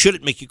it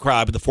shouldn't make you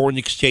cry with the foreign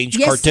exchange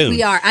Yes, cartoon.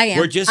 we are. I am.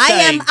 We're just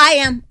saying. I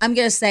am. I'm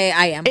going to say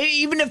I am.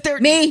 Even if they're...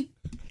 Me?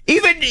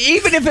 Even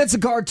if it's a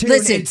cartoon,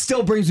 it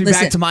still brings me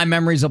back to my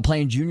memories of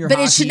playing junior hockey.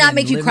 But it should not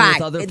make you living cry.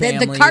 with other The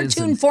families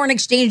cartoon foreign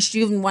exchange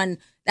student one,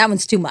 that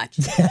one's too much.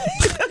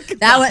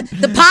 That one,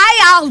 the pie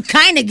I'll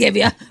kind of give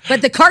you,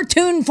 but the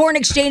cartoon foreign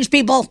exchange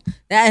people,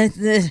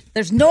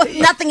 there's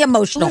nothing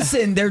emotional.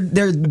 Listen, they're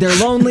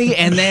lonely,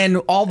 and then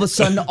all of a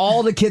sudden,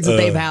 all the kids that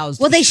they've housed.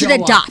 Well, they should show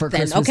up adopt for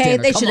then, Christmas okay?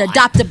 dinner. They should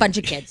adopt a bunch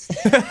of kids.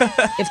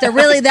 If they're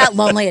really that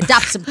lonely,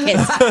 adopt some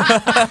kids.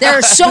 There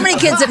are so many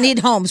kids that need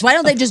homes. Why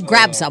don't they just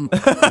grab some or go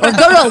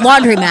to a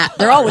laundromat?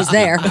 They're always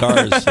there.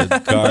 Carson.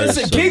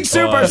 Listen, King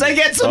Supers, they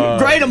get some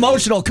great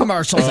emotional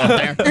commercials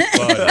out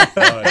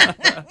there.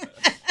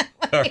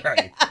 All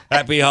right.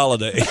 Happy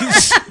holidays.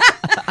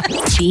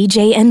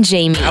 BJ and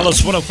Jamie.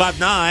 Alice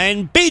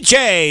 105.9.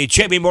 BJ.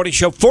 Jamie Morning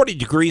Show. 40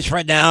 degrees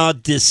right now.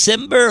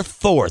 December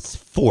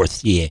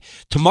 4th. Yeah.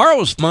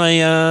 Tomorrow's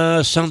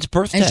my son's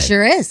birthday. It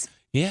sure is.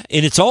 Yeah.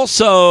 And it's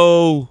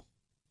also...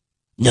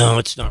 No,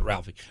 it's not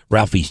Ralphie.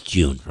 Ralphie's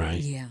June, right?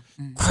 Yeah.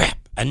 Crap.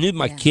 I knew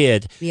my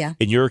kid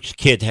and your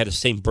kid had the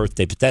same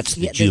birthday, but that's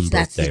the June birthday,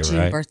 that's the June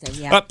right? birthday,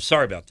 yeah. Oh,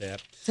 sorry about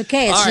that. It's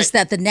okay. It's All just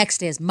that the next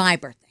day is my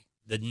birthday.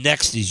 The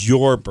next is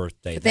your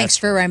birthday. But thanks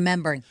for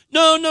remembering.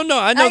 No.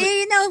 I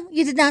know.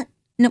 You did not.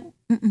 No.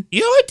 Mm-mm.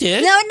 Yeah, I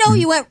did. No,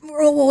 you went.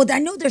 Oh, I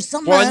know there's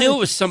some. Well, I knew it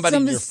was somebody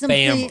in your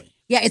family.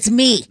 Yeah, it's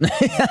me.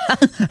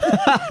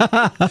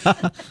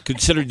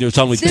 Considering there's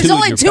only two. There's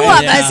only two of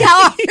us.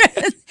 How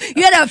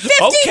you had a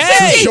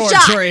 50-50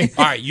 shot.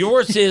 All right,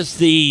 yours is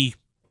the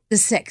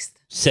 6th.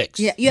 6th.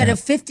 Yeah, you had a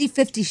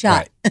 50-50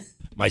 shot. Right.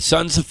 My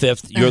son's the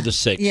 5th. You're the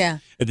 6th. Yeah.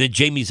 And then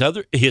Jamie's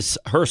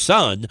her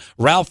son,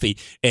 Ralphie,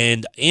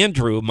 and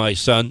Andrew, my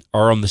son,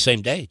 are on the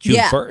same day, June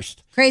 1st.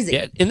 Crazy.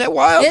 Yeah, isn't that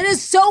wild? It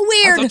is so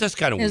weird. I thought that's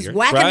kind of weird.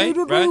 Right?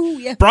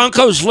 Yeah.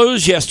 Broncos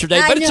lose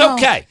yesterday, but it's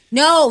okay.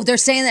 No, they're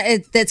saying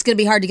that that's going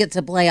to be hard to get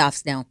to the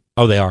playoffs now.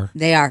 Oh, they are?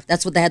 They are.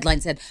 That's what the headline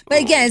said.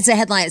 But again, it's a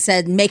headline that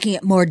said making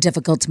it more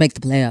difficult to make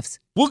the playoffs.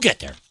 We'll get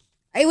there.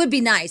 It would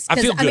be nice.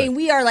 I feel good. mean,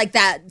 we are like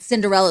that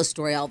Cinderella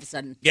story all of a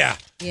sudden. Yeah.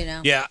 You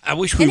know? Yeah, I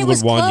wish we would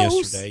have won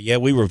yesterday. Yeah,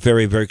 we were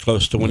very, very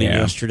close to winning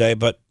yesterday,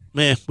 but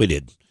we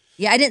did.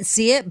 Yeah, I didn't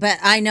see it, but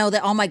I know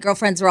that all my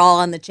girlfriends were all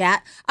on the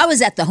chat. I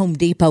was at the Home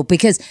Depot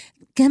because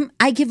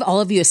I give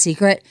all of you a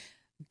secret.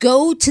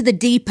 Go to the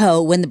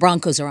depot when the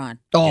Broncos are on.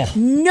 Oh.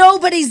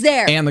 Nobody's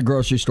there. And the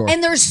grocery store.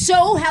 And they're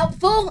so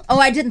helpful. Oh,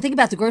 I didn't think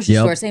about the grocery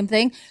store. Same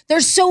thing. They're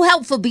so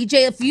helpful,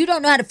 BJ. If you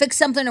don't know how to fix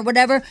something or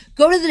whatever,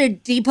 go to the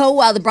depot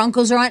while the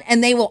Broncos are on,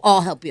 and they will all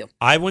help you.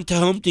 I went to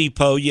Home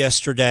Depot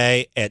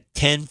yesterday at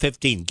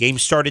 10:15. Game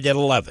started at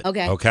 11.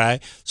 Okay.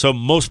 So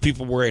most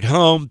people were at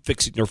home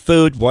fixing their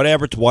food,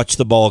 whatever, to watch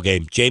the ball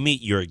game. Jamie,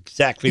 you're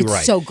exactly right.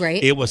 It's so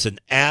great. It was an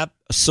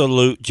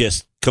absolute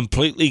just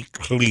completely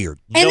cleared.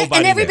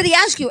 And everybody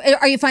asks you,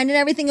 are you finding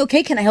everything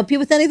okay? Can I help you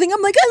with anything?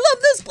 I'm like, I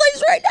love this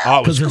place right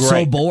now. Because they're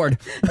so bored.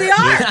 They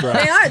are.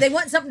 They are. They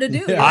want something to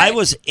do. Yeah. Right? I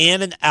was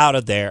in and out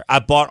of there. I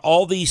bought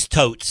all these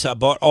totes. I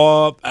bought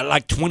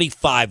like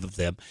 25 of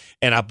them.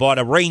 And I bought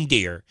a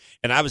reindeer.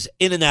 And I was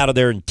in and out of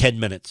there in 10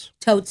 minutes.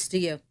 Totes to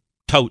you.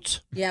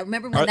 Totes. Yeah,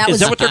 remember when that was... Is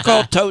that what they're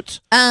called,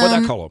 totes? What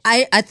do I call them?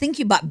 I think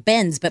you bought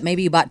Bens, but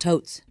maybe you bought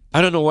totes.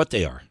 I don't know what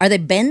they are. Are they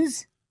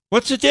Bens?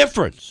 What's the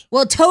difference?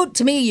 Well, tote,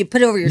 to me, you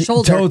put it over your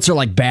shoulder. Totes are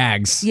like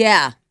bags.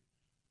 Yeah.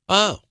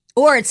 Oh.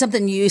 Or it's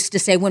something you used to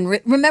say when...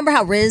 Remember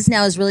how Rizz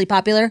now is really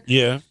popular?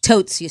 Yeah.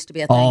 Totes used to be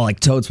a thing. Oh, like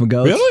totes and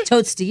goats? Really?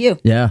 Totes to you.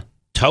 Yeah.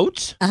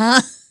 Totes?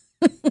 Uh-huh.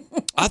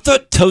 I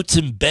thought totes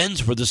and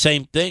Bens were the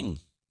same thing.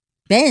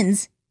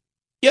 Bens?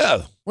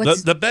 Yeah.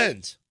 The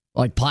Bens.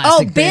 Like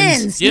plastic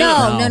bins.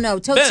 Yeah. No.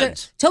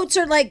 Totes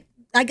are like...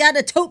 I got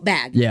a tote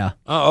bag. Yeah.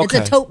 Oh, okay.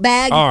 It's a tote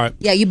bag. All right.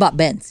 Yeah, you bought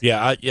Bens.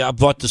 Yeah, I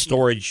bought the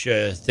storage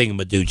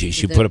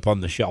thingamadoogies you put up on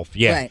the shelf.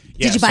 Yeah. Right.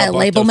 Yeah, Did you buy a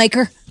label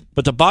maker?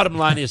 But the bottom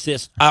line is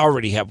this. I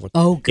already have one.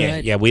 Oh,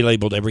 good. Yeah, we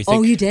labeled everything.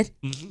 Oh, you did?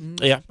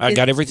 Mm-hmm. Yeah, I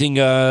got everything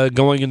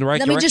going in the right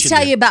direction. Let me just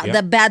tell you about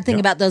the bad thing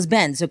about those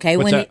Bens, okay?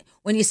 What's that?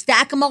 When you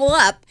stack them all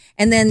up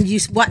and then you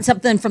want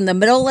something from the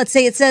middle, let's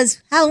say it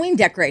says Halloween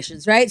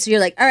decorations, right? So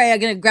you're like, all right, I'm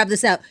going to grab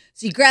this out.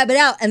 So you grab it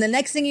out, and the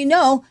next thing you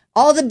know,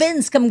 all the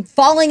bins come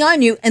falling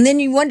on you, and then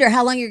you wonder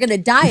how long you're going to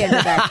die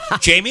under that.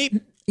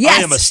 Jamie? Yes.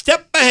 I am a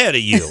step ahead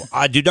of you.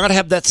 I do not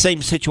have that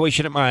same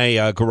situation at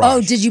my garage.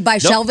 Oh, did you buy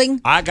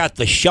shelving? I got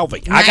the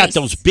shelving. Nice. I got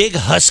those big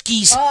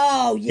Huskies.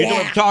 Oh, yeah. You know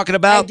what I'm talking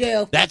about? I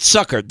do. That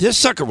sucker. This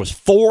sucker was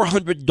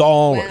 $400.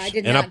 Wow, I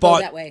did and not I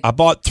bought go that way. I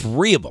bought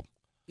 3 of them.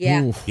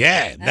 Yeah. Oof.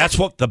 Yeah, that's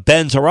what the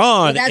Bens are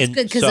on. Well, that's and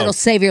good because so- it'll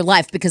save your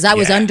life. Because I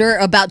was under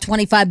about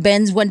 25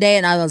 Bens one day,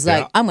 and I was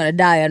like, I'm going to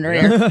die under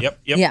here. Yep.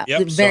 Yeah,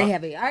 So very I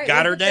heavy. All right,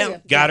 got well, her good for down.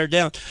 you. Got her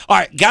down. All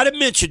right, got to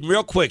mention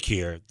real quick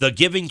here the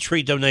Giving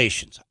Tree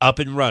donations up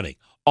and running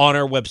on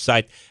our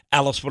website,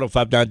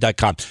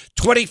 alice1059.com.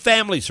 20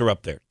 families are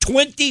up there.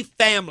 20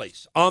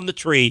 families on the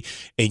tree,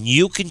 and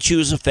you can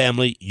choose a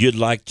family you'd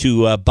like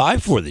to buy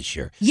for this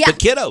year. Yeah. The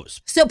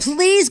kiddos. So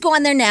please go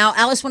on there now,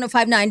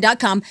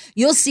 alice1059.com.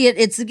 You'll see it.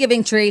 It's the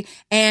Giving Tree.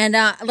 And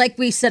like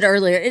we said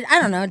earlier,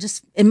 I don't know,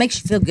 it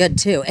makes you feel good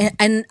too.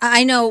 And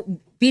I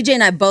know BJ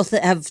and I both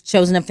have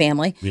chosen a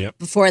family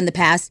before in the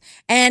past.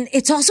 And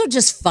it's also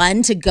just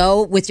fun to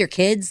go with your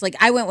kids. Like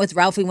I went with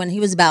Ralphie when he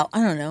was about,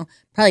 I don't know,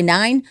 probably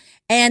 9.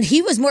 And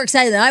he was more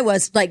excited than I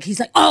was. Like, he's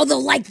like, oh,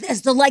 they'll like this,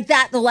 they'll like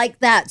that, they'll like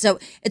that. So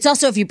it's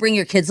also if you bring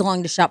your kids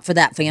along to shop for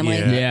that family.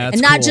 Yeah, and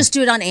not just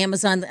do it on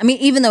Amazon. I mean,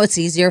 even though it's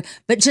easier,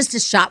 but just to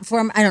shop for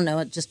them, I don't know,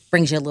 it just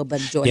brings you a little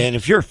bit of joy. Yeah, and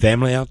if you're a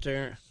family out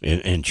there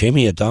and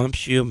Jamie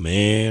adopts you,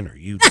 man, are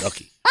you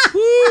lucky?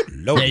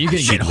 Lord, yeah, you can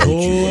she get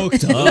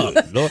loads hooked you up.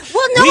 Lord.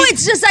 Well, no,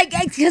 it's just like,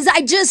 because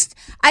I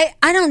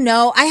don't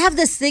know. I have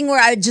this thing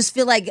where I just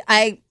feel like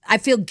I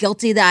feel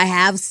guilty that I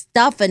have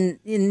stuff and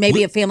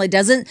maybe a family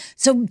doesn't.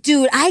 So,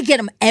 dude, I get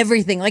them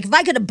everything. Like, if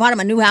I could have bought them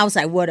a new house,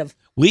 I would have.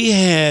 We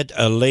had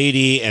a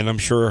lady, and I'm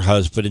sure her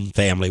husband and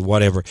family,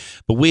 whatever,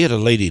 but we had a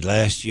lady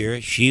last year.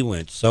 She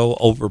went so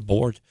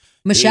overboard.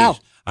 Michelle.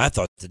 Jeez, I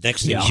thought the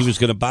next thing she was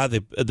going to buy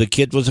the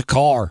kid was a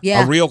car,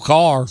 Yeah. a real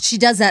car. She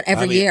does that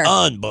every year.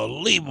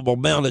 Unbelievable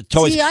amount of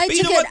toys. See, I But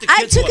you took know it. what? The I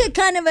kids took love it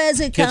kind of as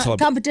a Kids love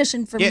it.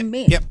 competition for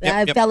me. Yep,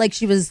 I felt like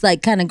she was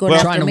like kind of going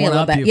Well, after me a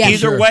little bit. Yeah.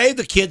 Either way,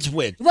 the kids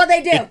win. Well,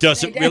 they do. It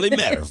doesn't really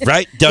matter,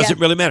 right? Doesn't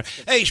really matter.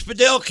 Hey,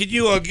 Spadell, can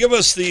you give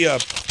us the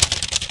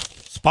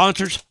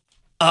sponsors?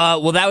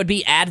 Well, that would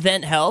be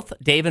Advent Health,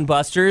 Dave &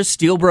 Buster's,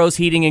 Steel Bros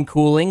Heating and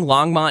Cooling,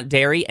 Longmont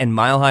Dairy, and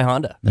Mile High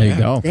Honda. There you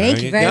go.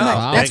 Thank you very much.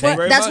 Wow. That's Thank you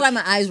very that's much. why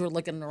my eyes were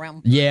looking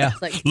around. Yeah. It's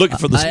like, Looking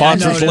for the I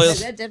sponsors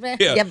noticed. list.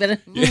 Yeah,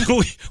 but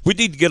we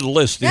need to get a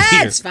list in here.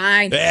 that's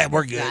fine. Yeah,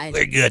 we're good. Fine.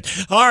 We're good.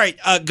 All right,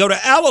 go to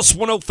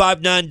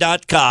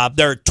alice1059.com.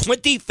 There are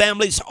 20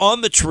 families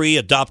on the tree.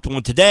 Adopt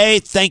one today.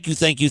 Thank you,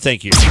 thank you,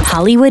 thank you.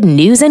 Hollywood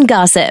news and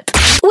gossip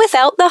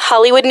without the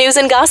Hollywood news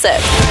and gossip.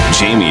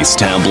 Jamie's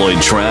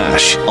tabloid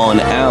trash on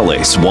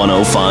Alice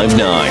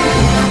 1059.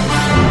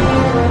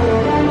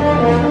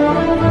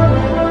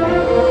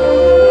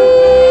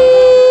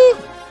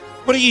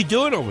 What are you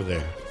doing over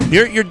there?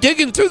 You're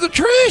digging through the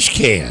trash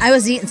can. I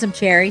was eating some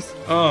cherries.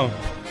 Oh.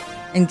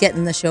 and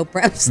getting the show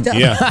prep stuff.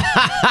 Yeah.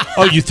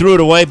 Oh, you threw it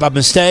away by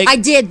mistake? I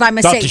did by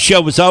mistake. Thought the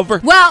show was over?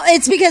 Well,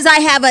 it's because I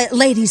have a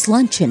ladies'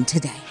 luncheon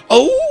today.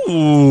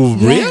 Oh,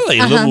 really?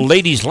 A little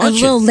ladies' luncheon?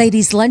 A little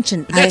ladies'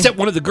 luncheon. That's at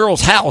one of the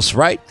girls' house,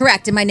 right?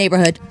 Correct, in my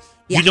neighborhood.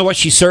 Yeah. You know what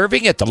she's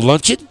serving at the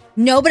luncheon?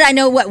 No, but I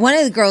know what one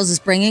of the girls is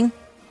bringing.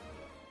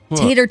 What?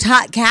 Tater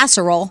tot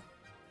casserole.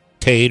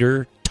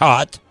 Tater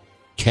tot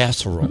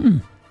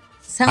casserole.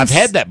 I've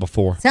had that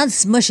before.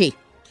 Sounds smushy.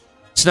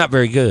 It's not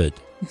very good.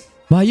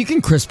 Well, you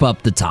can crisp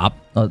up the top,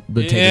 the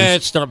taters. Yeah,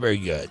 it's not very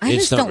good. I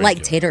just don't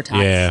like tater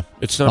tots. Yeah,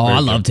 it's not very I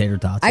good. love tater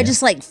tots. I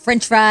just like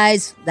French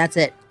fries. That's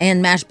it,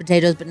 and mashed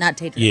potatoes, but not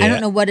tater. Yeah. I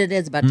don't know what it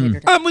is about tater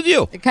tots. I'm with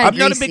you. They're kinda I'm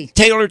not a greasy. big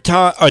Taylor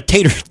Taylor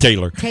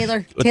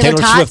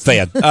tots? Swift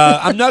fan.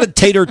 I'm not a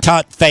tater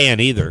tot fan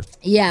either.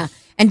 Yeah,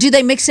 and do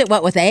they mix it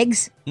with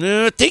eggs?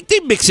 No, I think they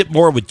mix it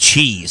more with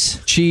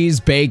cheese. Cheese,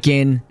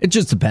 bacon. It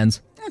just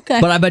depends.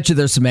 Okay. But I bet you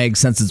there's some eggs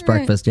since it's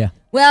breakfast, yeah.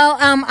 Well,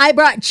 I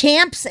brought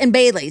Champs and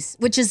Bailey's,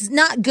 which is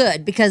not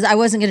good because I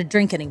wasn't going to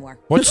drink anymore.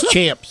 What's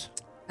Champs?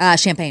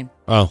 Champagne.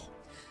 Oh.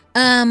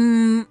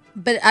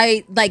 But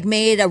I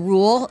made a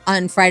rule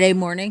on Friday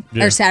morning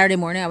or Saturday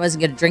morning. I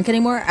wasn't going to drink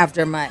anymore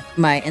after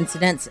my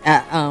incidents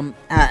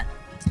at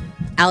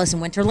Alice in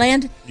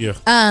Winterland. Yeah.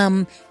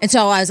 And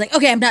so I was like,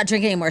 okay, I'm not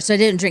drinking anymore. So I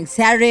didn't drink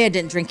Saturday. I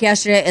didn't drink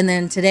yesterday, and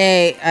then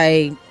today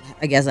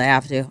I guess I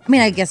have to. I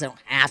mean, I guess I don't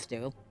have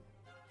to.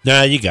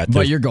 No, you got to.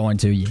 But you're going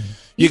to, yeah.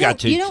 You got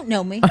to. You don't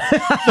know me.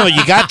 No,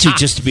 you got to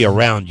just to be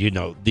around,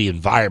 the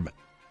environment.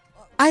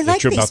 I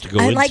like you're about to go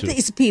into.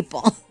 these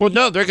people. Well,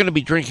 no, they're going to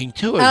be drinking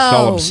too. That's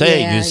all I'm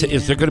saying. yeah,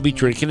 Is they're going to be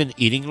drinking and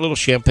eating a little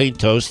champagne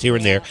toast here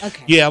and there.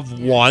 Okay. You have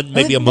one,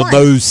 maybe a One.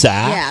 mimosa.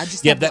 Yeah,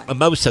 just you have that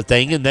mimosa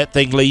thing, and that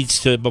thing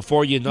leads to,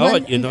 before you know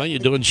it, you're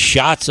doing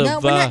shots of. No,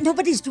 we're not.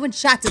 Nobody's doing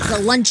shots. It's a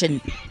luncheon.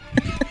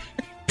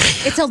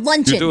 It's a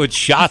luncheon. You're doing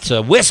shots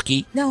of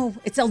whiskey. No,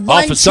 it's a luncheon.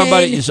 Off of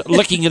somebody's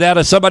licking it out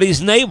of somebody's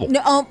navel.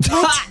 No,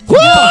 what?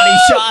 Body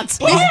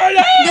shots. No,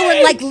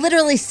 we're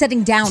literally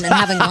sitting down and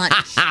having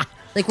lunch.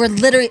 We're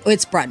literally,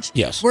 it's brunch.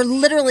 Yes. We're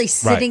literally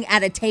sitting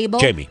at a table.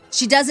 Jamie.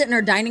 She does it in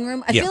her dining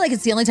room. I feel like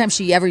it's the only time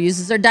she ever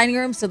uses her dining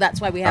room, so that's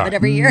why we have it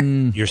every year.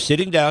 You're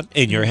sitting down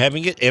and you're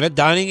having it in a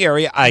dining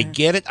area. I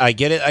get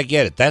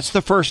it. That's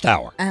the first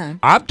hour.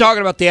 I'm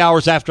talking about the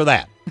hours after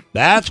that.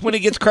 That's when it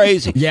gets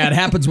crazy. Yeah, it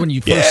happens when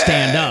you first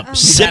stand up. You've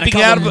Sipping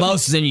had a out couple of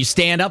mimosas and you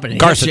stand up and it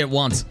Carson, hits you at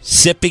once.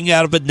 Sipping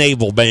out of a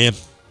navel, man.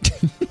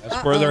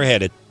 That's where they're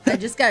headed. I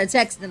just got a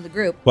text in the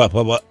group.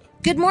 What?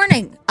 Good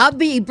morning. I'll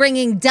be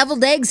bringing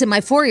deviled eggs and my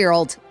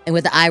 4-year-old, and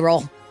with the eye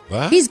roll.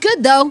 What? He's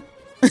good though.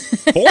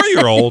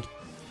 4-year-old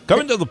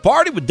coming to the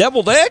party with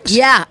deviled eggs?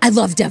 Yeah, I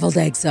love deviled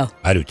eggs though.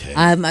 I do too.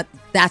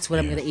 That's what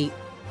I'm going to eat.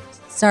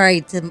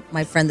 Sorry to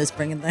my friend that's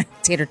bringing the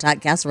tater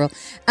tot casserole.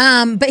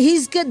 But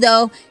he's good,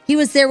 though. He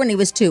was there when he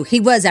was 2. He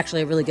was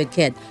actually a really good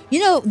kid.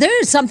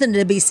 There is something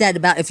to be said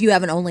about if you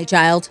have an only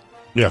child.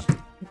 Yeah.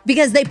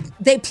 Because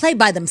they play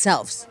by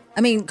themselves.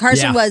 I mean,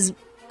 Carson was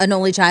an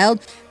only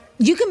child.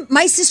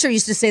 My sister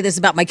used to say this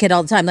about my kid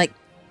all the time. Like,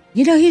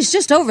 he's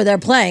just over there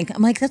playing.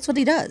 I'm like, that's what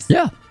he does.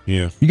 Yeah.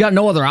 Yeah. You got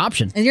no other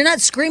option. And you're not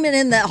screaming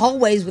in the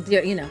hallways with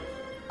your,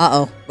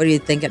 uh-oh, what are you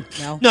thinking?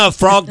 No,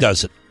 Frog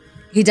does it.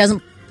 He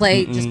doesn't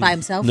play just by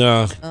himself?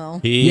 No. Oh.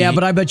 Yeah,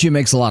 but I bet you he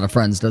makes a lot of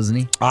friends, doesn't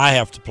he? I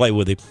have to play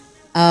with him.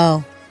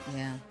 Oh,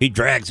 yeah. He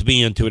drags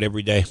me into it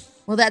every day.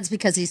 Well, that's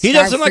because he's He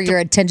starved doesn't for like your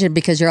attention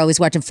because you're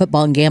always watching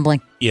football and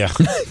gambling. Yeah.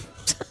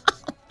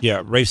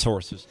 Yeah,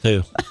 racehorses,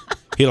 too.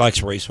 He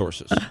likes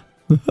racehorses.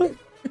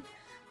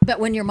 But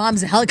when your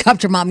mom's a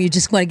helicopter mom, you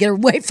just want to get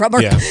away from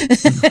her. Yeah.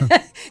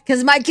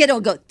 Because my kid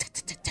will go,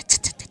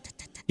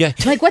 Yeah.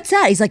 I'm like, what's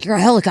that? He's like, you're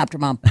a helicopter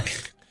mom.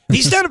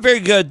 He's not a very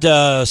good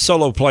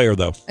solo player,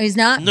 though. He's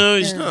not? No,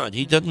 he's not.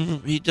 He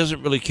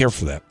doesn't really care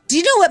for that. Do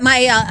you know what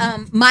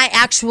my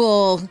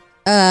actual,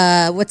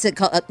 what's it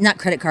called? Not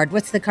credit card.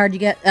 What's the card you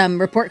get?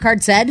 Report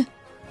card said?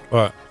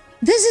 What?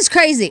 This is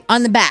crazy.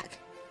 On the back,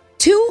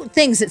 2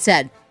 things it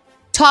said.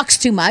 Talks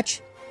too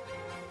much,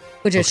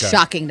 which is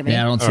shocking to me.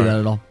 Yeah, I don't see that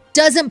at all.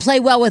 Doesn't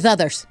play well with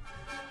others.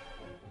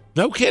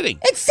 No kidding.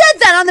 It said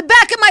that on the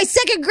back of my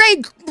 2nd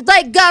grade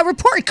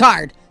report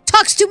card.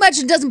 Talks too much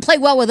and doesn't play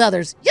well with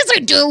others. Yes, I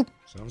do.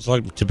 Sounds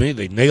like to me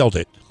they nailed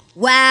it.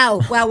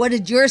 Wow. What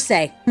did yours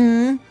say?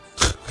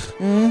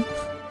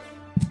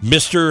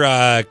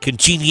 Mr.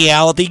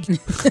 Congeniality.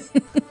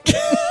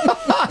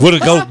 Would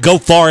it go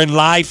far in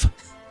life?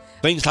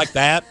 Things like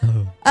that. I don't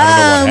know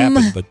what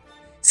happened, but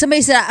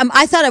Somebody said,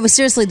 I thought I was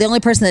seriously the only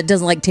person that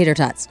doesn't like tater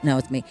tots. No,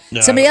 it's me.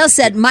 No. Somebody else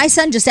said, my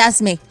son just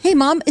asked me, hey,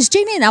 Mom, is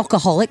Jamie an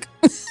alcoholic?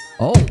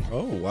 Oh,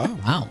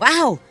 wow.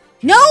 Wow.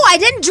 No, I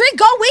didn't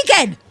drink all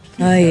weekend.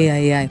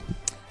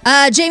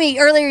 Jamie,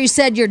 earlier you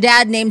said your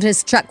dad named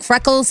his truck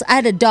Freckles. I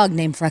had a dog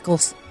named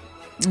Freckles.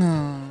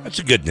 Oh, That's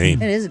a good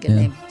name. it is a good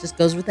name. Just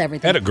goes with I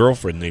everything. had a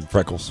girlfriend named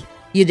Freckles.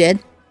 You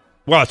did?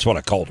 Well, that's what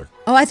I called her.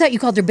 Oh, I thought you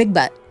called her Big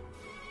Butt.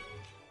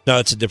 No,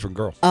 it's a different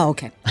girl. Oh,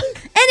 okay.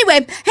 Anyway,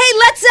 Anyway,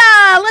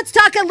 hey, let's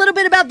talk a little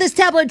bit about this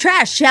tabloid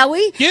trash, shall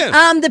we?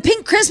 Yeah. The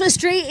pink Christmas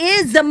tree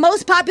is the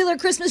most popular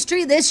Christmas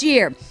tree this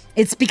year.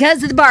 It's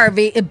because of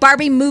the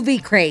Barbie movie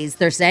craze,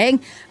 they're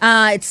saying.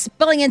 It's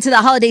spilling into the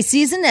holiday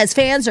season as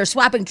fans are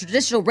swapping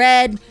traditional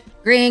red,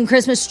 green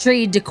Christmas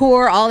tree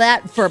decor, all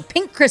that, for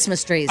pink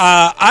Christmas trees.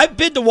 I've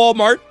been to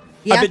Walmart,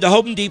 Yeah. I've been to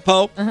Home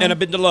Depot, and I've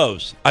been to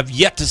Lowe's. I've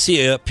yet to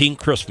see a pink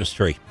Christmas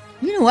tree.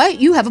 You know what?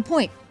 You have a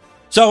point.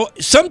 So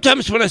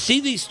sometimes when I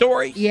see these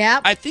stories,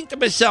 Yeah. I think to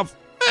myself,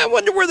 I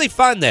wonder where they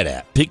find that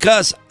at,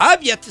 because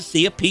I've yet to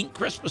see a pink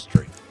Christmas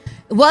tree.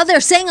 Well, they're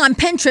saying on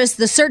Pinterest,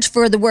 the search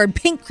for the word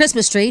pink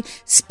Christmas tree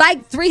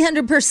spiked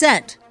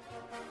 300%.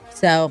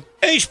 So,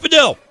 Hey,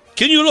 Spadil,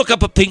 can you look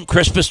up a pink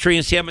Christmas tree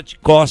and see how much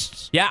it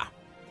costs? Yeah.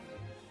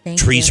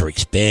 Trees are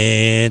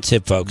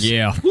expensive, folks.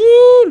 Yeah.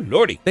 Woo,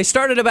 Lordy. They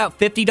start at about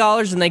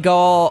 $50 and they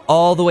go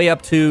all the way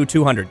up to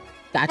 $200.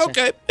 Gotcha.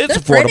 Okay, it's they're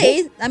affordable.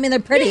 pretty. I mean, they're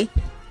pretty.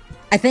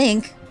 I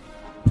think.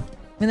 I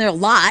mean, they're a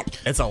lot.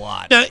 It's a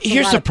lot. Now,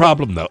 here's lot the of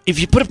problem, though. If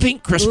you put a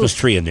pink Christmas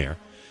tree in there,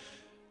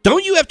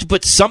 don't you have to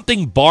put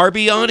something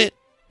Barbie on it?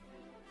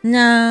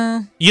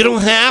 No. You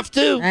don't have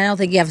to. I don't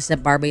think you have to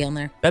set Barbie on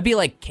there. That'd be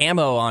like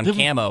camo on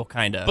camo,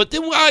 kind of. But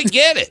then why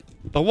get it?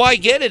 But why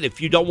get it if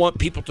you don't want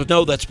people to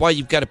know that's why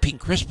you've got a pink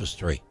Christmas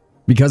tree?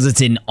 Because it's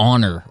in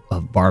honor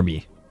of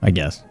Barbie, I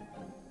guess.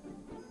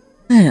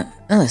 I don't.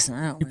 Listen,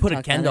 I don't. You put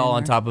a Ken doll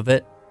on top of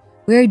it.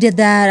 We already did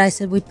that. I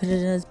said we put it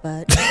in his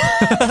butt.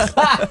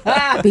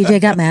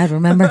 BJ got mad,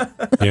 remember?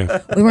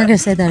 Yeah. We weren't going to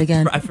say that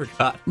again. I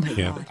forgot.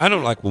 Yeah. I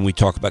don't like when we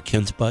talk about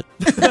Ken's butt.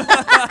 That's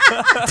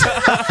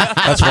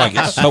why I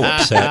get so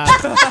upset.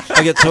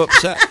 I get so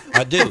upset.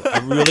 I do. I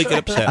really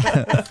get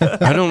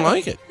upset. I don't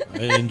like it.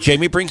 And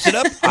Jamie brings it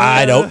up.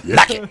 I don't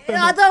like it.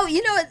 Although,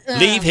 you know what?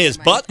 Leave his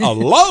butt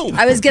alone.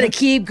 I was going to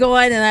keep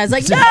going, and I was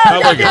like, no,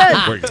 we're don't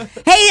good. do it.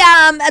 Hey,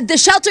 the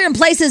shelter in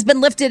place has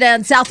been lifted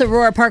on South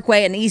Aurora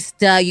Parkway and East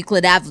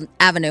Euclid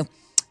Avenue.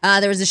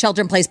 There was a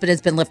shelter in place, but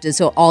it's been lifted,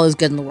 so all is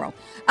good in the world.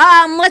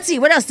 Let's see.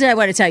 What else did I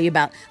want to tell you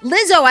about?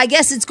 Lizzo, I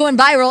guess it's going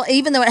viral,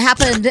 even though it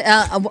happened,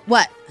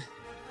 what?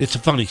 It's a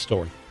funny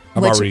story.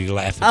 I'm Which- already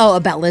laughing. Oh,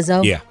 about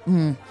Lizzo? Yeah.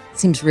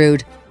 Seems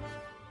rude.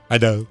 I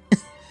know.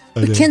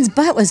 But Ken's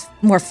butt was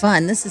more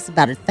fun. This is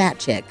about a fat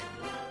chick.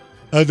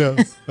 I know.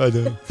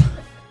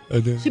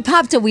 She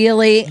popped a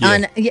wheelie Yeah.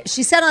 on.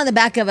 She sat on the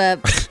back of a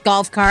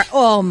golf cart.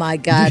 Oh my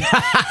god!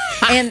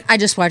 And I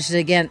just watched it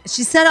again.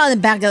 She sat on the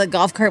back of the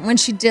golf cart. When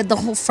she did, the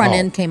whole front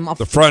end came off.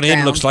 The front end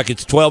ground. looks like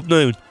it's 12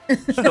 noon.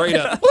 Straight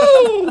up.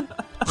 Woo!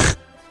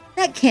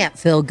 That can't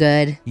feel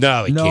good.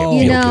 No, it can't feel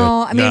You good.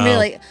 know, I mean, No.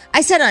 really.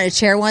 I sat on a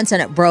chair once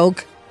and it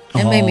broke.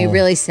 It made me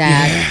really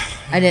sad.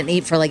 I didn't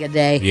eat for like a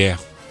day. Yeah.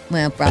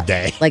 Well, A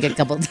day. like a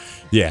couple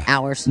Yeah.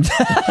 hours.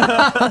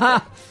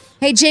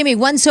 Hey, Jamie,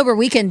 one sober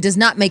weekend does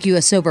not make you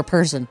a sober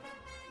person.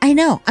 I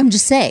know. I'm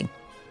just saying.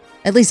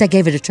 At least I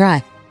gave it a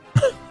try.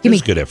 Give me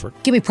good effort.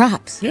 Give me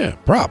props. Yeah,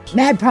 props.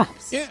 Mad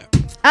props. Yeah.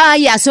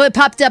 Yeah, so it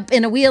popped up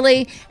in a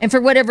wheelie, and for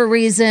whatever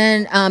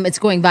reason, it's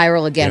going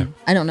viral again.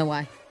 I don't know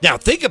why. Now,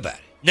 think about it.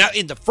 Now,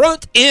 in the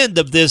front end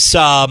of this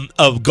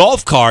of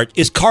golf cart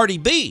is Cardi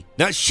B.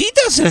 Now, she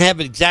doesn't have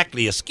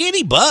exactly a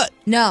skinny butt.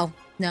 No.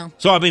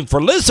 So, I mean, for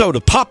Lizzo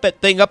to pop that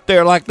thing up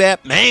there like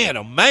that, man,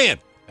 oh, man,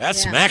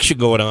 that's some action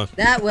going on.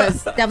 That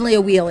was definitely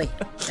a wheelie.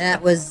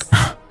 That was.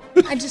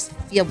 I just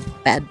feel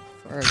bad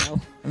for her,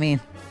 though. I mean,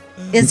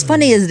 as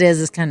funny as it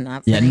is, it's kind of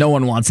not funny. Yeah, no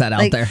one wants that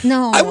out there.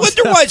 No. I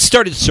wonder why it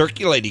started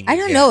circulating. I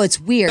don't know. It's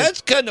weird. That's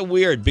kind of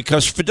weird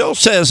because Fidel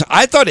says,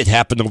 I thought it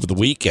happened over the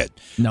weekend.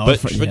 No,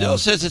 but yeah. Fidel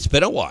says it's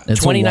been a while. It's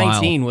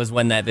 2019 was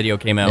when that video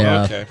came out.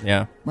 Yeah. Okay.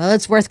 Yeah. Well,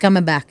 it's worth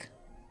coming back.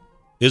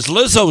 Is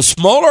Lizzo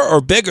smaller or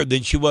bigger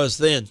than she was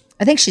then?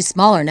 I think she's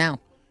smaller now.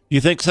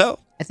 You think so?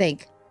 I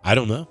think. I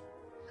don't know.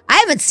 I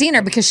haven't seen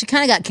her because she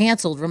kind of got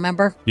canceled,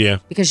 remember? Yeah.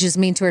 Because she's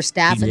mean to her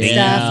staff and Mean.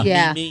 stuff.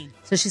 Yeah. Yeah. Mean.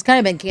 So she's kind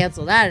of been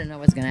canceled. I don't know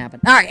what's going to happen.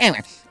 All right,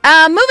 anyway.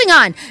 Moving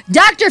on.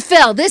 Dr.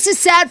 Phil. This is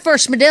sad for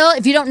Schmidl.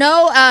 If you don't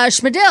know,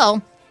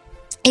 Schmidl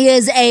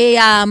is a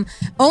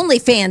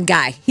OnlyFans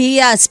guy.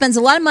 He spends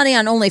a lot of money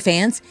on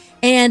OnlyFans.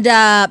 And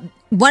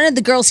one of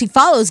the girls he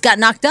follows got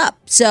knocked up.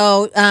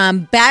 So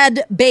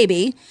Bad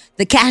Baby,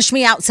 the Cash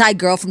Me Outside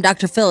girl from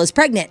Dr. Phil, is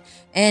pregnant.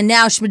 And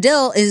now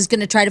Schmidl is going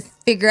to try to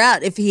figure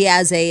out if he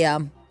has a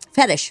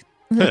fetish.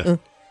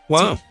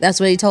 Wow. That's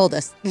what he told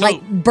us.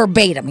 Like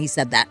verbatim, he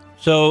said that.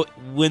 So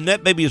when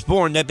that baby is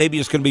born, that baby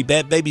is going to be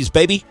Bad Baby's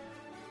baby?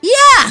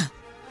 Yeah.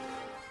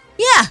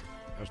 Yeah.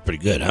 That's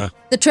pretty good, huh?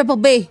 The triple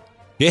B.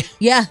 Yeah.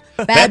 Yeah.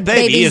 Bad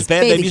Baby is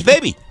Bad Baby's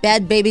baby.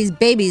 Bad Baby's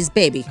baby's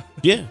baby.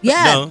 Yeah.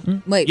 Yeah.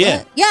 No. Wait. Yeah.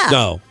 What? Yeah.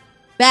 No.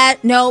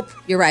 Nope.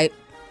 You're right.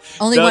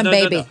 Only No, one no,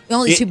 no, baby. no.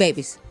 Only two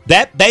babies.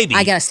 That baby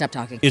I got to stop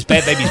talking. is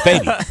Bad Baby's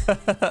baby.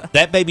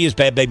 That baby is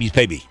Bad Baby's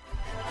baby.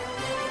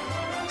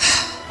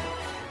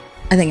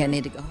 I think I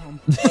need to go home.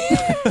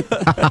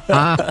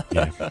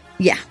 Yeah.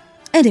 Yeah.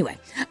 Anyway,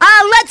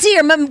 let's see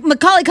here.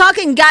 Macaulay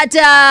Culkin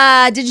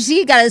got, did you see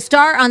he got a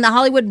star on the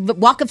Hollywood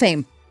Walk of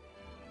Fame?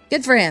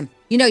 Good for him.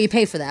 You know, you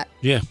pay for that.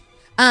 Yeah.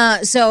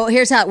 So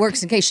here's how it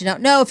works in case you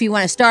don't know. If you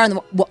want a star on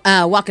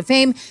the Walk of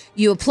Fame,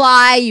 you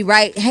apply, you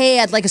write, hey,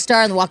 I'd like a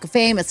star on the Walk of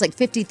Fame. It's like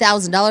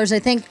 $50,000, I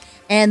think.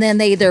 And then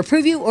they either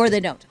approve you or they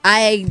don't.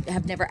 I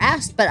have never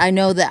asked, but I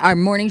know that our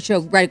morning show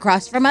right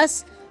across from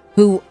us,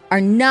 who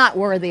are not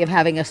worthy of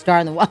having a star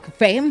on the Walk of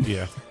Fame.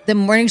 Yeah. The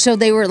morning show,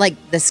 they were like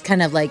this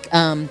kind of like,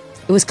 it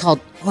was called,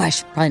 I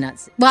should probably not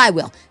say, well, I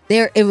will.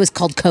 It was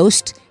called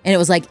Coast, and it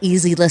was like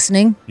easy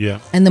listening. Yeah.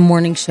 And the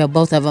morning show,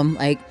 both of them,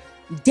 like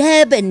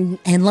Deb and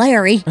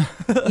Larry,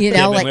 you know.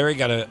 Deb like, and Larry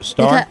got a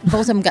star?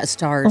 Both of them got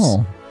stars.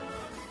 Oh.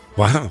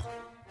 Wow.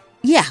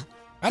 Yeah.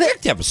 I'd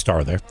like to have a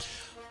star there.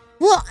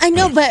 Well, I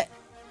know, but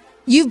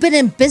you've been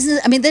in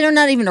business. I mean, they're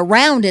not even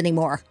around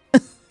anymore.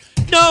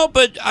 No,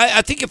 but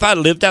I think if I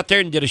lived out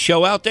there and did a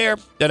show out there,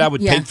 that I would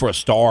pay for a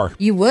star.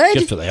 You would?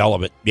 Just for the hell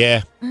of it.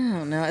 Yeah. I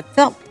don't know.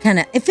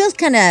 It feels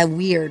kind of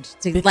weird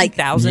to like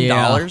 $50,000?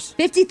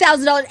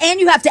 $50,000, and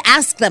you have to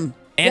ask them.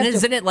 And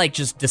isn't it like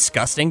just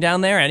disgusting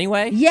down there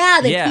anyway? Yeah,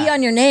 they pee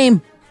on your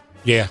name.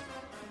 Yeah.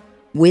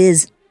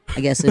 Whiz. I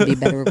guess it would be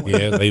better.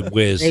 Yeah, they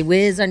whiz. They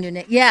whiz on your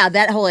name. Yeah,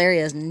 that whole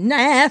area is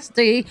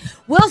nasty.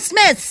 Will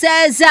Smith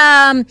says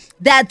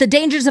that the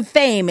dangers of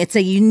fame, it's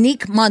a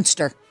unique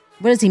monster.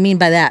 What does he mean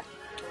by that?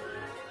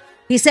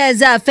 He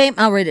says, fame,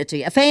 I'll read it to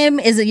you. Fame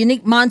is a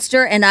unique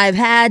monster, and I've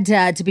had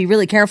to be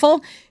really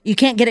careful. You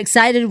can't get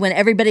excited when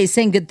everybody's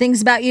saying good things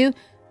about you.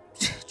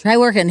 Try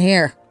working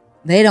here.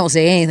 They don't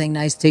say anything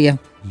nice to you.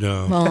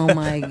 No. Oh,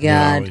 my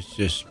God. No, it's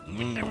just...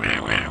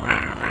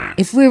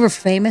 If we were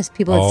famous,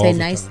 people would All say the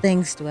nice time.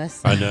 things to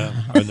us. I know.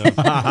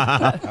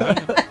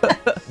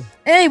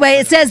 Anyway,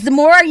 it says the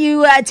more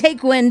you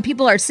take when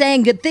people are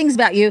saying good things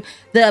about you,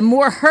 the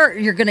more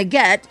hurt you're going to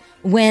get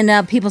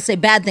when people say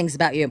bad things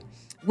about you.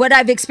 What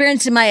I've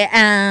experienced in my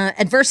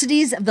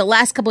adversities of the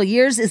last couple of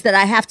years is that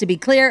I have to be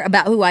clear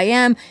about who I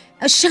am.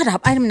 Oh, shut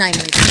up. I'm 9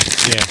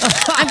 weeks. Yeah.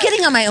 I'm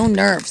getting on my own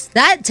nerves.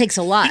 That takes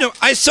a lot. You know,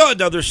 I saw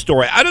another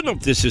story. I don't know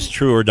if this is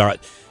true or not.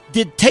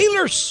 Did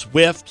Taylor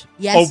Swift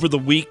over the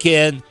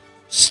weekend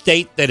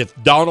state that if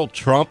Donald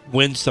Trump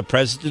wins the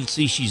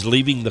presidency, she's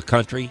leaving the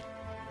country?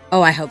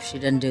 Oh, I hope she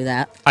didn't do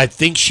that. I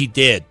think she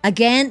did.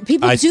 Again,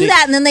 people do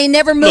that and then they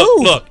never move.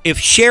 Look, if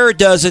Cher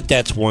does it,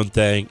 that's one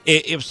thing.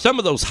 If some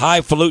of those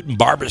highfalutin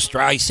Barbara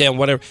Streisand,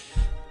 whatever,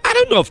 I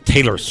don't know if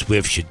Taylor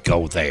Swift should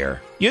go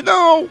there. You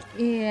know?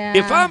 Yeah.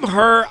 If I'm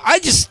her, I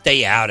just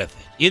stay out of it.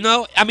 You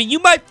know? I mean, you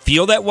might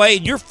feel that way,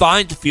 and you're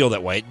fine to feel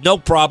that way. No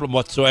problem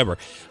whatsoever.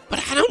 But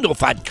I don't know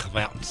if I'd come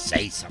out and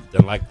say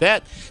something like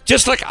that.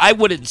 Just like I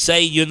wouldn't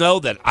say, you know,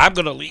 that I'm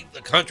going to leave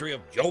the country if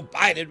Joe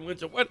Biden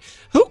wins or what.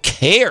 Who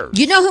cares?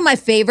 You know who my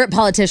favorite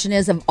politician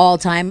is of all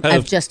time?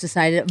 I've just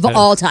decided. Of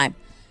all time.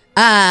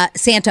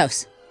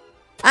 Santos.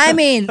 I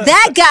mean,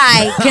 that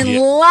guy can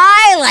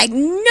lie like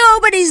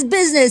nobody's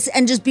business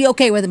and just be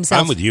okay with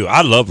himself. I'm with you.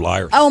 I love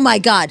liars. Oh, my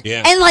God.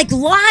 Yeah. And like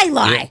lie.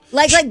 Yeah.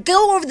 Like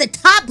go over the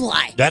top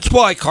lie. That's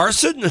why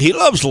Carson, he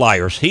loves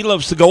liars. He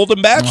loves the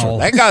Golden Bachelor.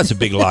 That guy's a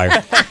big liar.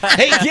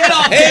 Hey, get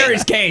off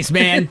Harry's case,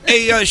 man.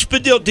 Hey,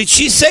 Spadil, did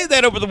she say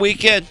that over the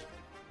weekend?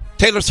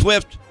 Taylor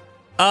Swift?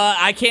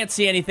 I can't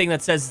see anything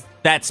that says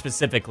that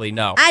specifically,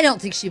 no. I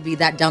don't think she'd be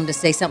that dumb to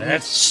say something.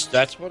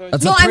 That's what I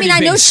No, I mean, I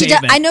know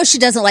I know she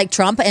doesn't like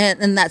Trump,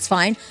 and that's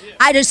fine. Yeah.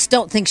 I just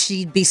don't think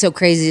she'd be so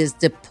crazy as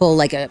to pull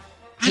like a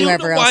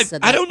whoever else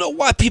said that. I don't know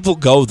why people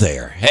go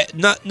there.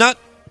 Not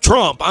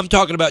Trump. I'm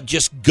talking about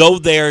just go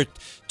there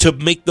to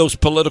make those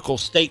political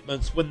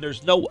statements when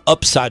there's no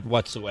upside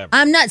whatsoever.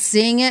 I'm not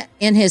seeing it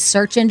in his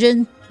search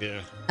engine.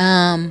 Yeah.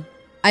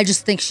 I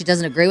just think she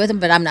doesn't agree with him,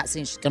 but I'm not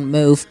saying she's going to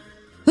move.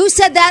 Who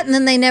said that and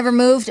then they never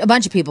moved? A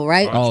bunch of people,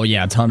 right? Oh,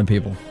 yeah, a ton of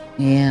people.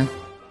 Yeah.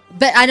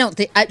 But I don't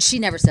think, she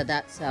never said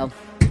that, so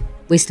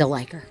we still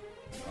like her.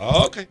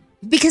 Oh, okay.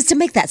 Because to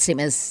make that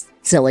statement is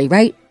silly,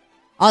 right?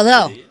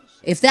 Although,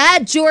 if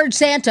that George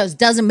Santos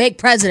doesn't make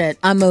president,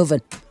 I'm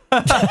moving.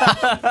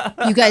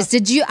 You guys,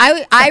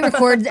 I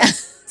record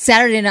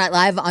Saturday Night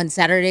Live on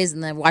Saturdays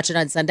and then watch it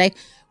on Sunday,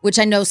 which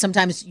I know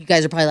sometimes you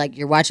guys are probably like,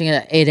 you're watching it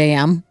at 8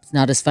 a.m. It's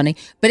not as funny.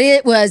 But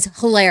it was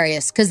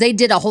hilarious because they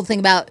did a whole thing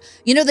about,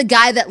 you know, the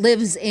guy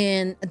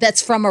that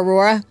that's from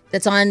Aurora,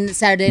 that's on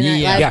Saturday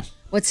Night Live? Yeah.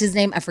 What's his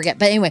name? I forget.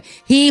 But anyway,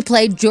 he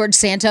played George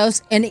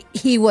Santos and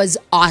he was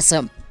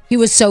awesome. He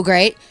was so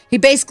great.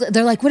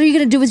 They're like, what are you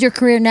going to do with your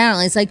career now?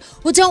 And he's like,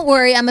 well, don't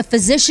worry. I'm a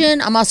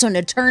physician. I'm also an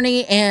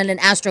attorney and an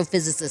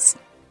astrophysicist.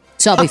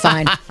 So I'll be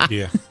fine.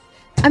 Yeah.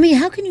 I mean,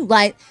 how can you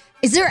lie?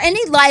 Is there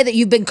any lie that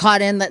you've been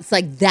caught in that's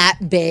like that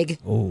big?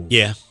 Oh.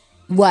 Yeah.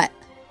 What?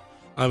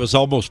 I was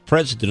almost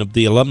president of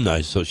the Alumni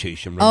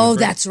Association. Remember? Oh,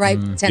 that's right.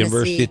 Tennessee.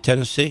 University of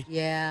Tennessee.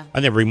 Yeah. I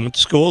never even went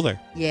to school there.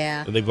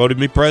 Yeah. And they voted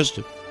me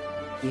president.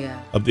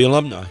 Yeah. Of the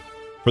alumni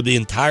for the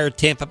entire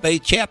Tampa Bay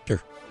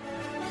chapter.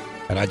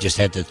 And I just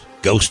had to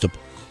ghost them.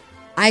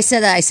 I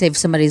said that I saved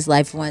somebody's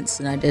life once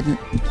and I didn't.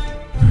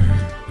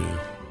 Yeah.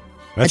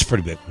 That's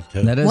pretty big.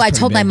 I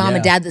told my mom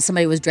and dad that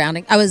somebody was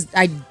drowning. I was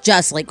like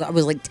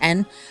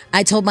 10.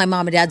 I told my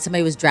mom and dad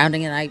somebody was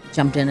drowning and I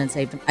jumped in and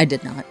saved them. I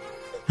did not.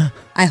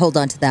 I hold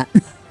on to that.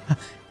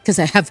 Because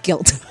because I have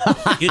guilt.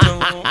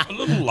 A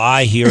little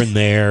lie here and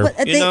there. But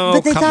they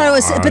thought it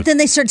was. But then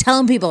they started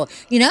telling people,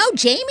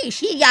 Jamie,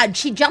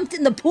 she jumped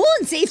in the pool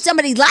and saved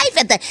somebody's life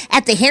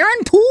at the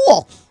Heron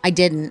pool. I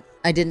didn't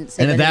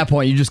say. And at that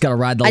point, you just got to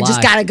ride the lie. I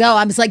just got to go.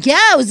 I was like,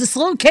 yeah, it was this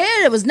little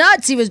kid. It was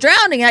nuts. He was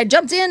drowning. And I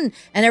jumped in,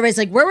 and everybody's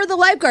like, where were the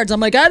lifeguards? I'm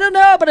like, I don't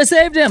know, but I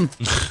saved him.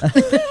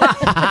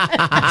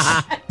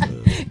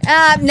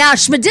 Now,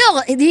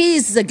 Schmidl,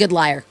 he's a good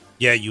liar.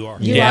 Yeah, you are. I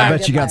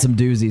bet you got some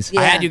doozies.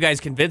 I had you guys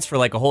convinced for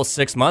like a whole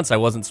 6 months I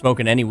wasn't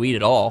smoking any weed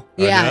at all.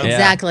 Yeah,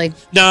 exactly.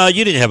 No,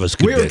 you didn't have us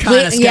convinced. We were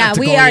kind of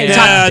skeptical. we already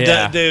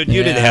talked. Dude,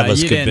 you didn't have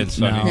us convinced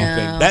on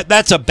anything.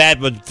 That's a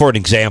bad one for an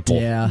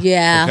example.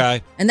 Yeah.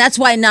 Okay. And that's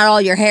why not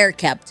all your hair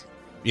kept.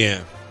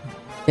 Yeah.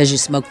 Because you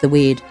smoked the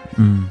weed.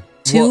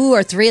 2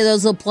 or 3 of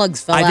those little plugs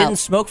fell out. I didn't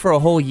smoke for a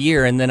whole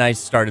year, and then I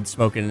started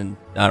smoking, and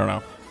I don't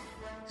know.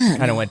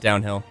 Kind of went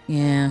downhill.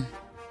 Yeah.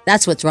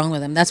 That's what's wrong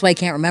with him. That's why he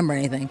can't remember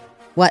anything.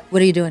 What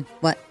are you doing?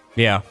 What?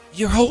 Yeah.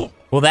 Your whole...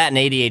 Well, that and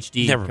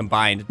ADHD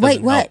combined.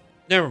 Wait, what? Help.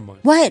 Never mind.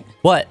 What?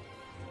 What?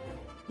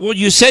 Well,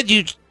 you said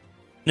you...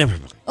 Never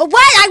mind. Oh, what?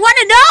 I want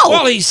to know.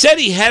 Well, he said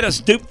he had us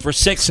duped for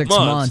 6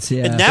 months.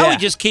 Yeah. And now he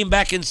just came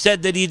back and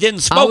said that he didn't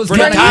I smoke was for an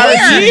gonna entire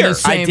say year. the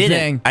same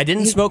thing. I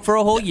didn't smoke for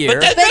a whole year.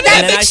 But that and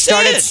then I makes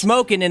started sense.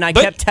 smoking, and I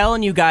kept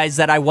telling you guys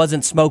that I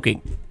wasn't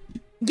smoking.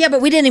 Yeah, but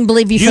we didn't even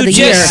believe you for the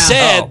You year. just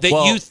said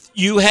that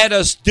you had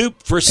us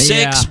duped for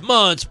 6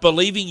 months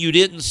believing you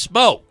didn't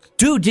smoke.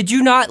 Dude, did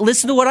you not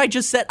listen to what I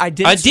just said? I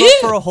didn't smoke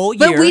for a whole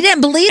year. But we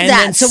didn't believe and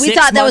that, then so we 6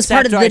 thought that was months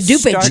part of after the I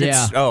dupage.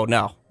 started- Oh,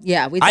 no.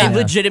 Yeah, we I thought.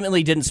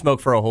 legitimately didn't smoke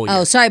for a whole year.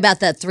 Oh, sorry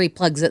about that 3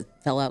 plugs that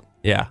fell out.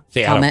 Yeah.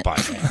 See, I don't buy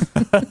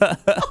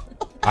that.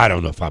 I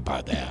don't know if I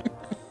buy that.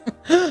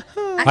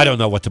 I don't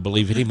know what to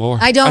believe anymore.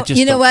 I don't. just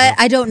You know don't what?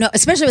 I don't know,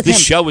 especially with This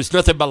him. show is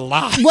nothing but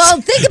lies. Well,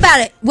 think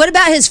about it. What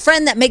about his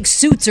friend that makes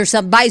suits or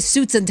something? Buys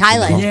suits in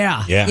Thailand.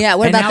 Yeah.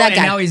 What And about now- that and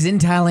guy? now he's in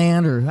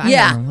Thailand, or I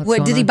Yeah. don't know. What's What,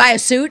 going did he on? buy a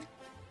suit?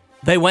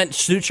 They went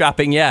suit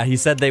shopping, yeah. He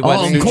said they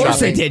went suit of course shopping.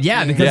 they did,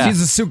 yeah, because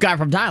he's a suit guy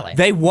from Thailand.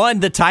 They won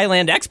the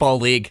Thailand X-Ball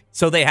League,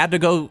 so they had to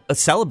go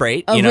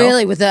celebrate. Oh, you know?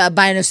 really? With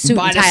buying a suit in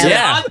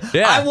Thailand?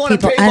 Yeah. I want a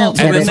People, I paintball don't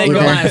team. get And then it they go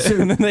either. buy a suit,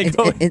 and then they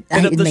go It hit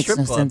up the makes strip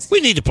no club. sense. We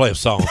need to play a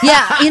song.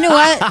 Yeah, you know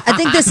what? I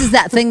think this is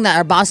that thing that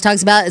our boss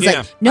talks about. It's Yeah,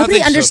 like nobody I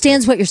think so,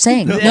 understands what you're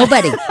saying.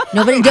 Nobody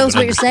knows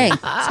what you're saying.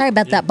 Sorry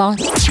about that, boss.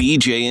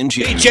 BJ and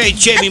Jamie. BJ,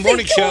 Jamie,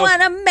 morning I show.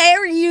 want to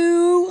marry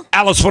you.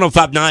 Alice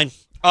 1059.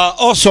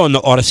 Also on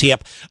the Odyssey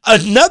app.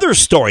 Another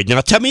story.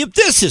 Now tell me if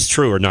this is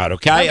true or not,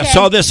 okay? I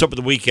saw this over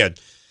the weekend.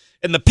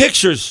 And the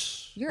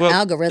pictures, Your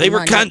algorithm they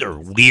were on kind your-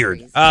 of weird.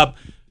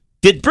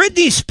 Did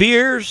Britney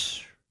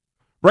Spears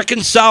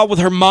reconcile with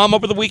her mom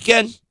over the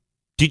weekend?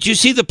 Did you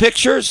see the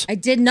pictures? I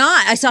did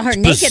not. I saw her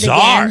naked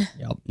Bizarre.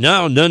 again.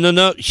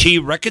 No. She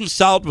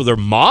reconciled with her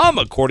mom,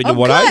 according to Oh,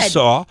 what I good.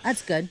 saw.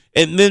 That's good.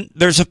 And then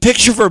there's a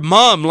picture of her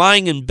mom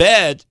lying in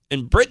bed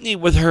and Britney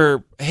with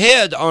her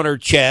head on her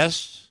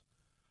chest.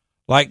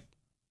 Like,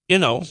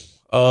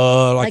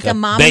 like a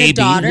mom baby. and a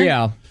daughter.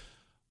 Yeah.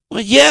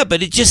 Well, yeah,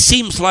 but it just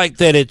seems like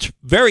that it's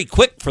very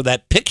quick for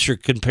that picture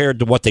compared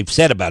to what they've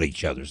said about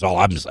each other, is all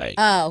I'm saying.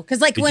 Oh, because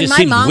like It when just my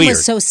seems mom weird.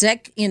 was so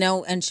sick,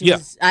 and she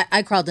was,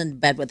 I crawled in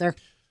bed with her in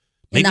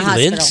Maybe the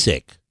hospital. Lynn's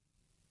sick.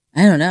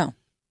 I don't know.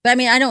 But I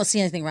mean, I don't see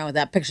anything wrong with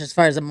that picture as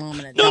far as a mom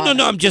and a daughter.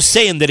 No. I'm just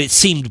saying that it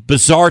seemed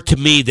bizarre to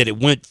me that it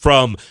went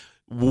from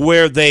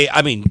where she's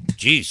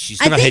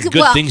I not think- had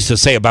good things to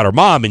say about her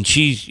mom, and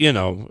she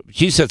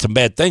said some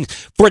bad things.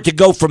 For it to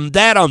go from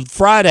that on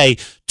Friday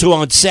to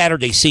on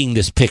Saturday seeing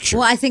this picture.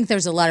 Well, I think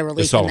there's a lot of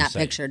relief That's all in I'm that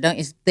saying. picture, don't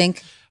you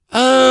think?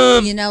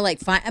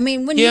 Fine. I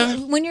mean, when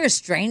you're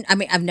estranged, I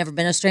mean, I've never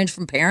been estranged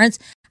from parents.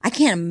 I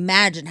can't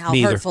imagine how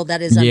Neither. hurtful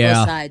that is on both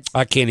sides.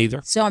 I can't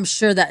either. So I'm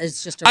sure that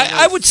it's just a relief.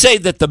 I would say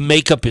that the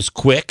makeup is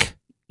quick.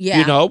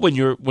 Yeah. When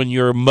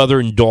you're mother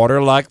and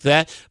daughter like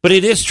that. But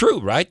it is true,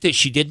 right? That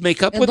she did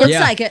make up It with looks her.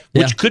 like it.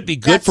 Which could be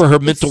good for her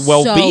mental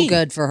well-being. So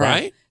good for her.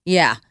 Right?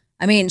 Yeah.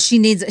 I mean,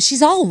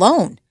 she's all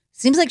alone.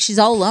 Seems like she's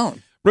all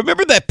alone.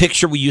 Remember that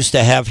picture we used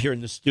to have here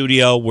in the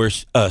studio where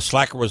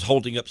Slacker was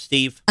holding up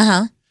Steve?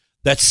 Uh-huh.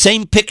 That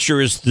same picture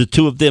is the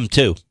two of them,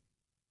 too.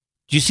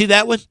 Do you see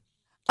that one?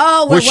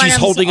 Oh, where she's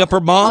holding up her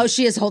mom? Oh,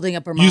 she is holding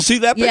up her mom. You see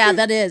that Yeah, picture?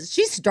 that is.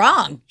 She's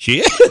strong. She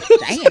is.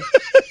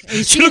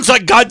 Dang. She looks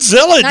like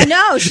Godzilla. I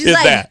know. She's in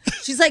like that.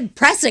 she's like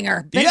pressing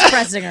her, bench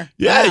pressing her.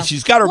 Yeah, Wow.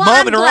 she's got her Well, mom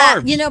I'm in her glad,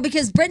 arms.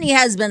 because Britney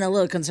has been a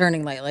little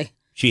concerning lately.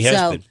 She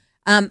has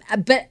been.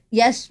 But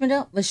yes,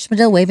 Schmidl. Was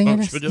Schmidl waving at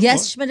us? Schmidl,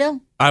 Yes,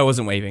 Schmidl. I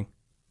wasn't waving.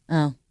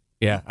 Oh.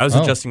 Yeah, I was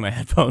adjusting my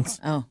headphones.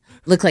 Oh,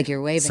 looked like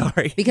you're waving.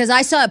 Sorry. Because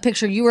I saw a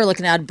picture you were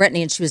looking at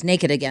Britney and she was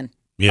naked again.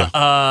 Yeah.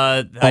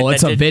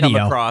 It's a video.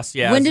 Come across.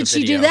 Yeah. When it's did a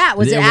she video. do that?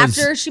 Was it It was-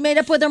 after she made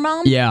up with her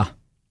mom? Yeah.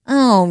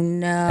 Oh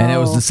no. And it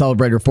was to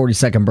celebrate her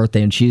 42nd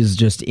birthday, and she's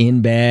just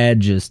in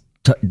bed,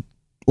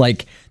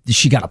 like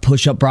she got a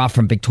push-up bra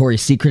from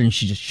Victoria's Secret, and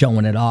she's just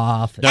showing it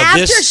off. Now after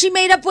this- she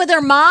made up with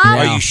her mom?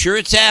 Are you sure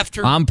it's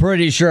after? I'm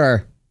pretty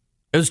sure.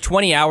 It was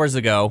 20 hours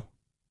ago.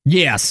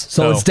 Yes,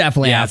 so it's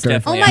definitely after.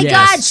 Oh my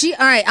God!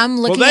 All right, I'm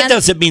looking. Well, that at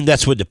doesn't mean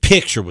that's when the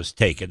picture was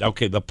taken.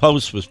 Okay, the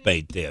post was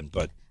made then,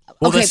 but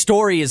the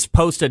story is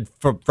posted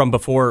from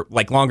before,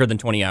 like longer than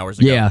 20 hours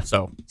ago. Yeah.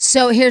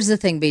 So here's the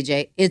thing,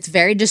 BJ. It's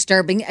very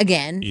disturbing.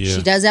 Again,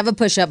 she does have a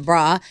push-up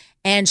bra,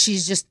 and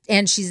she's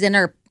in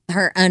her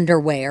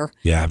underwear.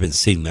 Yeah, I've been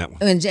seeing that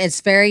one. And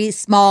it's very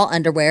small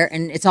underwear,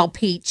 and it's all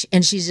peach,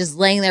 and she's just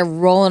laying there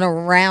rolling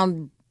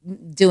around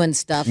doing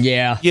stuff.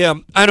 Yeah. Yeah,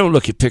 I don't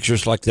look at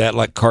pictures like that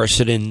like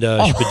Carson and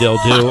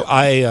Spadell do.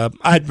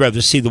 I'd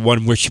rather see the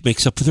one where she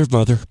makes up with her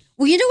mother.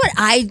 Well, you know what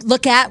I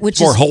look at, which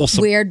More is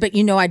wholesome. weird, but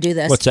you know I do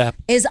this. What's that?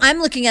 Is I'm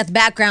looking at the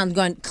background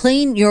going,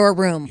 clean your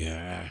room.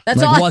 Yeah. That's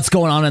like all. what's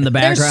going on in the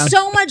background? There's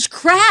so much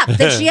crap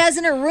that she has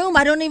in her room.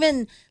 I don't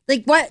even,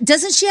 like, what?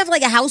 Doesn't she have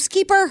like a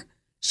housekeeper?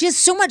 She has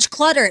so much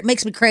clutter. It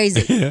makes me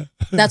crazy. Yeah.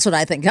 That's what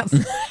I think of.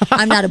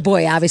 I'm not a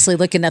boy, obviously,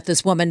 looking at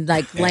this woman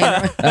like laying.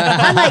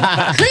 I'm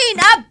like, clean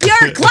up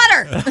your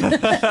clutter.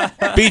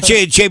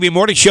 BJ and Jamie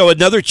Morning Show,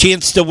 another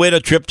chance to win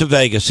a trip to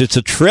Vegas. It's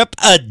a trip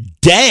a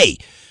day.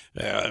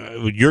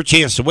 Your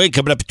chance to win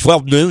coming up at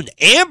 12 noon.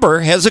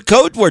 Amber has a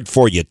code word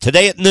for you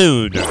today at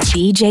noon.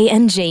 BJ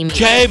and Jamie.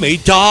 Jamie,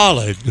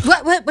 darling.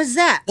 What was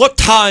that? What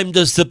time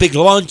does the big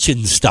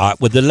luncheon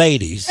start with the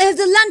ladies?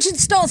 The luncheon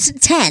starts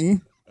at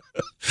 10.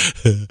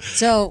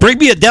 So Bring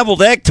me a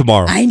deviled egg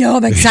tomorrow. I know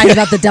I'm excited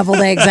about the deviled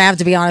eggs. I have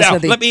to be honest Now,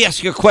 with you. let me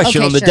ask you a question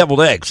Okay, on the sure.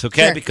 deviled eggs,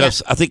 okay? Sure,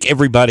 Because I think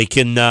everybody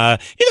can,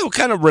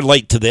 kind of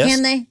relate to this.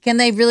 Can they? Can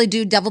they really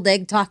do deviled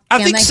egg talk? I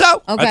Can think they?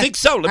 so. Okay. I think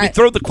so. Let All me right.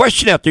 throw the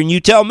question out there and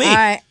you tell me. All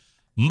right.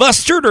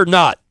 Mustard or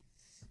not?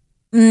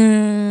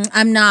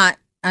 I'm not.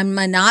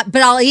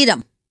 But I'll eat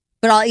them.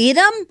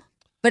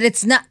 But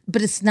it's not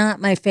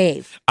my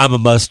fave. I'm a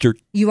mustard.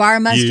 You are a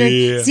mustard?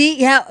 Yeah. See,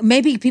 yeah,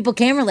 maybe people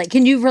can relate.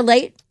 Can you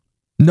relate?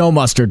 No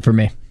mustard for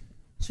me.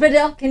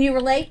 Spadell, can you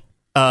relate?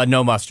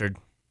 No mustard.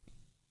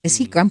 Is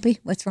he grumpy?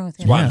 What's wrong with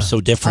him? That's why I'm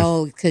so different.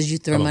 Oh, because you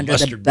threw I'm him a under the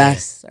mustard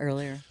bus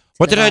earlier.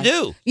 What did I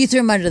do? You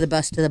threw him under the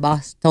bus to the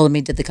boss. Told him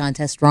he did the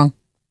contest wrong.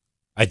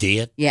 I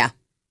did? Yeah.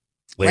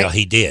 Well, Right.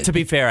 he did. To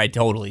be fair, I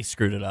totally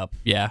screwed it up.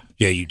 Yeah.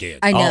 Yeah, you did.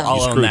 I know.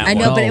 I'll own that I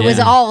know, one. but it was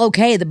all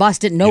okay. The boss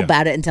didn't know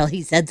about it until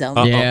he said so.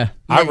 Uh-uh.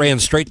 I ran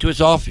straight to his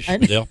office,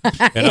 Bill,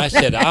 and I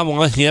said, I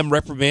want him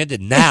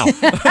reprimanded now.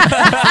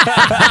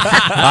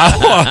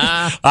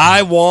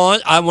 I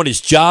want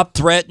his job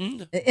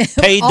threatened,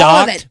 paid All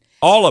of docked, it.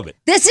 all of it.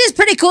 This is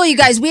pretty cool, you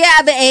guys. We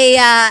have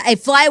a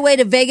flyaway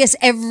to Vegas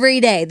every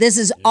day. This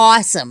is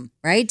awesome,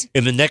 right?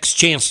 And the next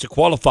chance to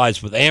qualify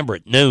is with Amber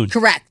at noon.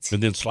 Correct.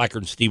 And then Slacker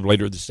and Steve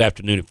later this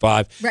afternoon at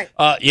 5. Right.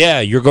 Yeah,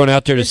 you're going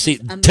out there to see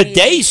amazing.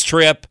 today's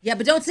trip. Yeah,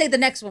 but don't say the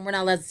next one. We're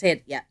not allowed to say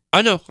it yet.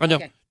 I know.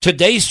 Okay.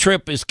 Today's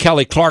trip is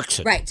Kelly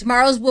Clarkson. Right.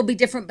 Tomorrow's will be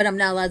different, but I'm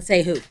not allowed to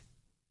say who.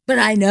 But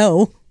I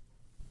know.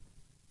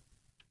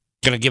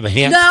 Gonna give a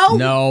hint?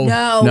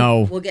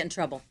 No. We'll get in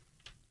trouble.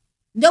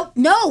 No.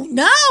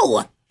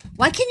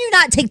 Why can you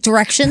not take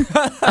direction?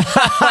 Look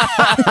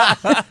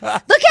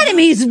at him.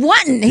 He's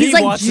wanting. He's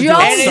like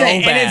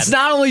jonesing. And it's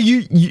not only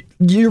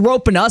you're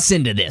roping us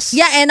into this.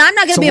 Yeah, and I'm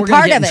not going to be a we're gonna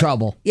part get of in it.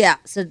 trouble. Yeah.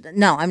 So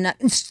no, I'm not.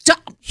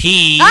 Stop.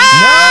 He.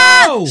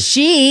 No.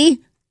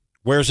 She.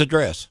 Wears a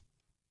dress.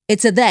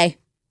 It's a they.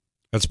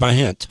 That's my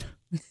hint.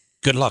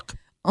 Good luck.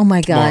 Oh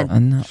my God. All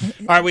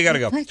right, we got to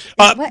go.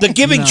 What? The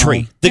Giving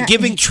Tree. The Yeah.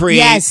 Giving Tree.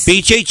 Yes.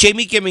 BJ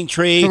Jamie Giving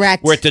Tree.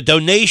 Correct. We're at the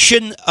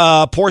donation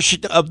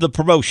portion of the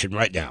promotion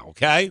right now,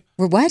 okay?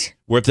 We're what?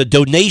 We're at the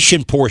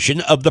donation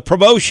portion of the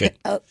promotion,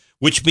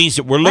 which means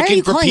that we're Why are looking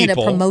you for calling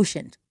people. it a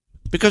promotion?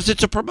 Because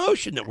it's a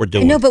promotion that we're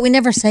doing. No, but we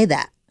never say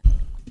that.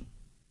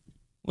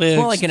 Well,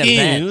 more like an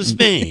event. excuse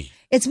me.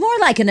 It's more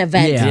like an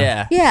event.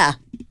 Yeah.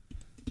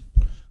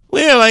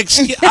 Well, I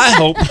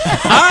hope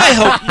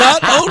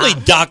not only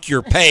dock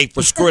your pay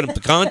for screwing up the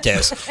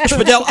contest,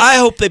 Spadell, I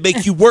hope they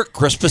make you work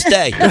Christmas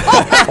Day.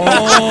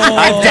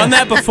 I've done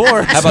that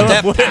before. How about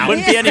that? It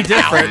wouldn't be any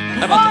different.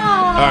 How about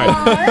that? All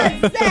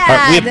right. That's All right.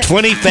 We sad. have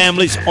 20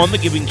 families on the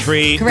Giving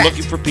Tree Correct.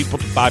 looking for people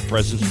to buy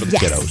presents for the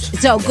kiddos.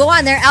 So go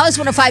on there,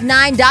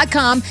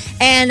 alice1059.com,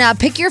 and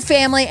pick your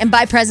family and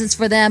buy presents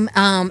for them.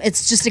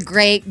 It's just a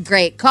great,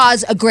 great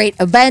cause, a great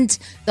event.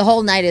 The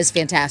whole night is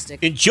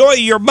fantastic. Enjoy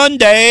your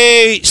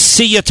Monday.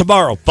 See you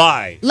tomorrow.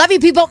 Bye. Love you,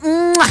 people.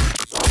 Mwah.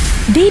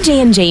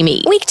 BJ and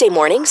Jamie. Weekday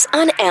mornings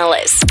on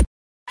Alice.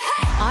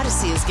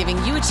 Odyssey is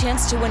giving you a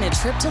chance to win a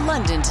trip to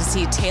London to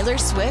see Taylor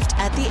Swift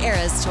at the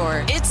Eras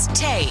Tour. It's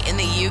Tay in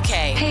the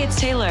UK. Hey, it's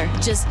Taylor.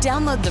 Just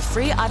download the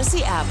free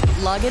Odyssey app,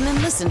 log in and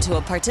listen to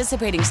a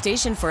participating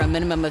station for a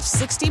minimum of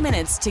 60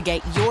 minutes to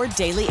get your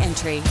daily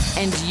entry.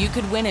 And you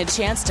could win a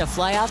chance to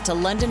fly off to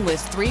London with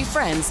 3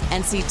 friends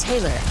and see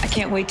Taylor. I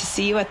can't wait to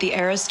see you at the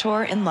Eras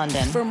Tour in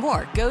London. For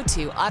more, go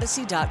to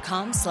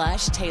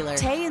odyssey.com/Taylor.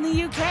 Tay in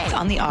the UK.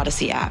 On the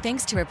Odyssey app.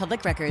 Thanks to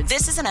Republic Records.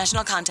 This is a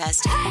national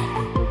contest.